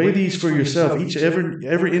weigh these for yourself.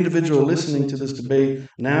 Every individual listening to this debate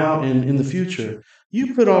now and in the future,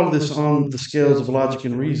 you put all of this on the scales of logic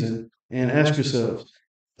and reason and ask yourselves,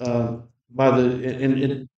 by the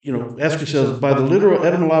literal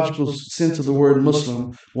etymological sense of the word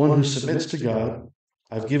Muslim, one who submits to God.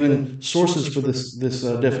 I've given sources for this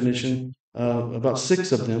definition, about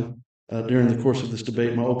 6 of them during the course of this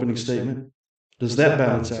debate, my opening statement. Does that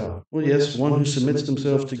balance out? Well, yes, one who submits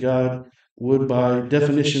themselves to God would by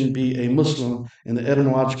definition be a Muslim in the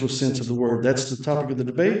etymological sense of the word. That's the topic of the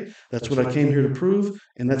debate. That's what I came here to prove,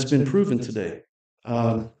 and that's been proven today.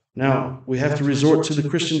 Now, we have to resort to the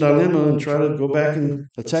Christian dilemma and try to go back and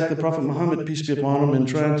attack the Prophet Muhammad, peace be upon him, and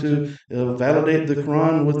try to validate the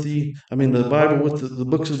Quran with the Bible with the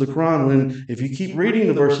books of the Quran. When if you keep reading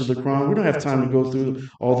the verses of the Quran, we don't have time to go through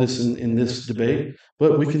all this in this debate.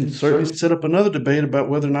 But we can certainly set up another debate about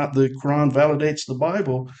whether or not the Quran validates the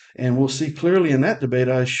Bible, and we'll see clearly in that debate,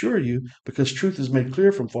 I assure you, because truth is made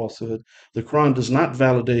clear from falsehood. The Quran does not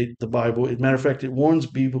validate the Bible. As a matter of fact, it warns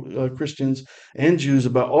people, Christians and Jews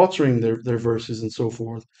about all altering their verses and so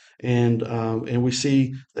forth. And we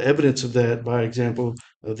see the evidence of that by example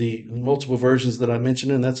of the multiple versions that I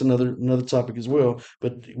mentioned, and that's another topic as well.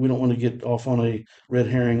 But we don't want to get off on a red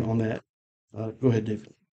herring on that. Go ahead,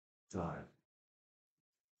 David.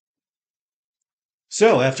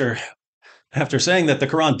 So after saying that the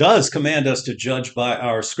Quran does command us to judge by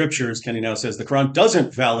our scriptures, Kenny now says the Quran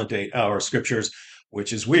doesn't validate our scriptures,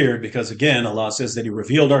 which is weird because, again, Allah says that He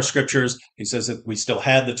revealed our scriptures. He says that we still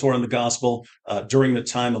had the Torah and the Gospel during the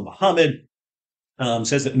time of Muhammad.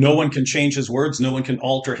 Says that no one can change His words, no one can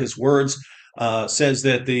alter His words. Says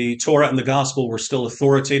that the Torah and the Gospel were still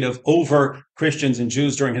authoritative over Christians and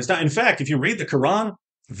Jews during His time. In fact, if you read the Quran,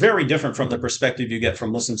 very different from the perspective you get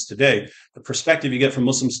from Muslims today. The perspective you get from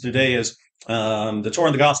Muslims today is the Torah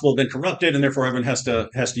and the Gospel have been corrupted, and therefore everyone has to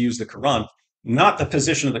use the Quran. Not the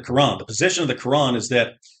position of the Quran. The position of the Quran is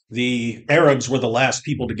that the Arabs were the last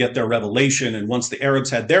people to get their revelation, and once the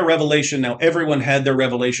Arabs had their revelation, now everyone had their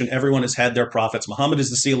revelation. Everyone has had their prophets. Muhammad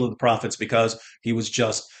is the seal of the prophets because he was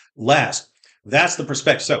just last. That's the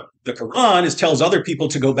perspective. So the Quran tells other people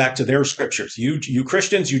to go back to their scriptures. You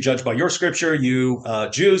Christians, you judge by your scripture. You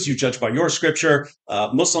Jews, you judge by your scripture.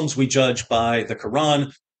 Muslims, we judge by the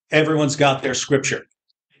Quran. Everyone's got their scripture.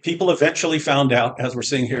 People eventually found out, as we're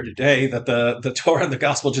seeing here today, that the Torah and the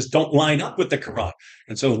Gospel just don't line up with the Quran.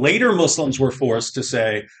 And so later Muslims were forced to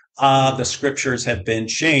say, the scriptures have been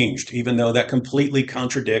changed, even though that completely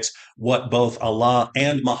contradicts what both Allah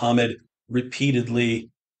and Muhammad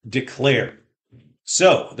repeatedly declared.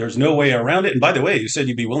 So there's no way around it. And by the way, you said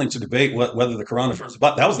you'd be willing to debate whether the Quran affirms,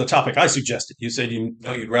 but that was the topic I suggested. You said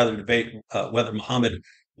you'd rather debate whether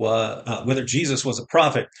Jesus was a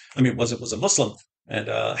prophet. I mean, was a Muslim, and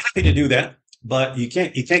happy to do that. But you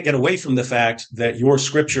can't get away from the fact that your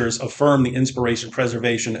scriptures affirm the inspiration,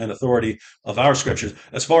 preservation, and authority of our scriptures.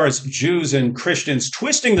 As far as Jews and Christians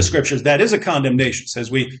twisting the scriptures, that is a condemnation. Says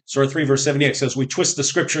Surah 3, verse 78 says we twist the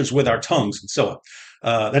scriptures with our tongues and so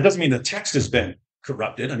on. That doesn't mean the text has been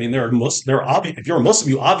corrupted. I mean, if you're a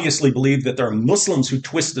Muslim, you obviously believe that there are Muslims who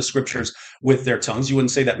twist the scriptures with their tongues. You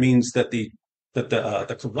wouldn't say that means that the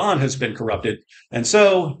Quran has been corrupted. And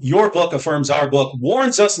so your book affirms our book,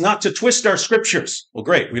 warns us not to twist our scriptures. Well,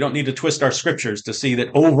 great. We don't need to twist our scriptures to see that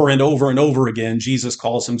over and over and over again, Jesus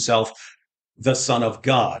calls himself the Son of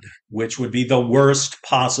God, which would be the worst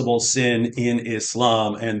possible sin in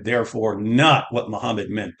Islam, and therefore not what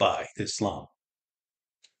Muhammad meant by Islam.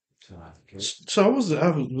 So I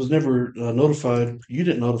was never notified. You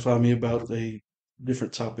didn't notify me about a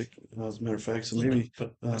different topic, as a matter of fact. So maybe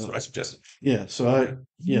that's what I suggested. Yeah. So I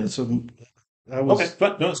was okay.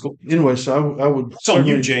 But no, it's cool. Anyway. So I would. It's on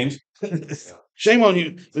you, James. Shame on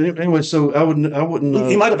you. But anyway, so I wouldn't.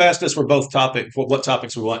 He might have asked us for both topics, for what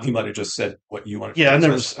topics we want. He might have just said what you wanted. Yeah, I've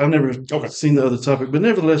never seen the other topic, but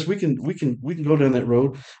nevertheless, we can go down that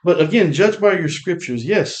road. But again, judge by your scriptures.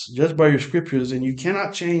 Yes, judge by your scriptures, and you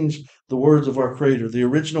cannot change the words of our Creator, the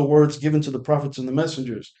original words given to the prophets and the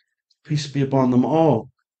messengers. Peace be upon them all.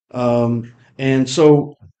 And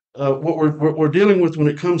so, what we're dealing with when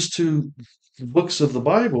it comes to the books of the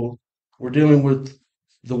Bible, we're dealing with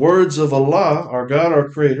the words of Allah, our God, our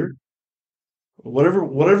Creator. Whatever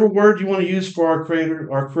word you want to use for our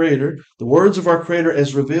Creator, the words of our Creator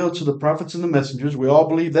as revealed to the prophets and the messengers. We all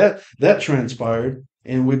believe that transpired,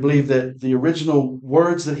 and we believe that the original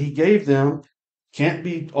words that He gave them can't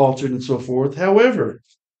be altered and so forth. However,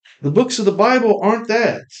 the books of the Bible aren't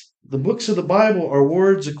that. The books of the Bible are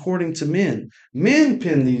words according to men. Men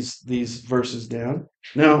pen these verses down.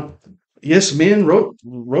 Now, yes, men wrote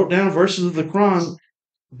down verses of the Quran,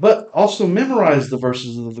 but also memorized the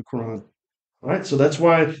verses of the Quran. Right? So that's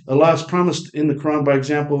why Allah has promised in the Quran, by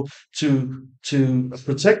example, to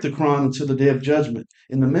protect the Quran until the day of judgment,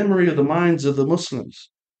 in the memory of the minds of the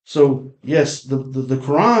Muslims. So yes, the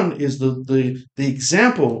Quran is the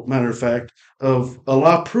example, matter of fact, of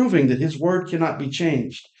Allah proving that His word cannot be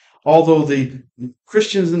changed. Although the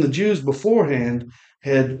Christians and the Jews beforehand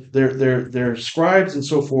had their scribes and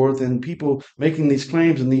so forth, and people making these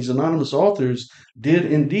claims, and these anonymous authors did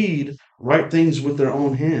indeed write things with their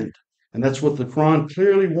own hand. And that's what the Quran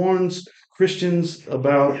clearly warns Christians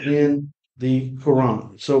about in the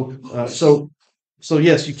Quran. So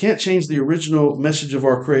yes, you can't change the original message of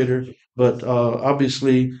our Creator, but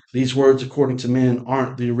obviously these words according to men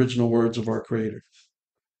aren't the original words of our Creator.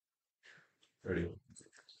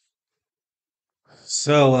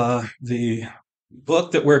 So the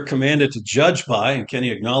book that we're commanded to judge by, and Kenny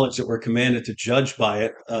acknowledged that we're commanded to judge by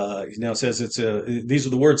it. He now says these are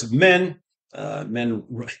the words of men. Men.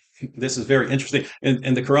 This is very interesting,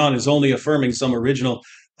 and the Quran is only affirming some original.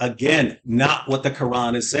 Again, not what the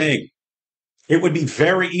Quran is saying. It would be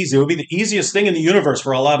very easy. It would be the easiest thing in the universe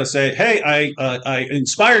for Allah to say, hey, I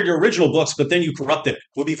inspired your original books, but then you corrupted it.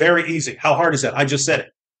 It would be very easy. How hard is that? I just said it.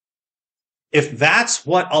 If that's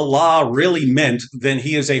what Allah really meant, then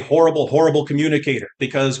he is a horrible, horrible communicator.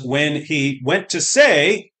 Because when he went to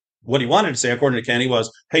say what he wanted to say, according to Kenny, was,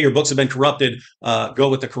 hey, your books have been corrupted, go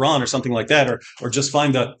with the Quran or something like that, or just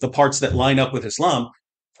find the parts that line up with Islam.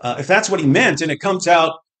 If that's what he meant, and it comes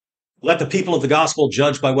out, let the people of the gospel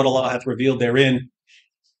judge by what Allah hath revealed therein.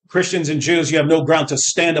 Christians and Jews, you have no ground to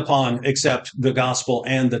stand upon except the gospel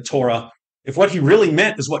and the Torah. If what he really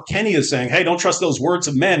meant is what Kenny is saying, hey, don't trust those words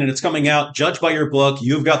of men, and it's coming out, judge by your book,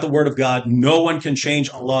 you've got the word of God, no one can change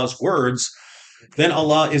Allah's words, then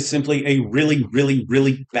Allah is simply a really, really,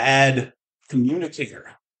 really bad communicator.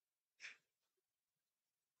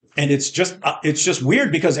 And it's just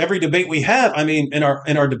weird, because every debate we have, I mean, in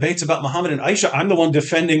our debates about Muhammad and Aisha, I'm the one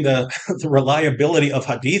defending the reliability of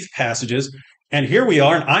hadith passages. And here we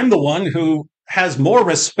are, and I'm the one who has more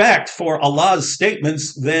respect for Allah's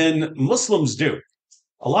statements than Muslims do.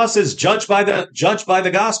 Allah says, judge by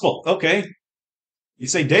the gospel. Okay. You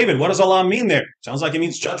say, David, what does Allah mean there? Sounds like he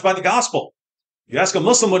means judge by the gospel. You ask a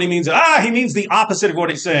Muslim what he means. He means the opposite of what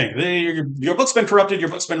he's saying. Your book's been corrupted. Your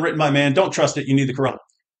book's been written by man. Don't trust it. You need the Quran.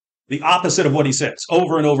 The opposite of what he says,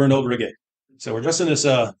 over and over and over again. So we're just in this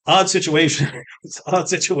odd situation,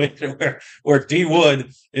 where D. Wood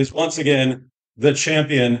is once again the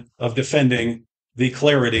champion of defending the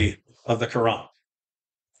clarity of the Quran.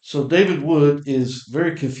 So David Wood is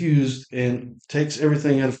very confused and takes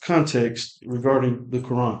everything out of context regarding the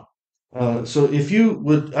Quran. So if you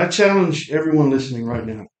would, I challenge everyone listening right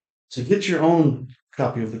now to get your own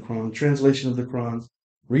copy of the Quran, translation of the Quran.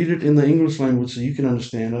 Read it in the English language so you can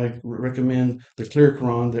understand. I recommend the Clear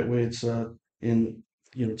Quran. That way it's in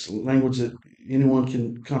it's a language that anyone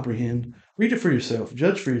can comprehend. Read it for yourself.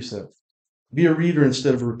 Judge for yourself. Be a reader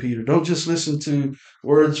instead of a repeater. Don't just listen to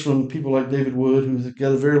words from people like David Wood, who's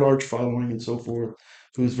got a very large following and so forth,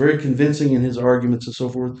 who's very convincing in his arguments and so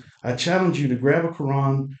forth. I challenge you to grab a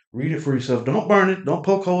Quran, read it for yourself. Don't burn it. Don't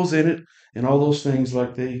poke holes in it and all those things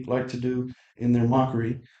like they like to do in their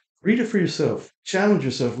mockery. Read it for yourself. Challenge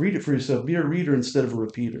yourself. Read it for yourself. Be a reader instead of a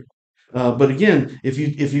repeater. But again, if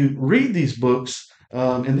you read these books,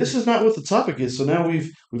 and this is not what the topic is. So now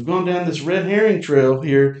we've gone down this red herring trail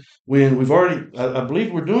here when we've already. I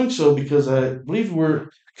believe we're doing so because I believe we're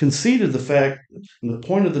conceded the fact and the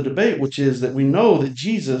point of the debate, which is that we know that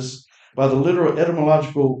Jesus, by the literal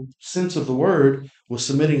etymological sense of the word, was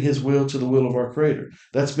submitting his will to the will of our Creator.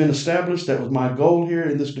 That's been established. That was my goal here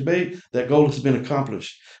in this debate. That goal has been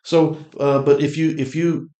accomplished. So, but if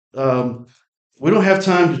you we don't have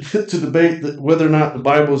time to debate whether or not the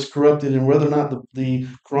Bible is corrupted and whether or not the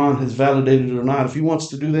Quran has validated it or not. If he wants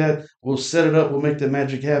to do that, we'll set it up. We'll make that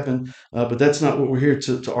magic happen. But that's not what we're here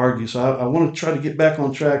to argue. So I want to try to get back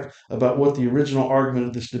on track about what the original argument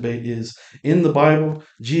of this debate is. In the Bible,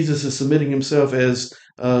 Jesus is submitting himself, as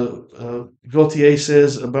Gautier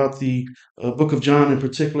says about the book of John in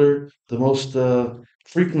particular, the most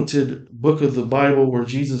frequented book of the Bible, where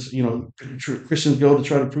Jesus, Christians go to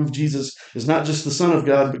try to prove Jesus is not just the Son of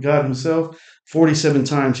God, but God himself. 47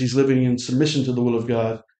 times he's living in submission to the will of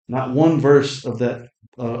God. Not one verse of that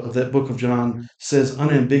book of John says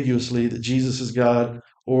unambiguously that Jesus is God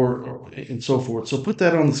or and so forth. So put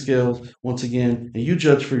that on the scale once again, and you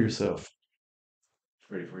judge for yourself.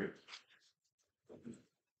 Ready for you.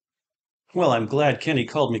 Well, I'm glad Kenny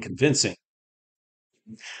called me convincing.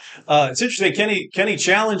 It's interesting. Kenny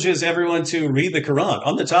challenges everyone to read the Quran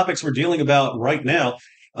on the topics we're dealing about right now.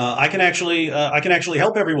 I can actually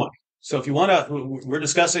help everyone. So if you want to, we're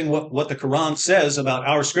discussing what the Quran says about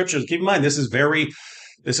our scriptures. Keep in mind, this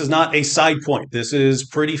is not a side point. This is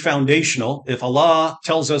pretty foundational. If Allah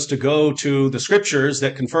tells us to go to the scriptures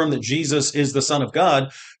that confirm that Jesus is the Son of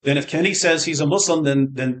God, then if Kenny says he's a Muslim,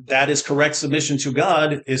 then that is correct submission to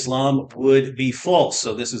God. Islam would be false.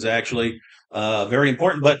 So this is actually very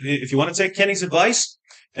important. But if you want to take Kenny's advice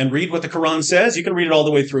and read what the Quran says, you can read it all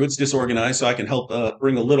the way through. It's disorganized, so I can help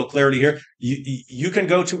bring a little clarity here. You can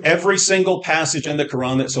go to every single passage in the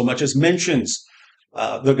Quran that so much as mentions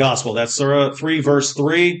the gospel. That's Surah 3, verse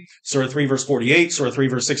 3, Surah 3, verse 48, Surah 3,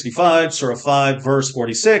 verse 65, Surah 5, verse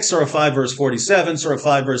 46, Surah 5, verse 47, Surah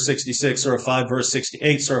 5, verse 66, Surah 5, verse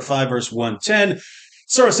 68, Surah 5, verse 110,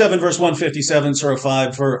 Surah 7, verse 157,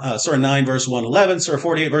 Surah 9, verse 111, Surah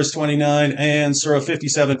 48, verse 29, and Surah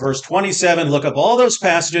 57, verse 27. Look up all those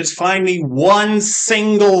passages. Find me one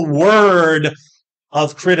single word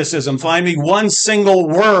of criticism. Find me one single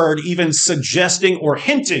word even suggesting or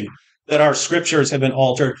hinting that our scriptures have been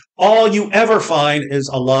altered. All you ever find is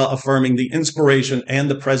Allah affirming the inspiration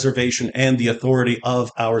and the preservation and the authority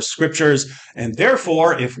of our scriptures. And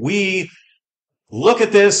therefore, if we look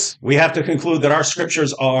at this, we have to conclude that our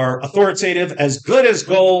scriptures are authoritative, as good as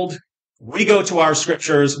gold. We go to our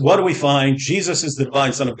scriptures. What do we find? Jesus is the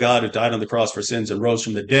divine Son of God who died on the cross for sins and rose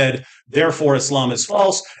from the dead. Therefore, Islam is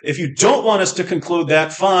false. If you don't want us to conclude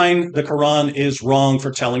that, fine. The Quran is wrong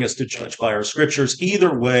for telling us to judge by our scriptures.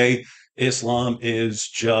 Either way, Islam is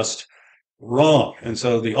just wrong. And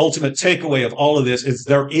so the ultimate takeaway of all of this is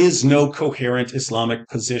there is no coherent Islamic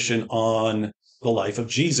position on the life of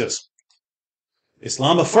Jesus.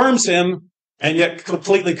 Islam affirms him and yet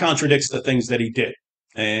completely contradicts the things that he did.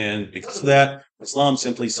 And because of that, Islam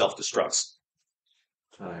simply self-destructs.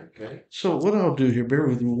 Okay. So what I'll do here, bear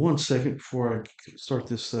with me 1 second before I start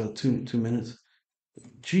this 2 minutes.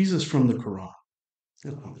 Jesus from the Quran.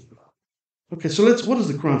 Okay, so what does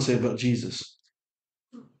the Quran say about Jesus?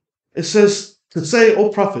 It says to say, O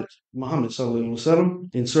Prophet Muhammad sallallahu alaihi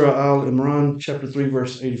wasallam, in Surah Al-Imran, chapter 3,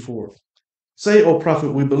 verse 84. Say, O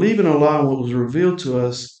Prophet, we believe in Allah and what was revealed to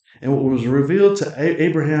us, and what was revealed to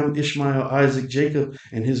Abraham, Ishmael, Isaac, Jacob,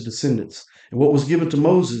 and his descendants, and what was given to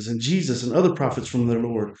Moses and Jesus and other prophets from their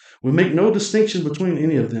Lord. We make no distinction between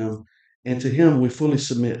any of them, and to him we fully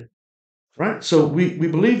submit. Right? So we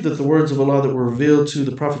believe that the words of Allah that were revealed to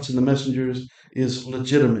the prophets and the messengers is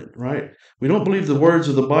legitimate, right? We don't believe the words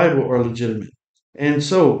of the Bible are legitimate. And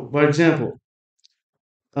so, by example,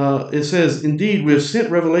 it says, indeed, we have sent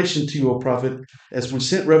revelation to you, O Prophet, as we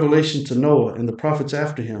sent revelation to Noah and the prophets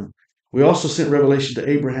after him. We also sent revelation to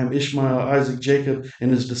Abraham, Ishmael, Isaac, Jacob, and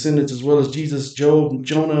his descendants, as well as Jesus, Job,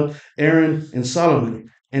 Jonah, Aaron, and Solomon.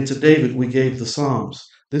 And to David we gave the Psalms.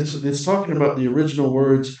 It's talking about the original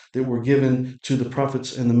words that were given to the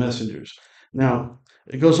prophets and the messengers. Now,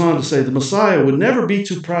 it goes on to say, the Messiah would never be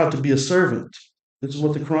too proud to be a servant. This is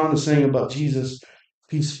what the Quran is saying about Jesus,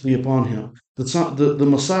 peace be upon him. The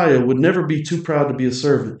Messiah would never be too proud to be a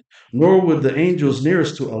servant, nor would the angels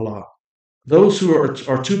nearest to Allah. Those who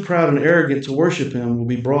are too proud and arrogant to worship him will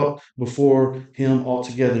be brought before him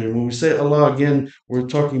altogether. And when we say Allah again, we're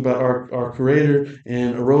talking about our Creator,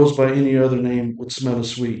 and arose by any other name would smell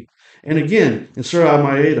as sweet. And again, in Surah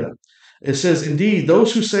Al-Ma'idah, it says, indeed,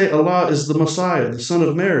 those who say Allah is the Messiah, the son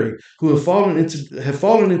of Mary, who have fallen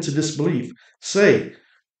into disbelief, say,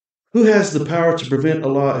 who has the power to prevent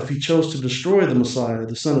Allah if he chose to destroy the Messiah,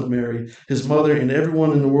 the son of Mary, his mother, and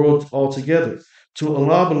everyone in the world altogether? To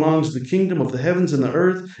Allah belongs the kingdom of the heavens and the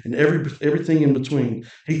earth and everything in between.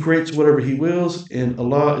 He creates whatever he wills, and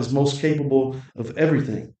Allah is most capable of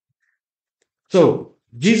everything. So,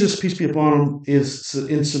 Jesus, peace be upon him, is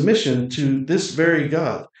in submission to this very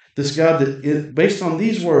God. This God that, based on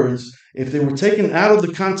these words, if they were taken out of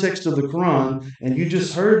the context of the Quran, and you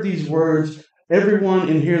just heard these words, everyone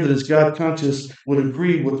in here that is God conscious would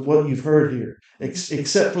agree with what you've heard here,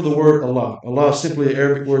 except for the word Allah. Allah is simply an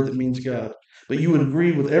Arabic word that means God. But you would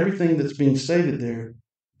agree with everything that's being stated there,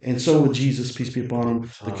 and so would Jesus, peace be upon him.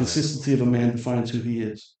 The consistency of a man defines who he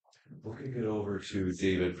is. We'll kick it over to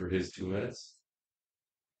David for his 2 minutes.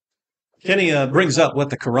 Kenny brings up what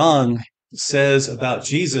the Quran says about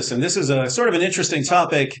Jesus, and this is a sort of an interesting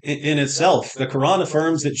topic in itself. The Quran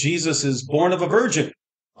affirms that Jesus is born of a virgin,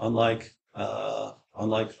 unlike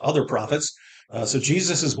other prophets. So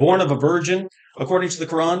Jesus is born of a virgin, according to the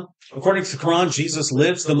Quran. According to the Quran, Jesus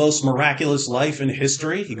lives the most miraculous life in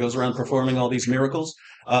history. He goes around performing all these miracles.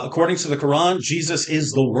 According to the Quran, Jesus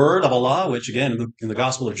is the Word of Allah, which again in the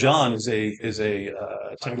Gospel of John is a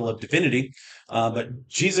title of divinity. But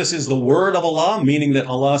Jesus is the Word of Allah, meaning that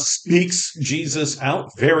Allah speaks Jesus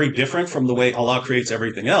out. Very different from the way Allah creates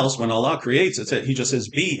everything else. When Allah creates, He just says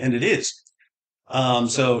be, and it is.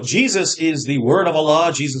 So Jesus is the Word of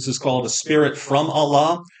Allah. Jesus is called a spirit from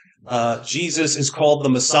Allah. Jesus is called the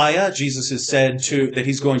Messiah. Jesus is said that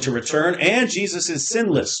he's going to return, and Jesus is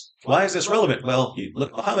sinless. Why is this relevant? Well,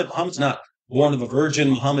 look, Muhammad's not born of a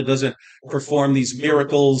virgin. Muhammad doesn't perform these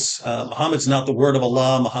miracles. Muhammad's not the Word of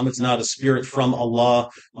Allah. Muhammad's not a spirit from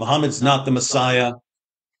Allah. Muhammad's not the Messiah.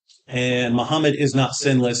 And Muhammad is not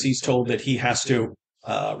sinless. He's told that he has to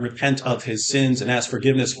repent of his sins and ask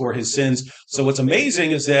forgiveness for his sins. So what's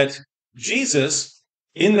amazing is that Jesus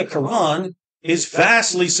in the Quran is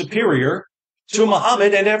vastly superior to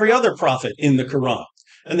Muhammad and every other prophet in the Quran.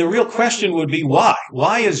 And the real question would be why?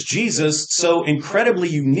 Why is Jesus so incredibly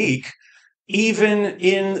unique even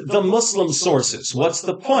in the Muslim sources? What's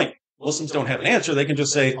the point? Muslims don't have an answer. They can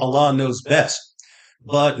just say Allah knows best.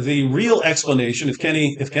 But the real explanation, if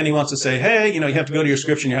Kenny wants to say, hey, you have to go to your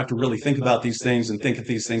scripture and you have to really think about these things and think if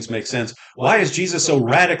these things make sense. Why is Jesus so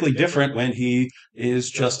radically different when he is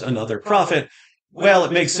just another prophet? Well,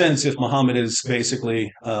 it makes sense if Muhammad is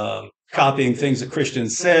basically copying things that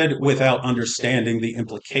Christians said without understanding the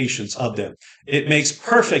implications of them. It makes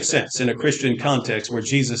perfect sense in a Christian context where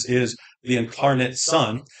Jesus is the incarnate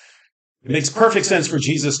Son. It makes perfect sense for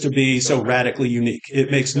Jesus to be so radically unique.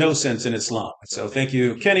 It makes no sense in Islam. So thank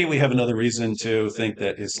you, Kenny. We have another reason to think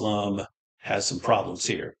that Islam has some problems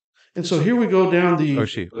here. And so here we go down the...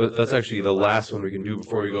 That's actually the last one we can do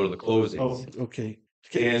before we go to the closing. Oh, okay.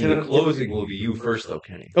 And the closing will be you first, though,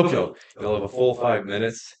 Kenny. Okay. So you'll have a full 5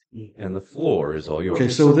 minutes, and the floor is all yours. Okay,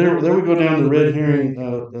 so there we go down the red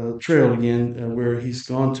herring trail again, where he's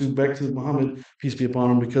gone back to Muhammad, peace be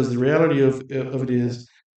upon him, because the reality of it is,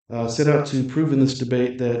 set out to prove in this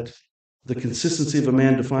debate that the consistency of a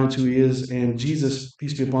man defines who he is, and Jesus,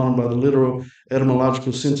 peace be upon him, by the literal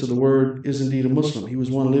etymological sense of the word, is indeed a Muslim. He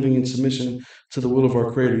was one living in submission to the will of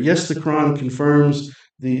our Creator. Yes, the Quran confirms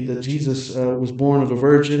that Jesus was born of a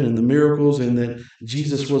virgin and the miracles, and that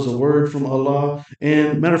Jesus was a word from Allah.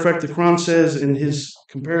 And matter of fact, the Quran says in his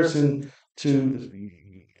comparison to,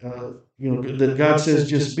 that God says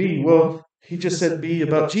just be. Well, he just said be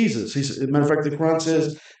about Jesus. Matter of fact, the Quran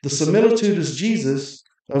says the similitude is Jesus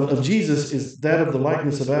of Jesus is that of the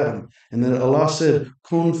likeness of Adam, and then Allah said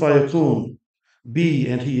kun fayakun, be,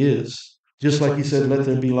 and he is. Just like he said, let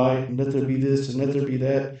there be light, and let there be this, and let there be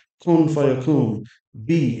that. Kun fayakun,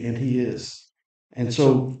 be, and he is. And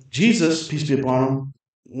so Jesus, peace be upon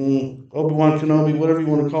him, Obi-Wan Kenobi, whatever you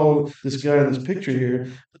want to call this guy in this picture here,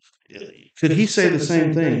 could he say the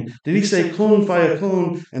same thing? Did he say kun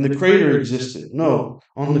fayakun and the Creator existed? No,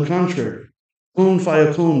 on the contrary. Kun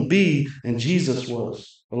fayakun, be, and Jesus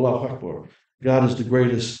was. Allahu Akbar. God is the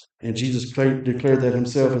greatest, and Jesus declared that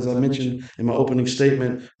himself. As I mentioned in my opening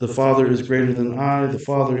statement, the Father is greater than I, the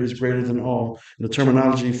Father is greater than all. In the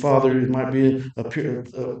terminology Father, it might be a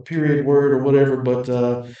period word or whatever, but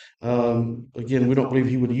again, we don't believe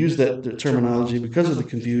he would use that terminology because of the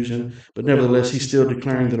confusion, but nevertheless, he's still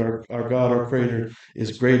declaring that our God, our Creator,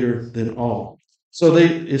 is greater than all. So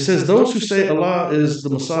it says, those who say Allah is the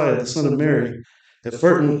Messiah, the Son of Mary, have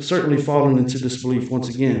certainly fallen into disbelief once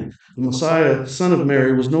again. The Messiah, son of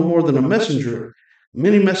Mary, was no more than a messenger.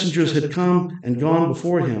 Many messengers had come and gone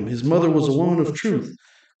before him. His mother was a woman of truth.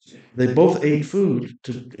 They both ate food,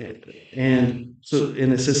 and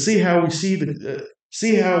it says, see how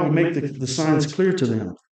we make the signs clear to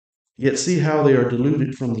them, yet see how they are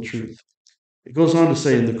deluded from the truth. It goes on to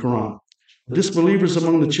say in the Quran, disbelievers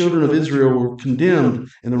among the children of Israel were condemned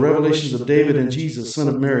in the revelations of David and Jesus, son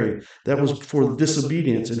of Mary. That was for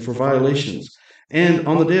disobedience and for violations. And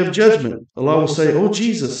on the day of judgment, Allah will say, O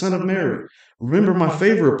Jesus, son of Mary, remember my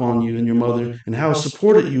favor upon you and your mother, and how I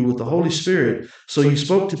supported you with the Holy Spirit, so you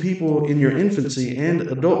spoke to people in your infancy and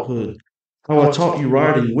adulthood, how I taught you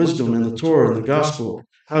writing, wisdom, and the Torah and the gospel,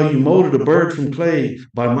 how you molded a bird from clay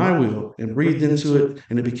by my will and breathed into it,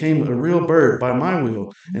 and it became a real bird by my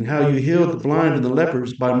will, and how you healed the blind and the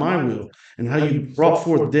lepers by my will, and how you brought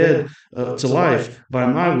forth dead to life by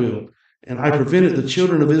my will. And I prevented the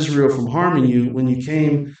children of Israel from harming you when you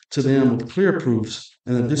came to them with clear proofs.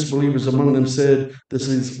 And the disbelievers among them said, this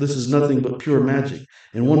is nothing but pure magic.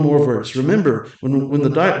 And one more verse. Remember, when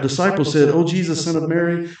the disciples said, O Jesus, son of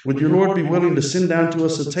Mary, would your Lord be willing to send down to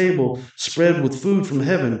us a table spread with food from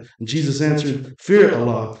heaven? And Jesus answered, fear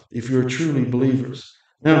Allah if you are truly believers.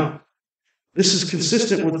 Now, this is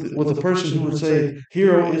consistent with a person who would say,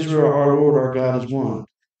 hear, O Israel, our Lord, our God is one.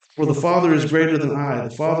 For the Father is greater than I,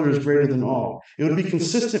 the Father is greater than all. It would be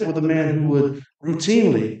consistent with a man who would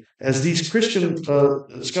routinely, as these Christian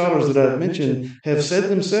scholars that I've mentioned have said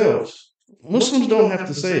themselves, Muslims don't have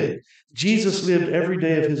to say it. Jesus lived every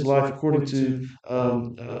day of his life, according to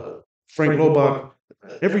Frank Lobach,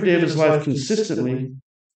 every day of his life consistently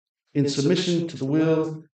in submission to the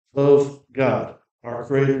will of God, our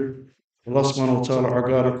Creator, Allah subhanahu wa ta'ala, our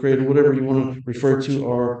God, our Creator, whatever you want to refer to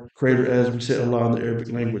our Creator as, we say Allah in the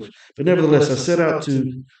Arabic language. But nevertheless, I set out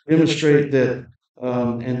to demonstrate that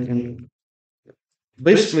and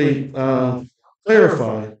basically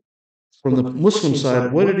clarify from the Muslim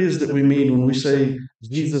side what it is that we mean when we say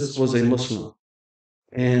Jesus was a Muslim.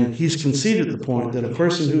 And he's conceded the point that a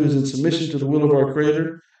person who is in submission to the will of our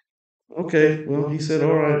Creator, okay, well, he said,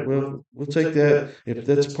 all right, well, we'll take that. If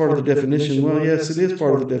that's part of the definition, well, yes, it is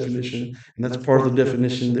part of the definition. And that's part of the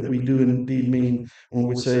definition that we do indeed mean when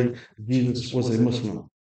we say Jesus was a Muslim.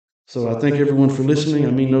 So I thank everyone for listening.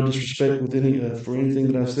 I mean no disrespect with for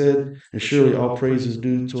anything that I've said. And surely all praise is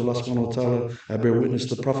due to Allah subhanahu wa ta'ala. I bear witness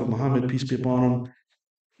to Prophet Muhammad, peace be upon him,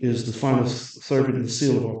 is the final servant and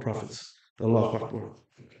seal of all prophets. Allahu Akbar.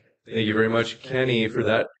 Thank you very much, Kenny, for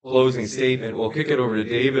that closing statement. We'll kick it over to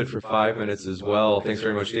David for 5 minutes as well. Thanks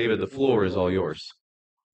very much, David. The floor is all yours.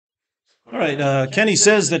 All right. Kenny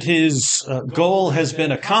says that his goal has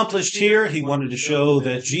been accomplished here. He wanted to show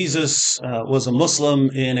that Jesus was a Muslim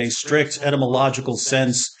in a strict etymological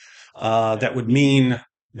sense. That would mean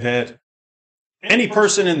that any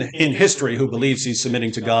person in history who believes he's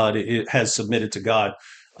submitting to God has submitted to God.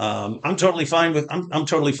 I'm totally fine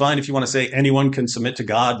if you want to say anyone can submit to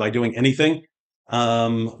God by doing anything,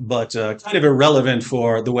 but kind of irrelevant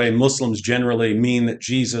for the way Muslims generally mean that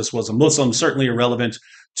Jesus was a Muslim. Certainly irrelevant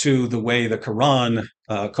to the way the Quran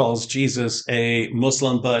calls Jesus a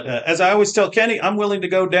Muslim. But as I always tell Kenny, I'm willing to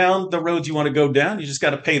go down the road you want to go down. You just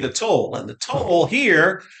got to pay the toll, and the toll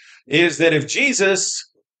here is that if Jesus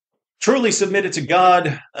truly submitted to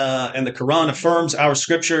God, and the Quran affirms our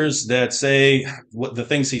scriptures that say what the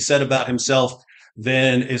things he said about himself,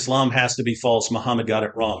 then Islam has to be false. Muhammad got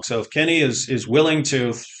it wrong. So if Kenny is willing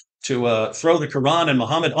to throw the Quran and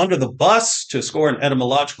Muhammad under the bus to score an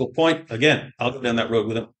etymological point, again, I'll go down that road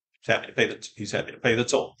with him. He's happy to pay the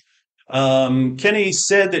toll. Kenny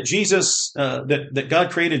said that Jesus, that God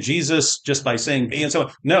created Jesus just by saying be and so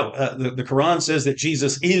on. No, the Quran says that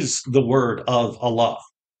Jesus is the word of Allah.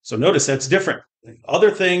 So notice that's different. Other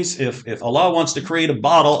things, if Allah wants to create a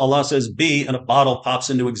bottle, Allah says be, and a bottle pops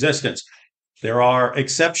into existence. There are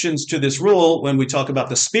exceptions to this rule when we talk about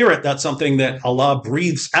the spirit. That's something that Allah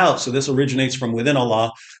breathes out. So this originates from within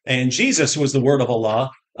Allah. And Jesus was the word of Allah.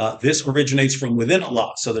 This originates from within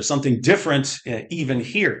Allah. So there's something different even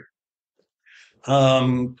here.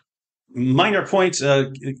 Minor point,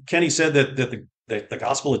 Kenny said that the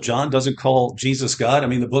Gospel of John doesn't call Jesus God. I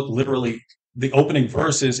mean, the book literally, the opening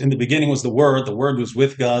verse is, in the beginning was the Word was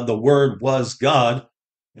with God, the Word was God.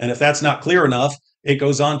 And if that's not clear enough, it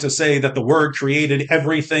goes on to say that the Word created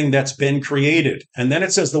everything that's been created. And then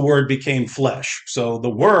it says the Word became flesh. So the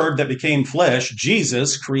Word that became flesh,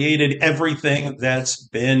 Jesus, created everything that's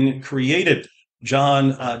been created.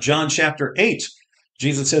 John chapter 8,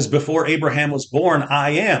 Jesus says, before Abraham was born, I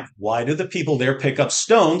am. Why did the people there pick up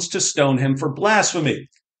stones to stone him for blasphemy?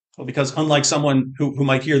 Well, because unlike someone who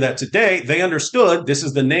might hear that today, they understood this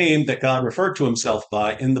is the name that God referred to himself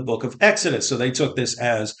by in the book of Exodus. So they took this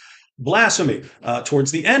as blasphemy.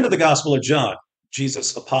 Towards the end of the Gospel of John,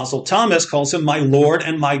 Jesus' apostle Thomas calls him my Lord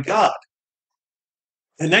and my God.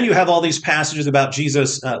 And then you have all these passages about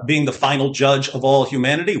Jesus being the final judge of all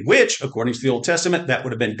humanity, which, according to the Old Testament, that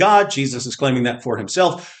would have been God. Jesus is claiming that for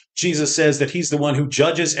himself. Jesus says that he's the one who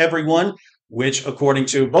judges everyone, which, according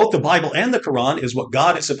to both the Bible and the Quran, is what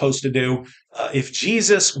God is supposed to do. If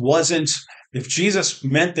Jesus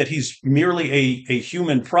meant that he's merely a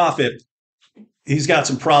human prophet, he's got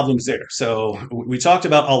some problems there. So we talked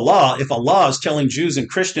about Allah. If Allah is telling Jews and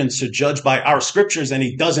Christians to judge by our scriptures and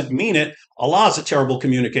he doesn't mean it, Allah is a terrible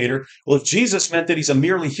communicator. Well, if Jesus meant that he's a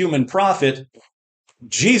merely human prophet,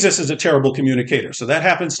 Jesus is a terrible communicator. So that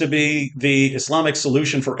happens to be the Islamic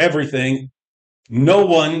solution for everything. No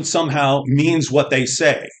one somehow means what they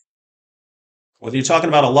say. Whether you're talking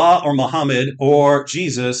about Allah or Muhammad or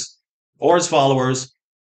Jesus or his followers,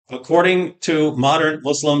 according to modern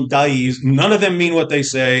Muslim da'is, none of them mean what they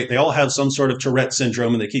say. They all have some sort of Tourette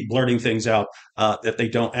syndrome, and they keep blurting things out that they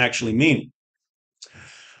don't actually mean.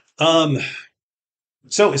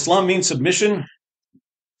 So Islam means submission.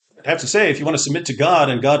 I have to say, if you want to submit to God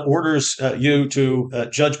and God orders you to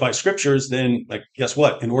judge by scriptures, then guess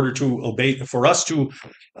what? In order to obey, for us to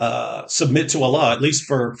submit to Allah, at least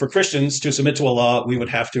for Christians to submit to Allah, we would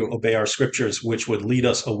have to obey our scriptures, which would lead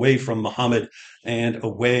us away from Muhammad and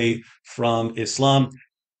away from Islam.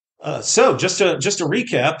 So just to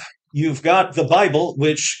recap, you've got the Bible,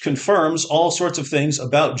 which confirms all sorts of things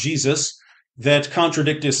about Jesus that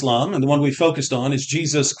contradict Islam. And the one we focused on is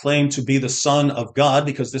Jesus' claim to be the Son of God,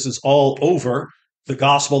 because this is all over the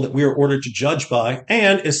gospel that we are ordered to judge by.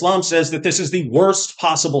 And Islam says that this is the worst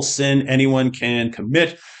possible sin anyone can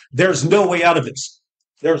commit. There's no way out of this.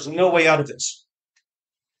 There's no way out of this.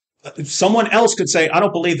 Someone else could say, I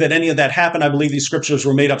don't believe that any of that happened. I believe these scriptures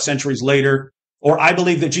were made up centuries later. Or I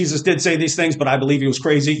believe that Jesus did say these things, but I believe he was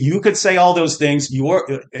crazy. You could say all those things. You are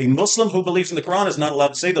a Muslim who believes in the Quran is not allowed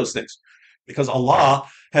to say those things, because Allah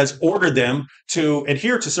has ordered them to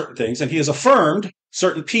adhere to certain things, and he has affirmed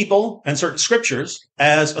certain people and certain scriptures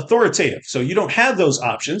as authoritative. So you don't have those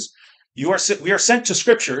options. We are sent to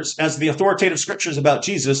scriptures as the authoritative scriptures about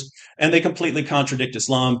Jesus, and they completely contradict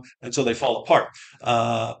Islam, and so they fall apart.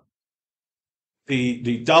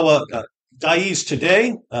 The da'is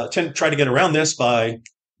today tend to try to get around this by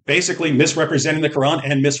basically misrepresenting the Quran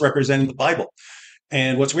and misrepresenting the Bible.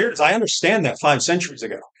 And what's weird is I understand that 5 centuries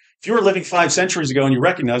ago. If you were living 5 centuries ago and you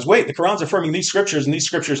recognize, wait, the Quran's affirming these scriptures and these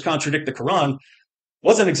scriptures contradict the Quran,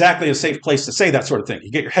 wasn't exactly a safe place to say that sort of thing.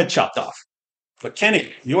 You get your head chopped off. But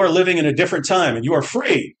Kenny, you are living in a different time and you are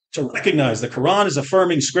free to recognize the Quran is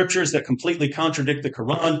affirming scriptures that completely contradict the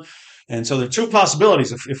Quran. And so there are two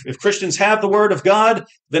possibilities. If Christians have the word of God,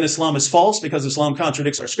 then Islam is false because Islam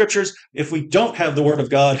contradicts our scriptures. If we don't have the word of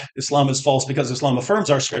God, Islam is false because Islam affirms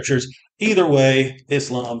our scriptures. Either way,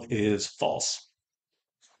 Islam is false.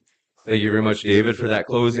 Thank you very much, David, for that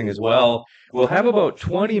closing as well. We'll have about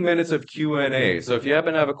 20 minutes of Q&A. So if you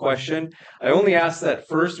happen to have a question, I only ask that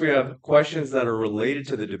first we have questions that are related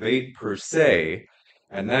to the debate per se,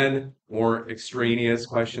 and then more extraneous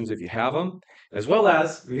questions if you have them, as well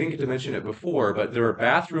as, we didn't get to mention it before, but there are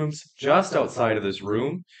bathrooms just outside of this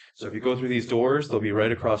room. So if you go through these doors, they'll be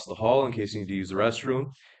right across the hall in case you need to use the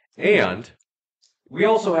restroom. And we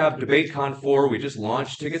also have DebateCon 4. We just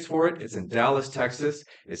launched tickets for it. It's in Dallas, Texas.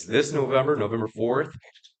 It's this November, November 4th.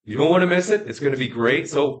 You don't want to miss it. It's going to be great.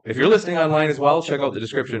 So if you're listening online as well, check out the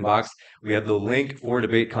description box. We have the link for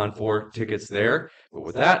DebateCon 4 tickets there. But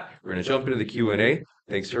with that, we're going to jump into the Q&A.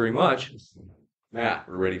 Thanks very much. Matt,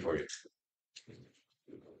 we're ready for you.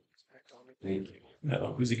 Thank you.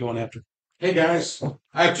 Who's he going after? Hey guys,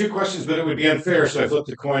 I have 2 questions, but it would be unfair, so I flipped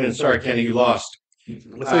the coin, and sorry, Kenny, you lost.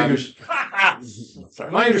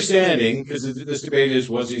 My understanding, because this debate is,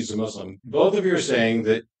 was Jesus a Muslim? Both of you are saying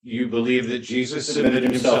that you believe that Jesus submitted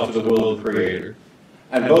himself to the will of the Creator,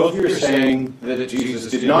 and both of you are saying that Jesus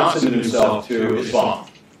did not submit himself to Islam,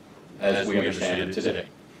 as we understand it today.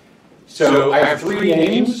 So I have 3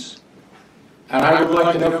 names, and I would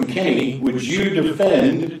like to know from Kenny, would you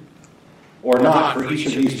defend or not for each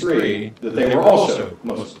of these 3 that they were also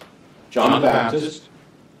Muslim? John the Baptist,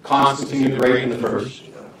 Constantine the Great in the first,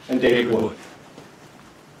 and David Wood.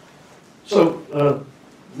 So,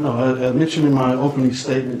 I mentioned in my opening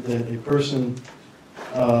statement that a person,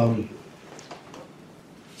 to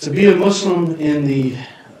be a Muslim in the,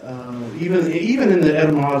 even in the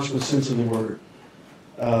etymological sense of the word,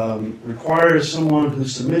 requires someone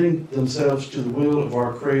who's submitting themselves to the will of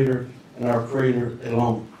our Creator and our Creator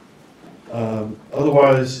alone.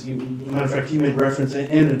 Otherwise, matter of fact, he made reference, and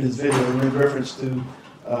ended his video, he made reference to,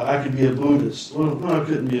 I could be a Buddhist. Well, no, I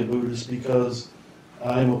couldn't be a Buddhist because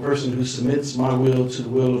I am a person who submits my will to the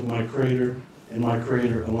will of my Creator and my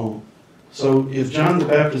Creator alone. So if John the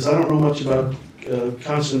Baptist, I don't know much about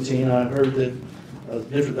Constantine. I've heard that,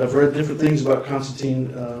 I've read different things about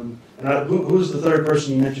Constantine. And who's the third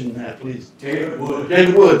person you mentioned, Matt, please? David Wood.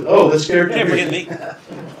 David Wood. Oh, that's scared. Can't forget me.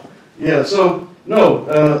 Yeah, so no,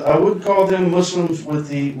 I wouldn't call them Muslims with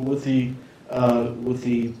the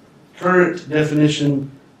current definition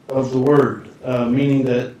of the word, meaning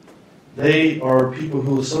that they are people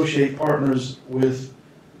who associate partners with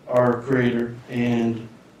our Creator, and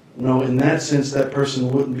in that sense, that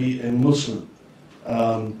person wouldn't be a Muslim.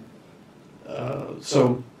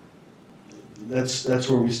 So that's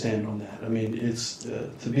where we stand on that. I mean, it's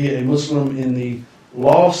to be a Muslim in the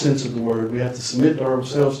law sense of the word, we have to submit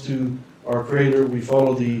ourselves to our Creator. We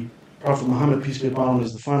follow the Prophet Muhammad, peace be upon him,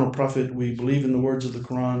 as the final prophet. We believe in the words of the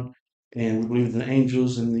Quran, and we believe in the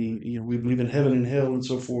angels, and we believe in heaven and hell and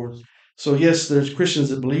so forth. So yes, there's Christians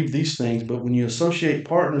that believe these things, but when you associate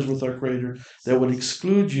partners with our Creator, that would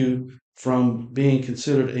exclude you from being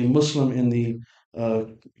considered a Muslim in the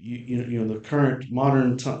the current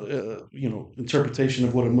modern interpretation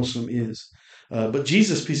of what a Muslim is. But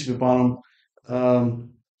Jesus, peace be upon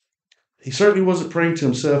him, he certainly wasn't praying to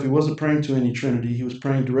himself. He wasn't praying to any Trinity. He was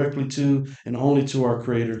praying directly to and only to our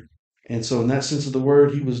Creator. And so in that sense of the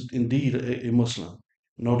word, he was indeed a Muslim.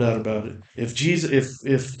 No doubt about it.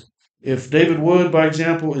 If David Wood, by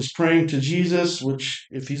example, is praying to Jesus, which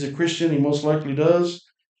if he's a Christian, he most likely does,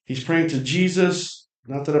 he's praying to Jesus.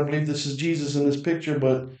 Not that I believe this is Jesus in this picture,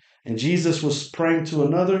 and Jesus was praying to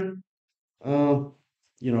another,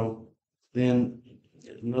 then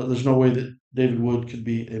there's no way that David Wood could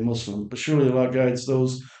be a Muslim. But surely Allah guides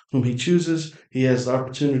those whom he chooses. He has the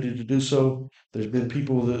opportunity to do so. There's been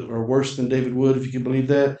people that are worse than David Wood, if you can believe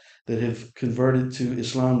that have converted to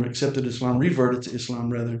Islam, accepted Islam, reverted to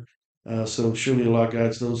Islam rather. So surely Allah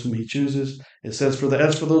guides those whom he chooses. It says,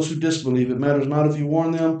 as for those who disbelieve, it matters not if you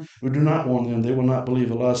warn them or do not warn them. They will not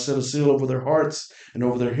believe. Allah has set a seal over their hearts and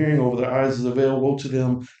over their hearing, over their eyes is a veil. Woe to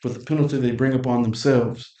them for the penalty they bring upon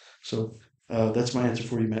themselves. So that's my answer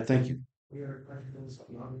for you, Matt. Thank you.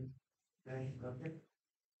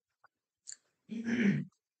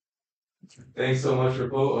 Thanks so much for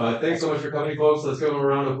coming, folks. Let's give them a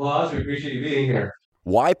round of applause. We appreciate you being here.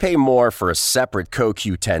 Why pay more for a separate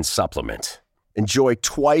CoQ10 supplement? Enjoy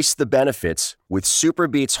twice the benefits with Super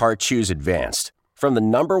Beats Heart Chews Advanced. From the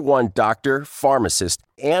 #1 doctor, pharmacist,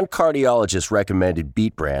 and cardiologist recommended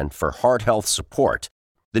beet brand for heart health support,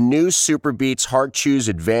 the new Super Beats Heart Chews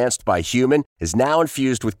Advanced by Human is now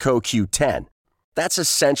infused with CoQ10. That's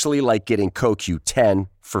essentially like getting CoQ10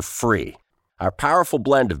 for free. Our powerful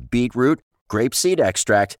blend of beetroot, grapeseed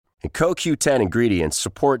extract, and CoQ10 ingredients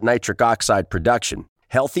support nitric oxide production,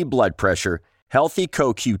 healthy blood pressure, healthy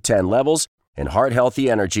CoQ10 levels, and heart-healthy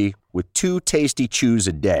energy with 2 tasty chews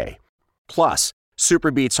a day. Plus,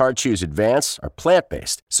 Super Beats Heart Chews Advance are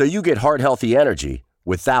plant-based, so you get heart-healthy energy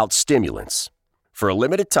without stimulants. For a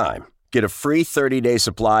limited time, get a free 30-day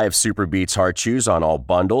supply of Super Beats Heart Chews on all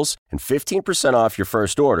bundles and 15% off your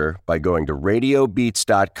first order by going to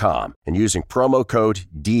radiobeats.com and using promo code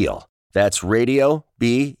DEAL. That's radio,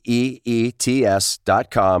 BEETS.com,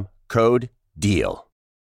 code DEAL.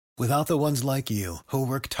 Without the ones like you, who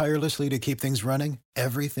work tirelessly to keep things running,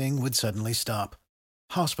 everything would suddenly stop.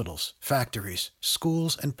 Hospitals, factories,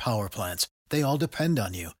 schools, and power plants, they all depend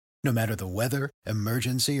on you. No matter the weather,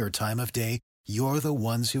 emergency, or time of day, you're the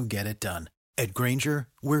ones who get it done. At Grainger,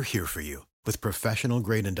 we're here for you with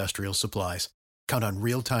professional-grade industrial supplies. Count on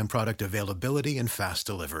real-time product availability and fast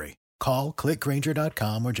delivery. Call, click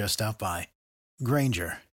Grainger.com, or just stop by.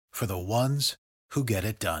 Grainger, for the ones who get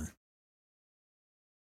it done.